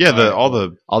 Yes. Yeah, all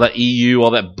that EU,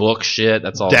 all that book shit,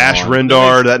 that's all Dash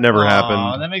Rendar, that never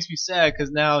happened. That makes me sad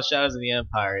because now Shadows of the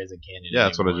Empire isn't canon Yeah, anymore.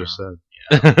 that's what I just said.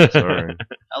 Yeah. Sorry.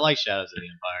 I like Shadows of the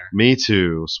Empire. Me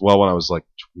too. Well, when I was like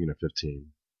 15.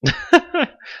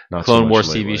 Not Clone so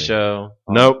Wars lately. TV show.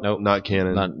 Nope, not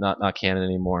canon. Not canon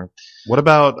anymore. What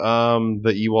about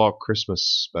the Ewok Christmas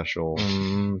special?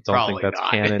 Don't Probably think that's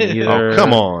not. canon either. Oh,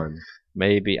 come on.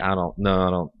 Maybe I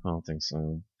don't think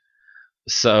so.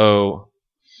 So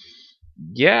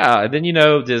yeah, and then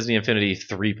Disney Infinity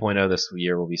 3.0 this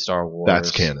year will be Star Wars.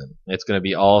 That's canon. It's going to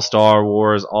be all Star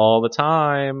Wars all the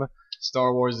time.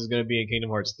 Star Wars is going to be in Kingdom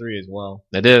Hearts 3 as well.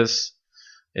 It is.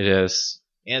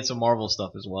 And some Marvel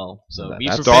stuff as well. So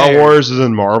Star Wars is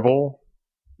in Marvel?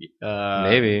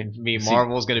 Maybe. I mean,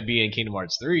 Marvel's going to be in Kingdom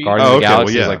Hearts 3. Guardians of the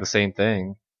Galaxy is like the same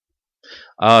thing.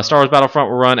 Star Wars Battlefront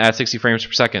will run at 60 frames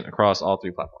per second across all 3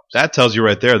 platforms. That tells you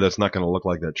right there that's not going to look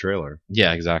like that trailer.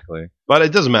 Yeah, exactly. But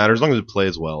it doesn't matter. As long as it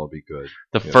plays well, it'll be good.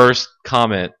 The first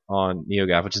comment on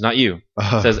NeoGAF, which is not you,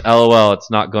 says, LOL, it's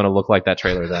not going to look like that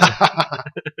trailer then.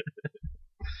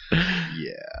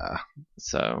 Yeah.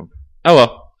 So, oh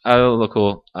well. It'll look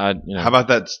cool. How about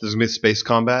that? There's going to be space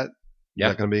combat? Yeah.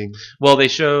 Is that going to be? Well, they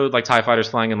showed like TIE fighters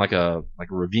flying in like a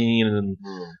ravine, and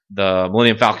the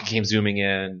Millennium Falcon came zooming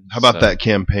in. How about that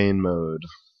campaign mode?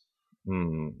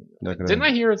 Didn't I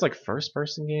hear it's like first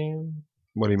person game?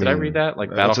 What do you mean? Did I read that?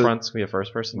 Like Battlefront's going to be a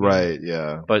first person game? Right,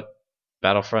 yeah. But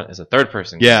Battlefront is a third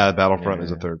person game. Yeah, Battlefront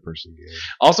is a third person game.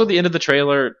 Also, at the end of the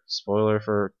trailer, spoiler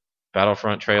for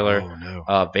Battlefront trailer. Oh,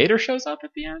 no. Vader shows up at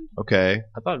the end. Okay.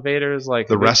 I thought Vader is like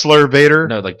the wrestler Vader.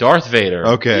 No, like Darth Vader.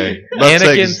 Okay.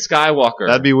 Anakin Skywalker.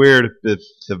 That'd be weird if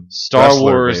the Star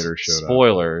Wars Vader showed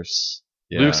spoilers.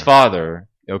 Yeah. Luke's father.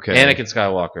 Okay. Anakin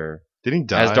Skywalker. Did he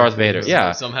die as Darth Vader?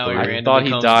 Yeah. Somehow I thought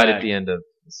he died at the end of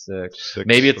 6.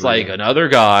 Maybe it's like another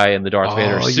guy in the Darth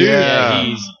Vader suit.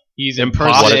 Yeah, he's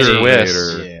impersonating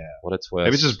Vader. Yeah. What a twist.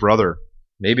 Maybe it's his brother.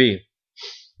 Maybe.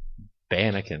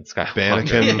 Anakin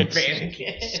Skywalker.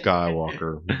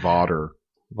 Skywalker. Vodder.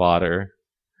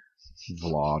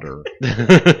 Vlodder.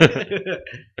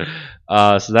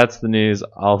 So that's the news.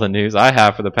 All the news I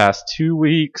have for the past 2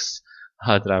 weeks.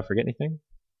 Did I forget anything?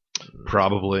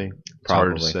 Probably. It's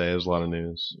hard to say. There's a lot of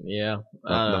news. Yeah.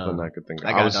 Nothing I could think of.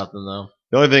 I got nothing, though.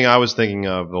 The only thing I was thinking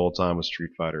of the whole time was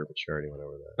Street Fighter, but she already went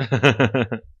over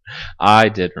that. I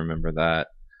did remember that.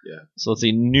 Yeah. So let's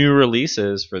see. New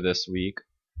releases for this week.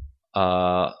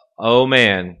 Oh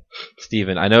man,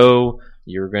 Steven, I know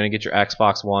you're going to get your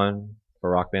Xbox One for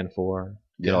Rock Band 4.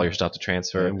 Get all your stuff to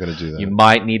transfer. I'm going to do that. You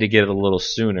might need to get it a little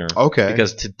sooner. Okay.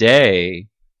 Because today,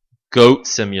 Goat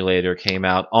Simulator came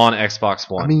out on Xbox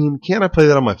One. I mean, can't I play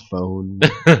that on my phone?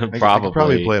 Probably. I could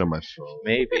probably play it on my phone.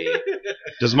 Maybe.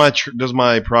 Does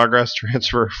my progress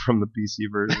transfer from the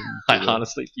PC version?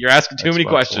 Honestly, you're asking too many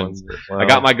questions. Well, I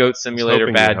got my Goat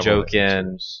Simulator bad joke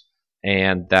in.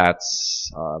 And that's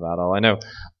about all I know.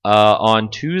 On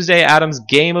Tuesday, Adam's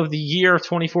Game of the Year of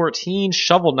 2014,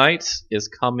 Shovel Knight, is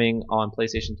coming on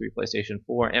PlayStation 3, PlayStation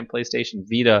 4, and PlayStation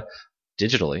Vita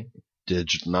digitally.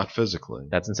 Not physically.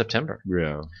 That's in September.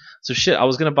 Yeah. So shit, I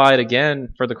was going to buy it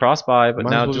again for the cross-buy, but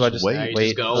now do I just wait?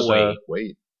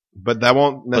 Wait. But that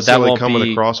won't necessarily come with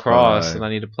a cross-buy. And I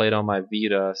need to play it on my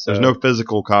Vita. So. There's no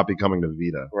physical copy coming to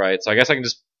Vita. Right, so I guess I can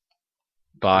just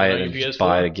buy it and just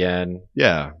buy it again.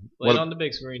 Yeah. Play it on the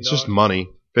big screen. It's just money.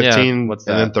 15 what's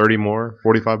that? And then 30 more.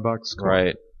 $45.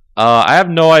 Right. I have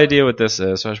no idea what this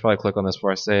is, so I should probably click on this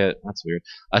before I say it. That's weird.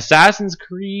 Assassin's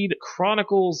Creed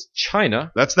Chronicles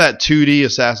China. That's that 2D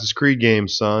Assassin's Creed game,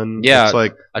 son. Yeah, it's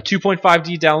like a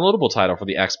 2.5D downloadable title for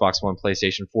the Xbox One,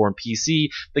 PlayStation 4, and PC.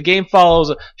 The game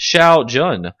follows Xiao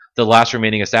Jun, the last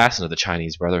remaining assassin of the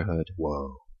Chinese Brotherhood.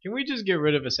 Whoa. Can we just get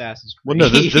rid of Assassin's Creed? Well,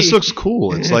 no, this looks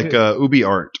cool. It's like Ubi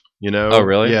Art, you know? Oh,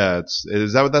 really? Yeah.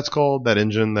 Is that what that's called? That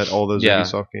engine that all those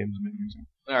Ubisoft games are using?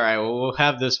 All right, well, we'll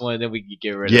have this one, and then we can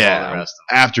get rid of all the rest of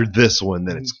them. After this one,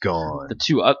 then it's gone. The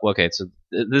two okay, so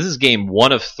this is game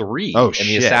 1 of 3 in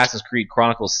the Assassin's Creed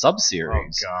Chronicles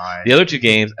sub-series. Oh, God. The other two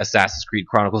games, Assassin's Creed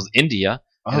Chronicles India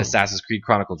and Assassin's Creed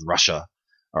Chronicles Russia,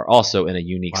 are also in a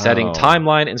unique setting,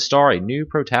 timeline, and star a new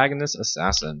protagonist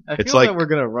assassin. I feel like we're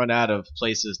going to run out of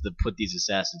places to put these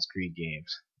Assassin's Creed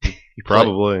games.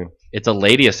 Probably. It's a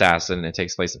lady assassin, and it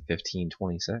takes place in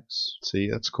 1526. See,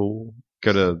 that's cool.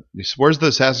 Where's the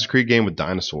Assassin's Creed game with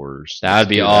dinosaurs? That'd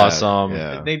be awesome.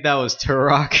 Yeah. I think that was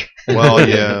Turok. Well,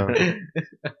 yeah.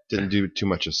 Didn't do too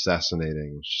much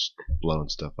assassinating. It was just blowing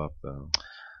stuff up, though.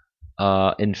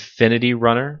 Infinity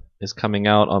Runner is coming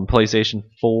out on PlayStation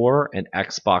 4 and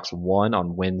Xbox One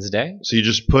on Wednesday. So you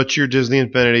just put your Disney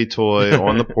Infinity toy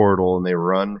on the portal, and they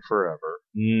run forever.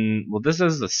 Well, this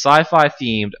is a sci-fi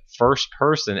themed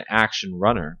first-person action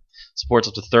runner. Supports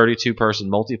up to 32-person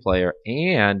multiplayer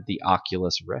and the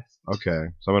Oculus Rift. Okay,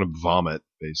 so I'm going to vomit,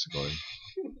 basically.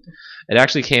 It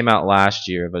actually came out last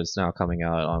year, but it's now coming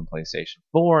out on PlayStation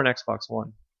 4 and Xbox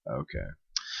One. Okay.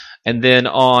 And then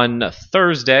on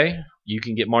Thursday, you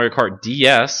can get Mario Kart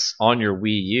DS on your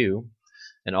Wii U.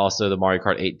 And also the Mario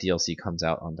Kart 8 DLC comes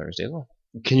out on Thursday as well.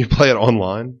 Can you play it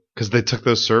online? Because they took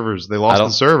those servers. They lost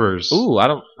the servers. Ooh, I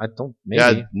don't. Maybe.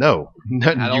 Yeah, no.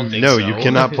 I don't think so. You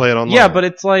cannot play it online. Yeah, but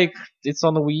it's like it's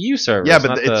on the Wii U server. Yeah,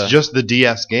 but it's just the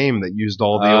DS game that used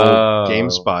all the old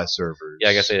GameSpy servers. Yeah,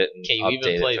 I guess they didn't. Can you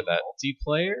even play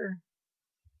multiplayer?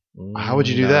 How would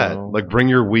you do that? Like bring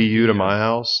your Wii U to my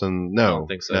house and no. I don't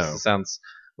think so. No. It sounds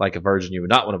like a version you would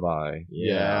not want to buy.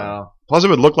 Yeah. Plus, it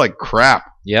would look like crap.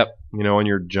 Yep. On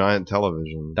your giant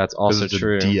television. That's also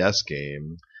true. It's a DS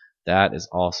game. That is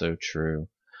also true.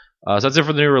 So that's it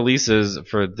for the new releases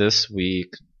for this week.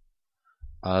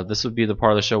 This would be the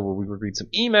part of the show where we would read some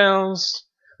emails.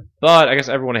 But I guess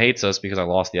everyone hates us because I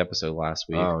lost the episode last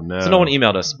week. Oh, no. So no one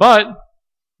emailed us. But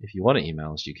if you want to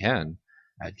email us, you can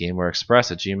at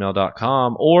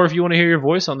GamewareExpress@gmail.com. Or if you want to hear your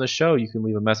voice on the show, you can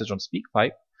leave a message on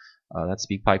SpeakPipe. That's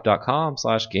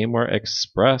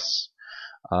speakpipe.com/GamewareExpress.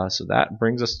 So that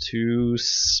brings us to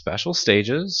special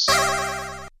stages.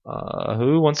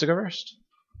 Who wants to go first?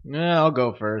 Yeah, I'll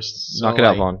go first. Knock it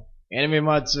out, Vaughn. Anime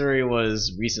Matsuri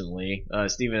was recently.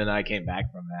 Steven and I came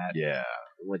back from that. Yeah.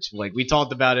 Which, we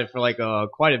talked about it for,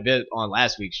 quite a bit on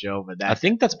last week's show. But I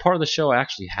think that's part of the show I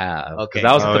actually have. Okay.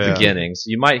 That was at the beginning, so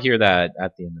you might hear that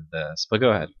at the end of this. But go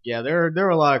ahead. Yeah, there were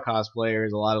a lot of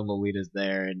cosplayers, a lot of Lolitas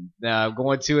there. And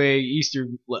going to a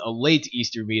late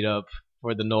Easter meetup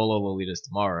for the NOLA Lolitas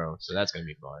tomorrow. So that's going to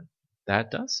be fun. That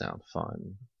does sound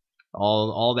fun.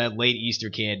 All that late Easter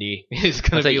candy is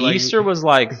going to be Easter was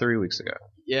like 3 weeks ago.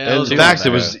 Yeah, in fact, it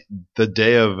was the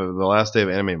last day of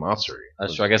Anime Matsuri.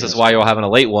 That's true. I guess that's why you're having a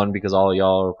late one, because all of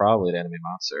y'all are probably at Anime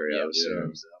Matsuri. Yeah, I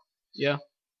assume so. Yeah,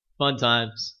 fun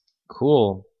times.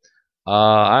 Cool.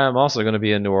 I am also going to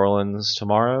be in New Orleans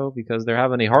tomorrow because they're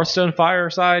having a Hearthstone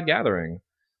Fireside Gathering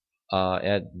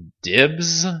at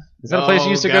Dibs. Is that a place you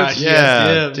used to go to?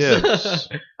 Yeah, Dibs.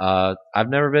 I've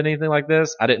never been anything like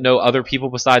this. I didn't know other people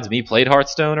besides me played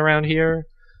Hearthstone around here,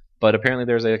 but apparently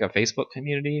there's a Facebook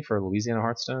community for Louisiana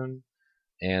Hearthstone,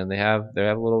 and they have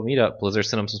a little meetup. Blizzard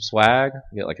sent them some swag.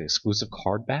 You get an exclusive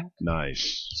card back.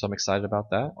 Nice. So I'm excited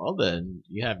about that. Well then,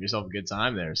 you have yourself a good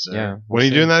time there. So yeah. When are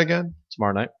you doing that again?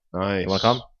 Tomorrow night. Nice. You want to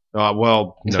come?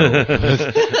 Well, no.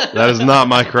 That is not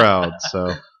my crowd.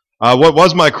 So. What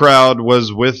was my crowd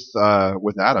was with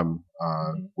Adam.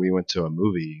 We went to a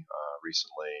movie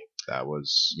recently that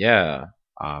was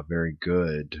very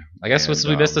good. I guess since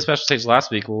we missed the special stage last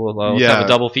week, we'll have a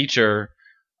double feature.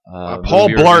 Paul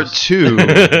Blart 2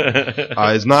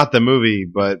 is not the movie,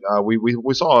 but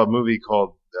we saw a movie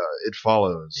called It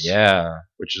Follows. Yeah,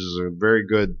 which is a very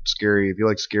good scary. If you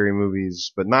like scary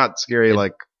movies, but not scary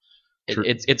like.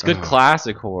 It's good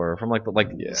classic horror from the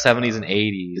 70s and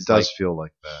 80s. It does feel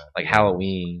like that. Like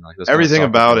Halloween. Like everything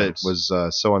about it was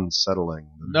so unsettling.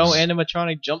 No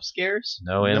animatronic jump scares?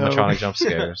 No animatronic jump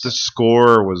scares. The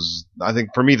score was, I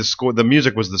think for me, the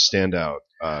music was the standout.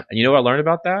 And you know what I learned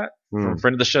about that? From a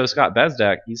friend of the show, Scott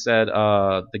Bezdak. He said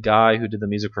the guy who did the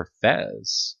music for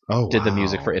Fez did the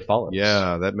music for It Follows.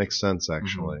 Yeah, that makes sense,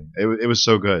 actually. Mm-hmm. It was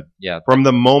so good. Yeah. From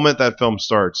the moment that film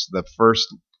starts, the first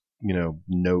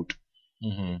note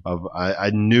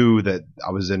I knew that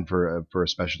I was in for a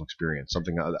special experience,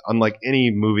 something unlike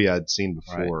any movie I'd seen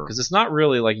before. Because it's not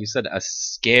really, like you said, a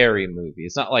scary movie.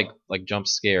 It's not like Jump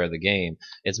Scare the game.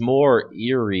 It's more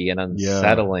eerie and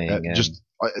unsettling. And just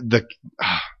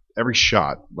every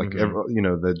shot,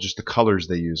 just the colors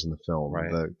they use in the film.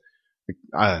 Right.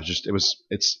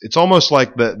 It's almost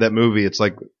like that movie. It's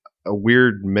like a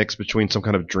weird mix between some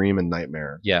kind of dream and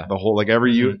nightmare. Yeah. The whole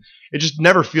it just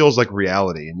never feels like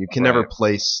reality, and you can never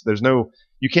place.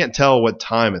 You can't tell what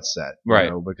time it's set,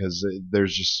 right? Because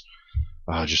there's just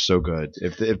so good.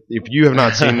 If you have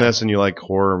not seen this and you like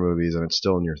horror movies and it's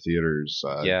still in your theaters,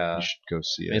 you should go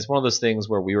see it. It's one of those things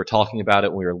where we were talking about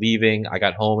it when we were leaving. I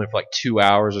got home and for like 2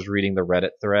 hours I was reading the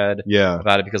Reddit thread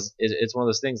about it, because it's one of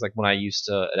those things like when I used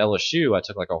to at LSU, I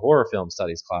took like a horror film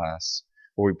studies class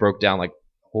where we broke down like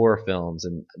horror films,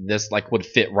 and this like would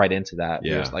fit right into that.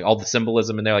 Yeah. There's like all the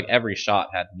symbolism in there, like every shot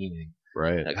had meaning.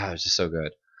 Right. Like, it was just so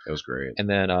good. It was great. And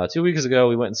then 2 weeks ago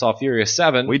we went and saw Furious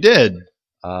 7. We did.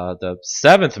 The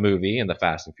 7th movie in the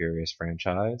Fast and Furious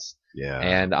franchise. Yeah.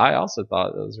 And I also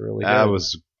thought it was really good. That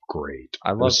was great.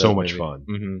 I loved it was so much fun.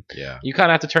 Mm-hmm. Yeah. You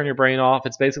kind of have to turn your brain off.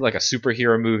 It's basically like a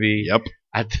superhero movie. Yep.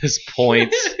 At this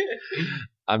point,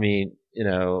 I mean,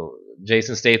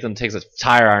 Jason Statham takes a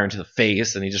tire iron to the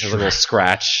face and he just has a little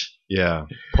scratch. Yeah.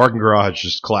 Parking garage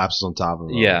just collapses on top of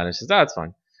him. Yeah, and it's just, that's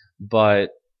fine.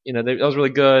 But, that was really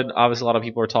good. Obviously, a lot of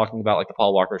people are talking about like the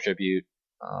Paul Walker tribute.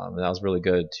 And that was really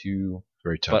good too.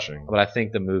 Very touching. But I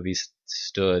think the movie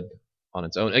stood on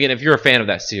its own. Again, if you're a fan of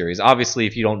that series, obviously,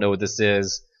 if you don't know what this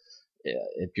is,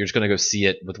 if you're just going to go see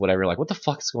it with whatever, you're like, what the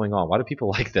fuck is going on? Why do people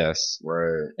like this?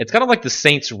 Right. It's kind of like the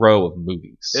Saints Row of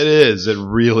movies. It is. It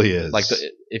really is. Like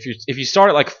if you start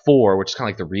at like 4, which is kind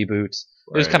of like the reboot,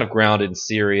 it was kind of grounded and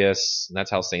serious, and that's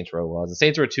how Saints Row was. And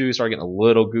Saints Row 2 started getting a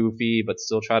little goofy, but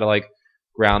still try to like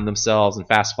ground themselves, and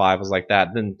Fast 5 was like that.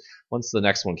 And then once the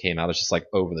next one came out, it's just like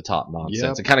over the top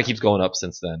nonsense. It kind of keeps going up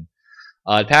since then.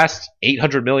 It passed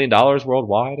 $800 million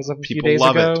worldwide as of a few days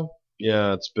ago. It.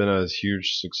 Yeah, it's been a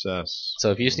huge success.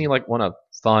 So if you just need want a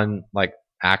fun like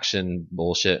action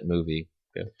bullshit movie,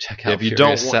 go check out. If you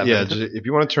Furious 7. if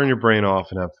you want to turn your brain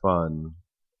off and have fun,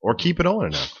 or keep it on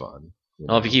and have fun.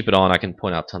 Well, if you keep it on, I can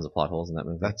point out tons of plot holes in that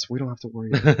movie. We don't have to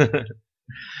worry about that.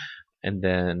 And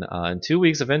then in 2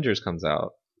 weeks, Avengers comes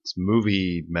out. It's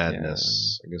movie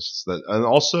madness. Yeah. I guess that, and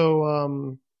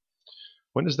also,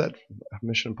 when does that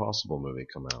Mission Impossible movie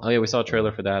come out? Oh yeah, we saw a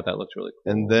trailer for that. That looked really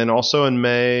cool. And then also in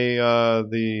May,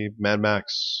 the Mad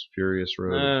Max Furious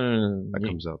Road that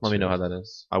comes out. Let me know how that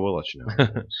is. I will let you know.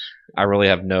 I really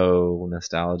have no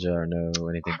nostalgia or no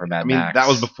anything for Mad Max. That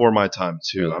was before my time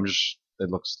too. It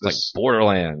looks like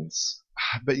Borderlands.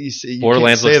 But you see,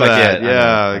 Borderlands looks like it.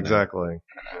 Yeah, exactly.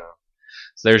 Yeah.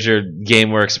 So there's your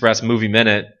GameWare Express movie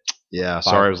minute. Yeah,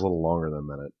 sorry, it was a little longer than a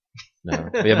minute. No,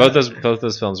 but yeah, both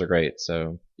those films are great.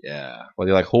 So yeah, whether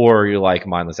you like horror or you like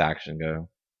mindless action, go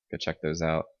check those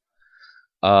out.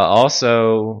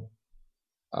 Also,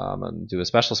 I'm gonna do a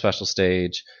special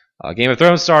stage. Game of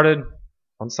Thrones started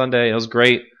on Sunday. It was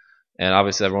great, and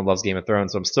obviously everyone loves Game of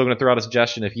Thrones. So I'm still gonna throw out a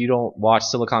suggestion. If you don't watch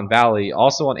Silicon Valley,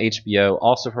 also on HBO,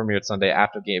 also premiered Sunday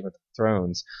after Game of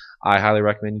Thrones, I highly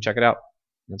recommend you check it out.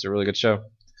 It's a really good show.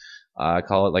 I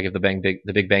call it like if the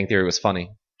Big Bang Theory was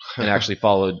funny and actually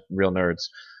followed real nerds.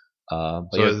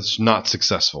 It's not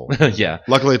successful. Yeah.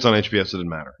 Luckily, it's on HBO, so it didn't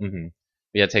matter. Mm-hmm.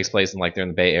 Yeah, it takes place in they're in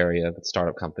the Bay Area with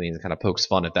startup companies. It kind of pokes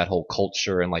fun at that whole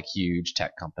culture and like huge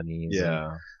tech companies. Yeah.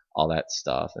 And all that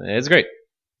stuff, and it's great.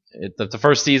 The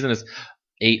first season is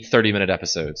 8 30-minute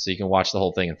episodes, so you can watch the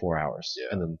whole thing in 4 hours. Yeah.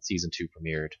 And then season 2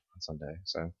 premiered on Sunday,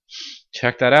 so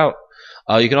check that out.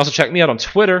 You can also check me out on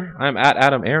Twitter. I'm at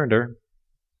Adam Arender.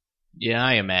 Yeah,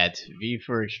 I am at V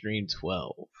for Extreme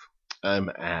 12. I'm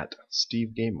at Steve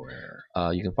Gameware.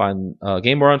 You can find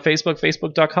Gameware on Facebook,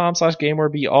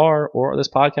 facebook.com/GamewareBR, or this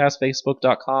podcast,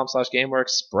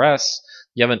 facebook.com/GamewareExpress.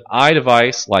 If you have an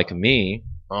iDevice like me,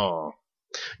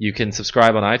 you can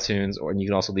subscribe on iTunes, and you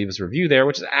can also leave us a review there,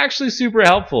 which is actually super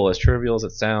helpful, as trivial as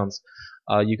it sounds.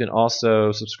 You can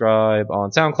also subscribe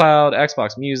on SoundCloud,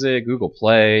 Xbox Music, Google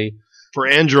Play. For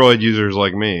Android users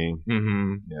like me.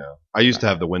 Mm-hmm. Yeah. I used to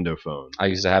have the Window phone. I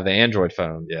used to have the Android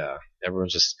phone. Yeah.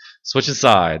 Everyone's just switching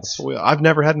sides. I've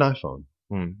never had an iPhone.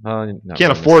 No,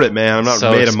 can't afford it, man. I'm not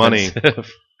made of money. So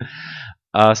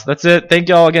that's it. Thank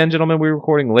y'all again, gentlemen. We're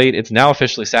recording late. It's now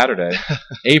officially Saturday,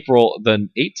 April the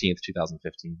 18th,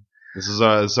 2015. This is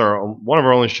one of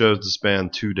our only shows to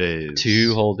span 2 days.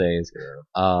 2 whole days.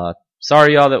 Yeah.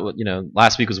 Sorry, y'all, that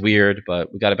last week was weird,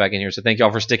 but we got it back in here. So thank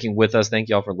y'all for sticking with us. Thank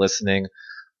y'all for listening.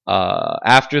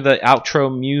 After the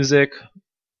outro music,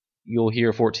 you'll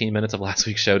hear 14 minutes of last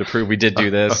week's show to prove we did do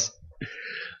this.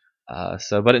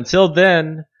 But until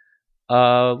then,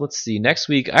 let's see. Next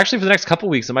week, actually, for the next couple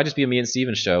weeks, it might just be a me and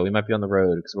Steven show. We might be on the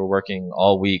road because we're working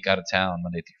all week out of town,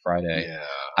 Monday through Friday. Yeah.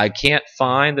 I can't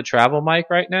find the travel mic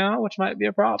right now, which might be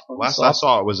a problem. Last I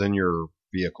saw it was in your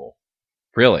vehicle.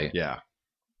 Really? Yeah.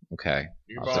 Okay.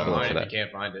 You're fine if you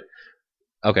can't find it.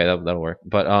 Okay, that'll work.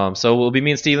 But so we'll be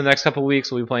me and Steven the next couple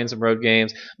weys. We'll be playing some road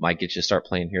games. Might get you to start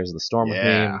playing Heroes of the Storm with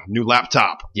me. New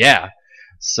laptop. Yeah.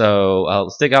 So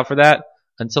let's stick out for that.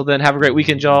 Until then, have a great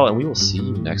weekend, y'all, and we will see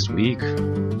you next week.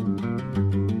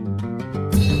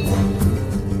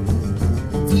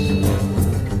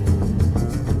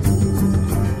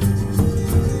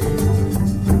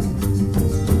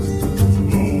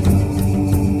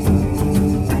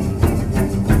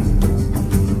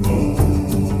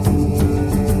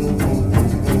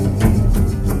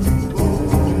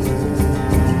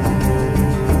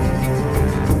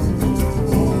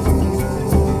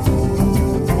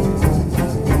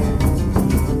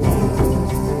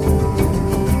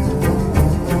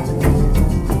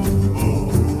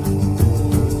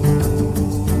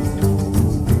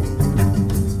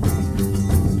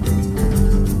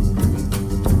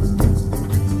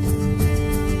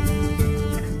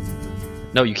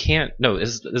 No, you can't. No,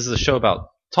 this is a show about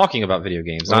talking about video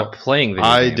games, not playing video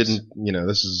games. I didn't.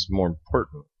 This is more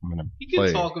important. I'm gonna play. You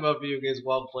can talk about video games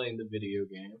while playing the video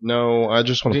game. No, I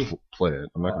just want to play it.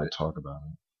 I'm not going to talk about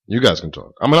it. You guys can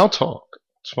talk. I'll talk.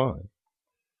 It's fine.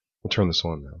 I'll turn this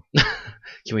on now.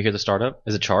 Can we hear the startup?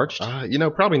 Is it charged?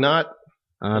 Probably not.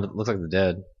 It looks like the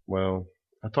dead. Well,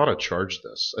 I thought I charged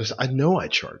this. I know I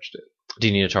charged it. Do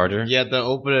you need a charger? You have to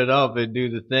open it up and do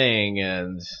the thing,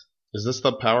 and... Is this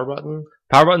the power button?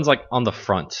 Power button's like on the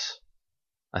front,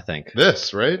 I think.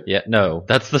 This, right? Yeah, no,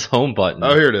 that's the home button.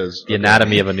 Oh, here it is. The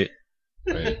anatomy of a new...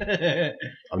 Right.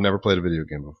 I've never played a video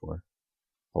game before.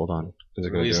 Hold on. Is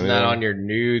it At least not on your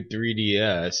new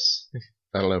 3DS.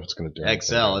 I don't know if it's going to do anything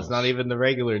XL. else. It's not even the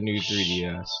regular new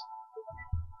 3DS.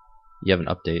 You have an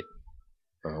update.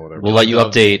 Oh, whatever. We'll let you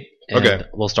update, and Okay.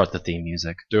 we'll start the theme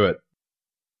music. Do it.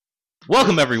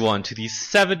 Welcome, everyone, to the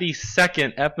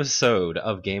 72nd episode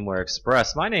of GameWare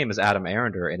Express. My name is Adam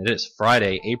Arender, and it is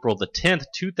Friday, April the 10th,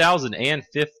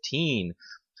 2015.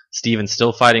 Steven's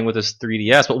still fighting with his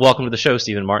 3DS, but welcome to the show,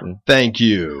 Steven Martin. Thank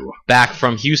you. Back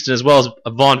from Houston, as well as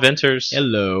Vaughn Venters.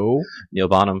 Hello. Neil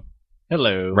Bonham.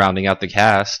 Hello. Rounding out the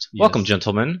cast. Yes. Welcome,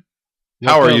 gentlemen.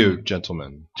 How are you,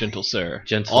 gentlemen? Gentle sir.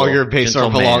 Gentle, All your base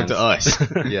are belong to us.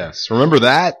 Yes. Remember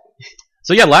that?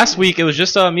 So yeah, last week it was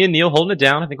just me and Neil holding it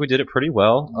down. I think we did it pretty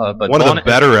well. But One Vaughn, of the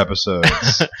better episodes.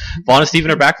 Vaughn and Steven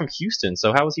are back from Houston.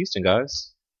 So how was Houston,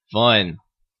 guys? Fun.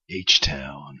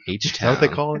 H-Town. H-Town. Is that what they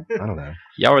call it? I don't know.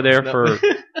 Y'all were there for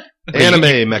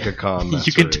Anime Mechacon.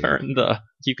 you can turn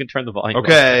the volume.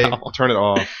 Okay, off. I'll turn it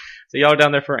off. So y'all were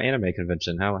down there for an anime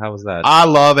convention. How was that? I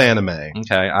love anime.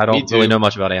 Okay, I don't really know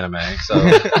much about anime, so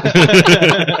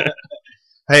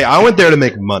Hey, I went there to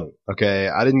make money. Okay,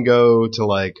 I didn't go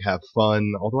to have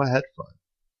fun. Although I had fun.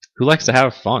 who likes to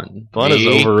have fun? Fun is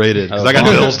overrated because I got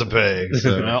Vaughn. bills to pay.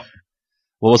 So.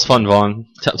 What was fun, Vaughn?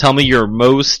 Tell me your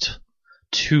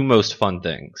two most fun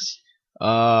things.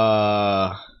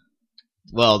 Well,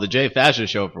 the J Fashion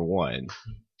Show for one.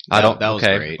 That was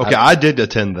great. Okay, I did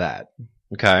attend that.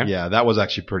 Okay, Yeah, that was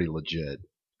actually pretty legit.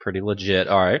 pretty legit.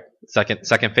 All right,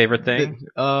 second favorite thing.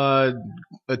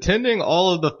 Attending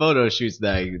all of the photo shoots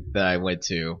that I went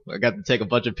to. I got to take a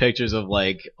bunch of pictures of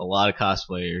a lot of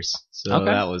cosplayers. So Okay.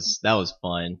 that was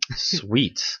fun.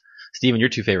 Sweet, Steven, your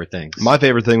two favorite things. My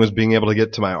favorite thing was being able to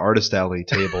get to my Artist Alley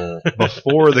table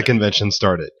before the convention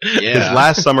started. Because Yeah.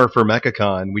 last summer for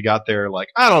MechaCon, we got there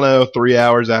 3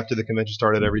 hours after the convention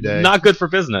started every day. Not good for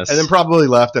business. And then probably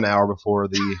left an hour before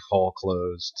the hall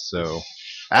closed. So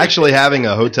actually having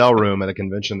a hotel room at a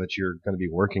convention that you're going to be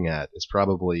working at is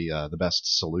probably the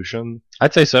best solution.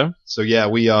 I'd say so. So yeah,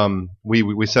 we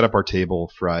set up our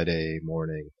table Friday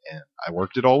morning, and I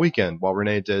worked it all weekend while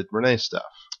Renee did Renee stuff.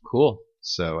 Cool.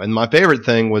 So, and my favorite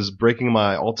thing was breaking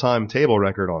my all-time table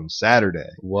record on Saturday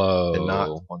Whoa. and not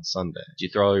on Sunday. Did you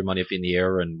throw all your money up in the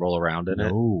air and roll around in it?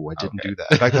 No, I didn't Okay. do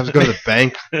that. In fact, I was going to the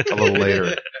bank a little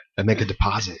later and make a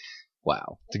deposit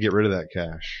Wow. to get rid of that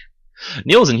cash.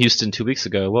 Neil was in Houston 2 weeks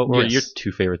ago. What were Yes. your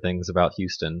two favorite things about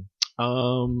Houston?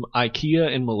 IKEA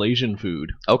and Malaysian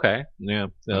food. Okay. Yeah,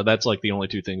 that's the only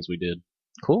two things we did.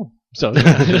 Cool. So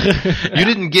You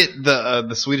didn't get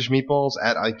the Swedish meatballs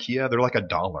at IKEA? They're like $1.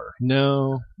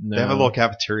 no. They have a little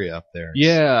cafeteria up there.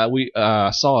 Yeah, we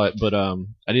saw it, but I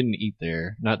didn't eat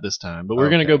there. Not this time. But we're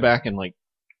gonna Okay. go back in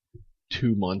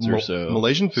 2 months or so.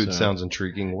 Malaysian food So- sounds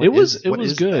intriguing. It was What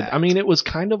is good. that? I mean, it was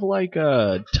kind of like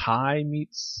Thai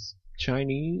meets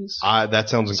Chinese. That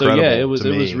sounds incredible. So yeah, it was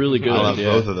really good. I love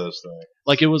both of those things.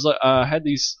 Like it was I had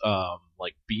these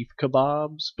like beef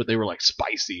kebabs, but they were like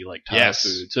spicy, like Thai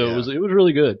food. So it was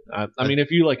really good. I mean,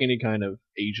 if you like any kind of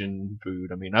Asian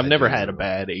food, I mean, I've never had a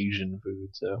bad Asian food.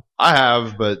 So I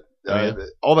have, but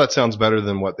all that sounds better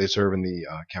than what they serve in the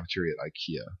cafeteria at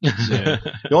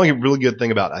IKEA. The only really good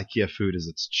thing about IKEA food is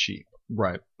it's cheap.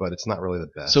 Right. But it's not really the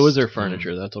best. So is there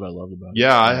furniture? That's what I loved about it.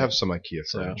 Yeah, I have some IKEA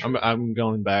furniture. So I'm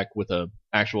going back with a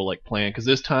actual like plan because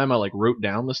this time I like wrote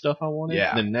down the stuff I wanted.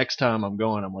 Yeah. And then next time I'm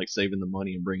going, I'm like saving the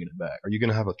money and bringing it back. Are you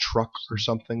gonna have a truck or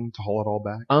something to haul it all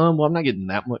back? Well, I'm not getting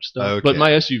that much stuff. Okay. But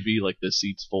my SUV, like the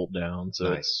seats fold down, so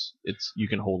nice. it's you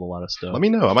can hold a lot of stuff. Let me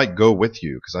know. I might go with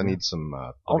you because I need some.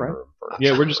 All right.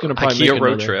 Yeah, we're just gonna probably IKEA make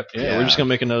road trip. Yeah, we're just gonna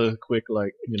make another quick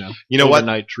you know what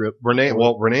overnight trip. Renee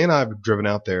and I have driven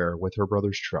out there with her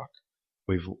brother's truck.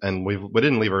 We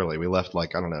didn't leave early. We left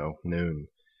like, I don't know, noon.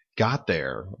 Got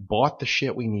there, bought the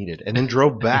shit we needed, and then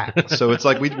drove back. So it's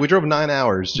like we drove 9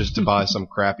 hours just to buy some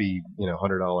crappy,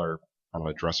 $100, I don't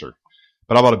know, dresser.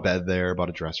 But I bought a bed there, bought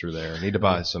a dresser there. I need to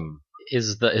buy some.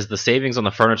 Is the savings on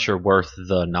the furniture worth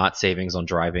the not savings on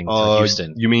driving to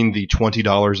Houston? You mean the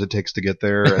 $20 it takes to get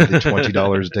there and the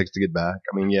 $20 it takes to get back?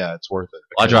 I mean, yeah, it's worth it.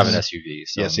 Well, I drive an SUV.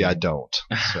 So yeah, see, I don't.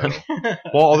 So.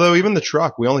 Well, although even the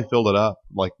truck, we only filled it up.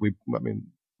 Like we didn't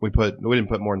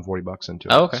put more than $40 into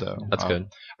it. Oh, okay, so, that's good.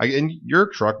 And your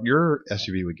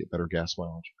SUV would get better gas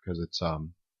mileage because it's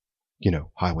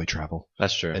highway travel.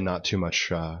 That's true, and not too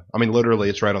much. Literally,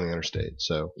 it's right on the interstate,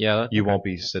 so yeah, you won't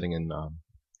be sitting in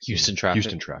Houston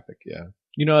traffic, yeah.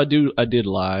 I did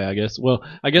lie, I guess. Well,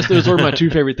 I guess those were my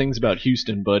two favorite things about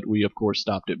Houston, but we of course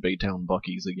stopped at Baytown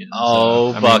Buc-ee's again.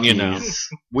 Oh, Buc-ee's.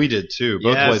 We did too.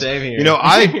 Both ways. Same here.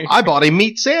 I bought a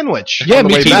meat sandwich. Yeah, on the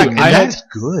me way too. back, and that's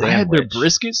good. I had their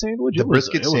brisket sandwich. The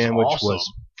brisket sandwich awesome.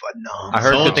 was phenomenal. I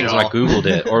heard good things when I googled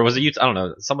it, or was it you? I don't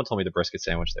know. Someone told me the brisket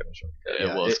sandwich there was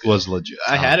really good. It was legit.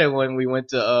 I had it when we went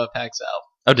to PAX South.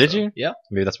 Oh, did you? Yeah.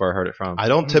 Maybe that's where I heard it from. I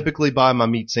don't typically buy my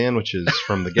meat sandwiches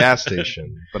from the gas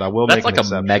station, but I will That's make like an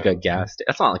exception. a mega gas station.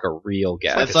 That's not like a real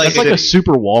gas It's station. That's like a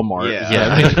super Walmart.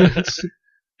 Yeah.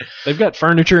 They've got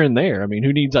furniture in there. I mean,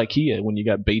 who needs IKEA when you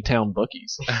got Baytown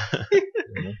Buc-ee's?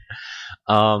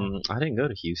 I didn't go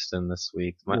to Houston this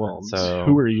week, so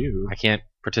who are you? I can't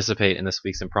participate in this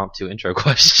week's impromptu intro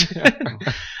question.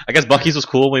 I guess Buc-ee's was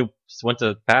cool. We went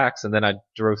to PAX, and then I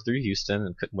drove through Houston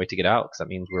and couldn't wait to get out because that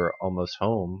means we're almost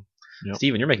home. Yep.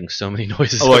 Steven, you're making so many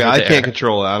noises. Oh, I can't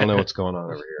control it. I don't know what's going on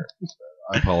over here. So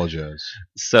I apologize.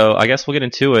 So I guess we'll get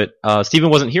into it. Steven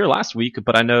wasn't here last week,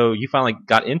 but I know you finally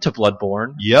got into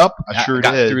Bloodborne. Yep, I sure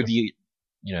got did. Through the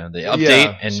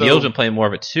update, and Neil's been playing more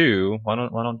of it too. Why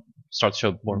don't start the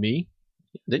show more? Me?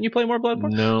 Didn't you play more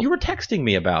Bloodborne? No. You were texting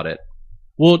me about it.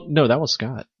 Well, no, that was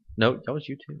Scott. No, that was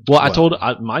you too. Well,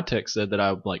 my text said that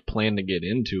I plan to get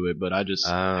into it, but I just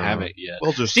haven't yet.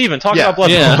 Well, just Steven, talk about Bloodborne.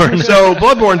 Yeah. So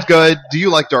Bloodborne's good. Do you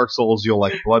like Dark Souls? You'll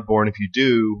like Bloodborne. If you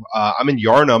do, I'm in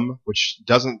Yharnam, which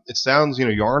doesn't. It sounds,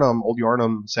 Yharnam, old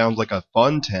Yharnam sounds like a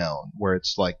fun town where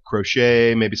it's like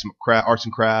crochet, maybe some arts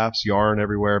and crafts, yarn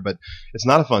everywhere, but it's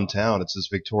not a fun town. It's this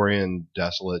Victorian,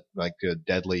 desolate, like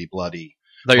deadly, bloody.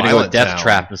 They're going to go with Death town.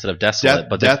 Trap instead of Desolate,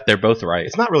 but they're both right.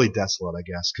 It's not really desolate, I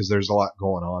guess, because there's a lot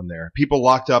going on there. People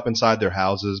locked up inside their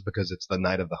houses because it's the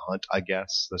night of the hunt, I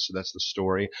guess. That's the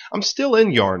story. I'm still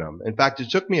in Yharnam. In fact,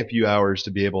 it took me a few hours to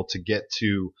be able to get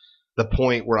to the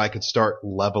point where I could start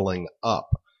leveling up.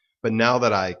 But now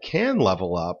that I can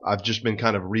level up, I've just been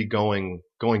kind of going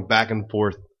back and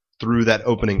forth through that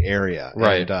opening area.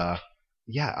 Right. And,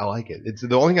 yeah, I like it. It's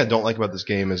the only thing I don't like about this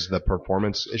game is the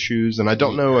performance issues, and I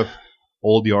don't know if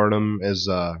Old Yharnam is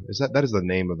that is the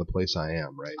name of the place I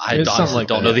am, right? I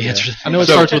don't know the answer to that. I know it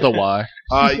starts with a Y.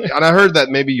 And I heard that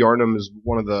maybe Yharnam is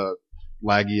one of the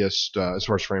laggiest, as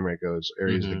far as frame rate goes,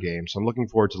 areas of the game. So I'm looking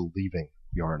forward to leaving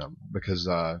Yharnam because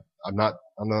I'm not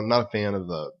a fan of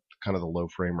the kind of the low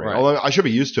frame rate. Right. Although I should be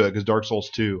used to it because Dark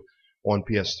Souls 2 on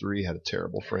PS3 had a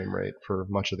terrible frame rate for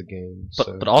much of the game.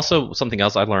 But also something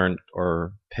else I learned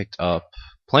or picked up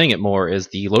playing it more is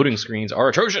the loading screens are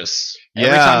atrocious.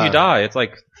 Every time you die, it's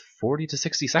like 40 to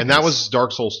 60 seconds. And that was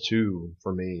Dark Souls 2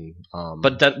 for me.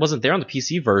 But that wasn't there on the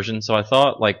PC version, so I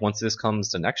thought like once this comes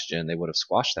to next gen, they would have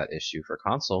squashed that issue for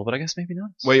console, but I guess maybe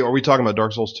not. Wait, are we talking about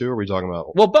Dark Souls 2 or are we talking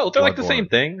about Well, both. They're like the same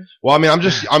thing. Well, I mean,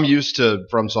 I'm used to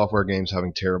From Software games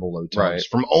having terrible load times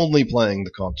from only playing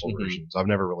the console versions. I've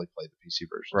never really played the PC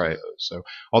versions of those. So,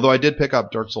 although I did pick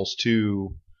up Dark Souls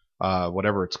 2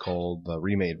 whatever it's called, the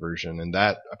remade version, and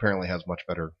that apparently has much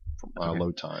better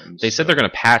load times. They said they're going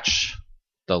to patch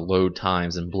the load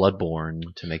times in Bloodborne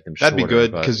to make them shorter. That'd be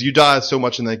good because you die so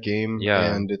much in that game,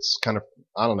 yeah. and it's kind of,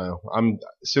 I don't know.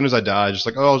 As soon as I die, just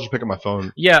like, I'll just pick up my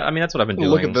phone. Yeah, I mean that's what I've been doing.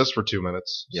 Look at this for 2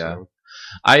 minutes. Yeah. So.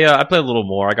 I played a little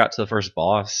more. I got to the first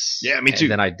boss. Yeah, me too.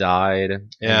 And then I died.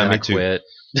 Yeah, and me I quit.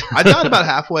 I died about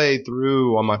halfway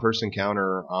through on my first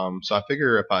encounter. So I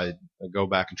figure if I go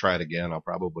back and try it again, I'll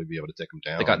probably be able to take him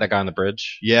down. They got that guy on the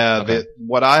bridge. Yeah. Okay.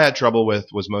 What I had trouble with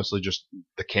was mostly just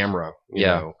the camera. You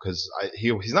know, because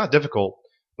he's not difficult,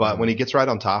 but when he gets right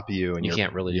on top of you and you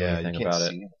can't really do anything about it.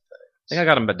 Anything. I think I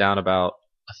got him down about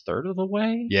a third of the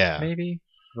way. Yeah, maybe.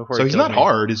 So he's not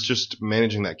hard. It's just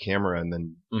managing that camera and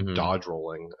then dodge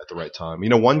rolling at the right time. You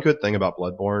know, one good thing about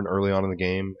Bloodborne early on in the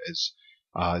game is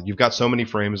you've got so many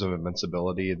frames of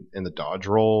invincibility in the dodge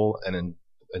roll, and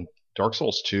in Dark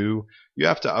Souls 2, you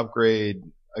have to upgrade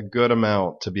a good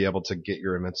amount to be able to get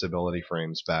your invincibility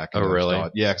frames back. Oh,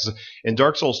 really? Yeah, because in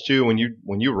Dark Souls 2,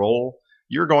 when you roll,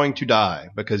 you're going to die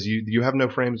because you have no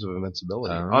frames of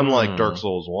invincibility, unlike Dark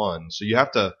Souls 1. So you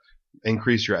have to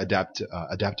increase your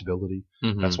adaptability.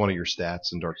 That's one of your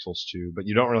stats in Dark Souls 2, but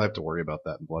you don't really have to worry about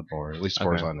that in Bloodborne, at least as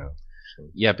far as I know. So.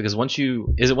 Yeah, because once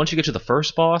you get to the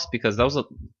first boss, because that was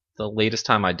the latest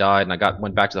time I died, and I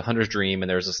went back to the Hunter's Dream, and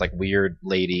there was this like weird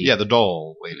lady. Yeah, the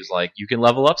doll lady. Who's like, you can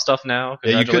level up stuff now.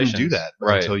 Yeah, you couldn't do that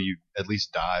until you at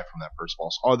least die from that first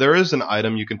boss. Oh, there is an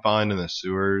item you can find in the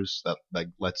sewers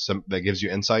that gives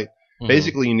you insight.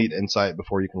 Basically, you need insight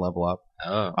before you can level up.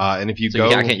 Oh. And if you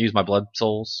I can't use my blood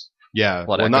souls. Yeah,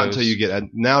 well, not until you get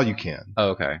now you can. Oh,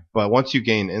 okay. But once you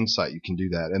gain insight, you can do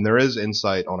that. And there is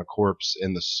insight on a corpse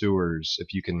in the sewers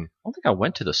if you can. I don't think I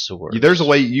went to the sewers. There's a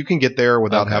way you can get there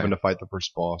without having to fight the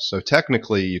first boss. So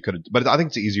technically you could, but I think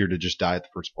it's easier to just die at the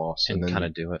first boss and then kind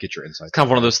of do it. Get your insight. It's kind of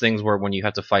one of those things where when you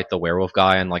have to fight the werewolf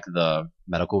guy in like the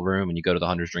medical room and you go to the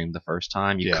Hunter's Dream the first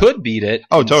time, you could beat it.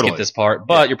 Oh, totally. Skip this part,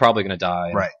 but you're probably going to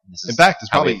die. Right. In fact, it's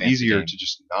probably easier to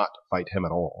just not fight him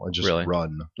at all and just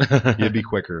run. You'd be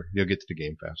quicker. You'll get to the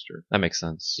game faster. That makes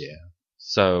sense. Yeah.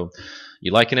 So,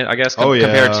 you liking it, I guess,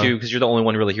 compared to, because you're the only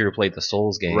one really here who played the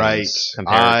Souls games. Right.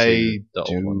 I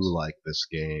do like this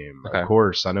game. Okay. Of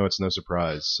course, I know it's no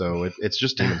surprise. So, it's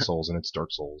just Demon Souls and it's Dark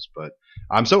Souls. But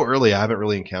I'm so early, I haven't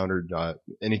really encountered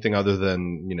anything other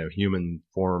than, human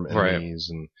form enemies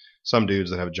and some dudes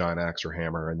that have a giant axe or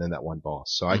hammer, and then that one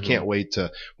boss. So I can't wait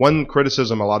to. One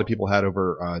criticism a lot of people had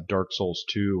over Dark Souls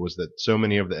 2 was that so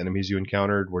many of the enemies you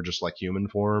encountered were just like human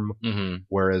form,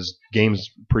 whereas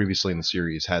games previously in the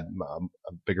series had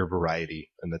a bigger variety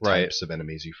in the types of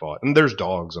enemies you fought. And there's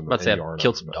dogs on the I've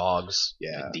killed some dogs.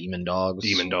 Yeah, like demon dogs.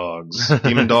 Demon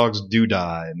dogs do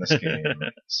die in this game.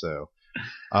 So.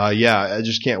 I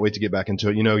just can't wait to get back into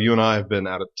it. You and I have been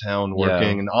out of town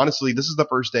working, and honestly, this is the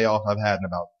first day off I've had in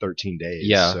about 13 days.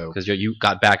 Yeah, because you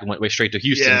got back and went way straight to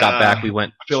Houston. Got back, we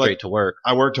went straight to work.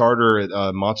 I worked harder at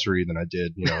Matsuri than I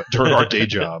did, during our day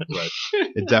job, but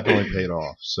it definitely paid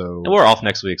off. So and we're off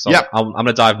next week, so I'm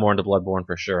gonna dive more into Bloodborne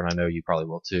for sure, and I know you probably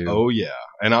will too. Oh yeah,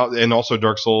 and also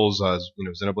Dark Souls.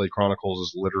 Xenoblade Chronicles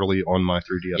is literally on my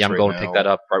 3DS. Yeah, I'm going to pick that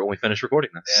up right when we finish recording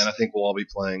this. And I think we'll all be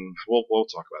playing. We'll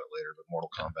talk about it later, but Mortal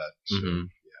Kombat. So,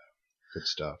 good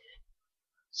stuff.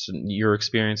 So your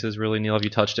experiences, really, Neil? Have you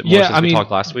touched it more since we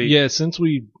talked last week? Yeah, since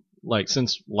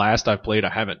last I played, I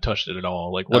haven't touched it at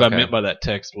all. Like what I meant by that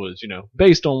text was,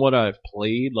 based on what I've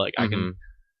played, like I can.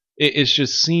 It's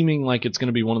just seeming like it's going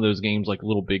to be one of those games like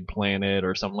Little Big Planet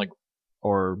or something like.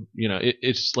 Or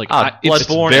it's like it's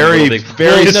very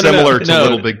similar to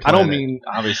Little Big Planet. I don't mean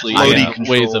obviously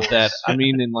ways of that. I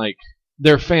mean in like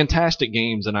they're fantastic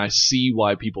games, and I see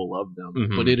why people love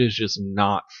them, but it is just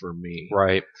not for me.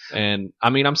 Right. And I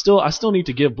mean, I still need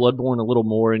to give Bloodborne a little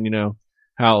more. And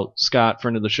how Scott,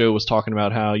 friend of the show, was talking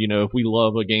about how if we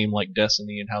love a game like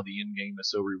Destiny and how the end game is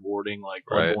so rewarding, like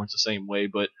Bloodborne's the same way.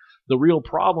 But the real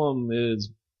problem is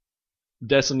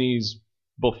Destiny's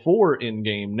before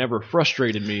in-game never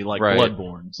frustrated me like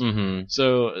Bloodborne's.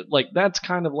 So, like, that's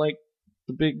kind of like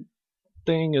the big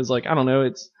thing is, like, I don't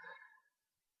know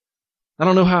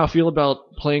how I feel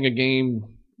about playing a game,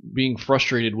 being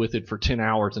frustrated with it for 10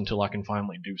 hours until I can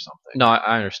finally do something. No,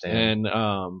 I understand.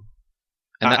 And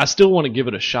I still want to give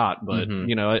it a shot, but,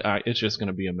 it's just going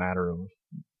to be a matter of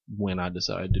when I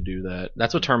decide to do that.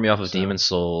 That's what turned me off of Demon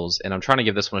Souls, and I'm trying to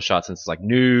give this one a shot since it's like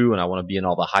new and I want to be in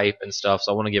all the hype and stuff,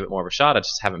 so I want to give it more of a shot. I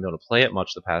just haven't been able to play it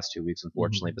much the past 2 weeks,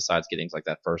 unfortunately, besides getting like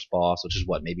that first boss, which is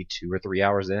maybe 2 or 3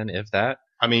 hours in, if that.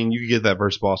 I mean, you could get that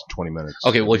first boss in 20 minutes.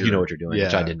 Okay, well, if you know what you're doing,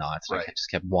 which I did not. So I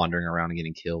just kept wandering around and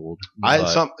getting killed. I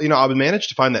managed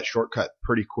to find that shortcut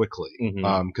pretty quickly,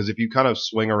 because if you kind of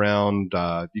swing around,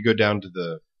 if you go down to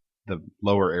the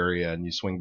lower area and you swing